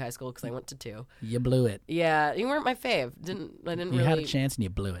 Eastview High School because I went to 2. You blew it. Yeah, you weren't my fave. I didn't You really. had a chance and you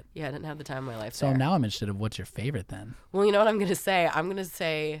blew it. Yeah, I didn't have the time of my life. So there. now I'm interested in what's your favorite then? Well, you know what I'm gonna say? I'm gonna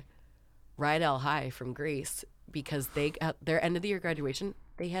say Rydell High from Greece because they at their end of the year graduation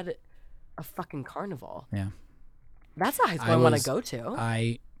they had a fucking carnival. Yeah. That's a high school I want to go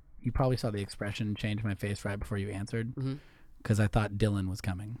to. You probably saw the expression change my face right before you answered Mm-hmm. because I thought Dylan was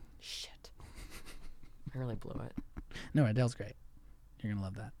coming. Shit, I really blew it. No, Adele's great. You're gonna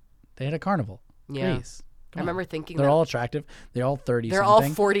love that. They had a carnival. Yeah. Greece. I remember thinking They're that all attractive. They're all 30. they're all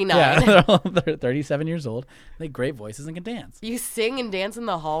something. 49. Yeah, they're 37 years old. They have great voices and can dance. You sing and dance in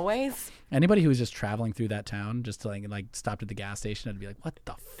the hallways. Anybody who was just traveling through that town, just to like stopped at the gas station, I'd be like, "What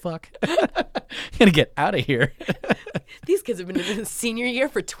the fuck? Gonna get out of here." These kids have been in the senior year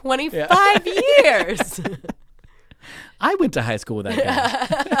for 25 years. I went to high school with that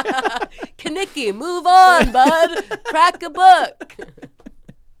guy. Kanicki, move on, bud. Crack a book.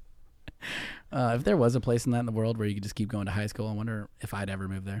 If there was a place in the world where you could just keep going to high school, I wonder if I'd ever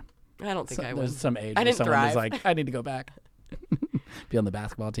move there. I don't think I would. There's some age I where didn't someone was thrive. like, "I need to go back." Be on the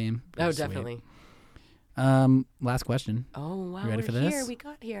basketball team. Oh, Pretty sweet. definitely. Last question. Oh, wow. You ready we're for here. this? We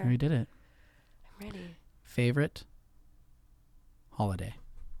got here. We did it. I'm ready. Favorite holiday?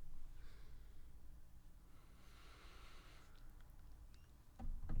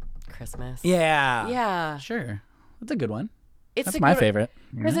 Christmas. Yeah. Yeah. Sure. That's a good one. It's That's my favorite.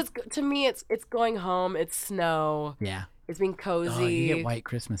 because it's to me it's going home. It's snow. Yeah. It's being cozy. Oh, you get white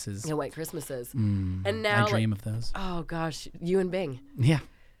Christmases. Yeah, white Christmases. And now I dream of those. Oh gosh, you and Bing Yeah.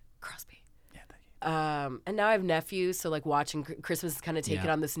 Crosby. Yeah, thank you. And now I have nephews, so like watching Christmas is kind of taking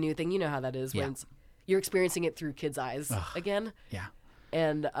Yeah. on this new thing. You know how that is Yeah. when you're experiencing it through kids' eyes again. Yeah.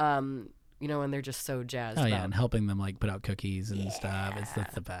 And you know, and they're just so jazzed. Oh, yeah, about- and helping them like put out cookies and stuff.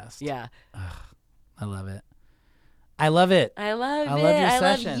 That's the best. yeah. I love it. I love it. I love I it. love your I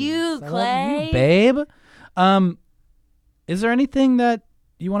sessions. love you, I Clay. love you, babe. Is there anything that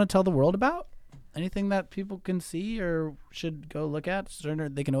you want to tell the world about? Anything that people can see or should go look at?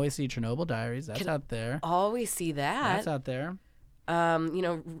 They can always see Chernobyl Diaries. That's out there. Always see that. That's out there. You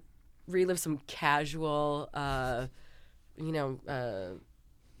know, relive some casual,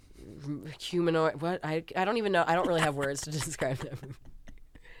 humanoid. What I don't even know. I don't really have words to describe them.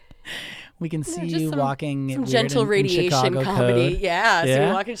 We can see just you some- walking Some weird gentle in radiation Chicago comedy. code. Yeah. So Yeah?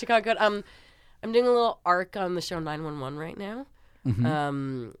 you're walking Chicago code. I'm doing a little arc on the show 911 right now.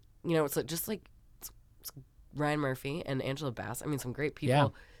 Mm-hmm. You know, it's like it's Ryan Murphy and Angela Bass. I mean, some great people Yeah.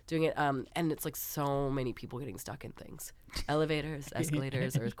 doing it. And it's like so many people getting stuck in things: elevators,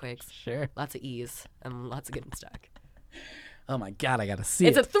 escalators, earthquakes. Sure. Lots of ease and lots of getting stuck. Oh my God, I gotta see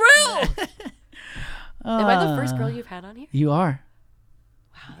It's it. a thrill. Am I the first girl you've had on here? You are.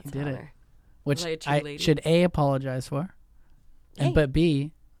 Wow, that's did an it. honor. Which Was I a true I lady? should A, apologize for, Hey. and but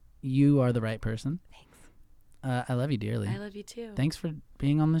B, you are the right person. Thanks. I love you dearly. I love you too. Thanks for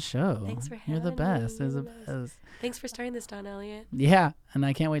being on the show. Thanks for You're the having best. me. You're the You're the best. Thanks for starting this, Don Elliott. Yeah, and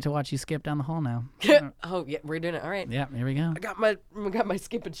I can't wait to watch you skip down the hall now. Oh yeah, we're doing it. All right. Yeah, here we go. I got my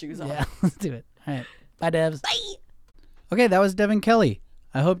skipping shoes on. Yeah, let's do it. All right. Bye, Devs. Bye. Okay, that was Devin Kelly.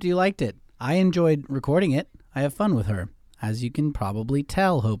 I hoped you liked it. I enjoyed recording it. I have fun with her, as you can probably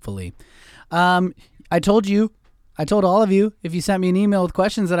tell, hopefully. I told all of you, if you sent me an email with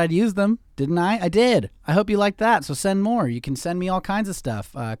questions that I'd use them. Didn't I? I did. I hope you liked that. So send more. You can send me all kinds of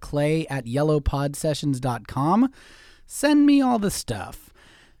stuff. Clay@yellowpodsessions.com. Send me all the stuff.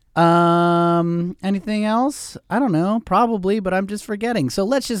 Anything else? I don't know. Probably, but I'm just forgetting. So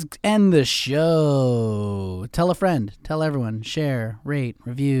let's just end the show. Tell a friend. Tell everyone. Share, rate,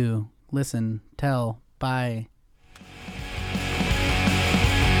 review, listen, tell. Bye.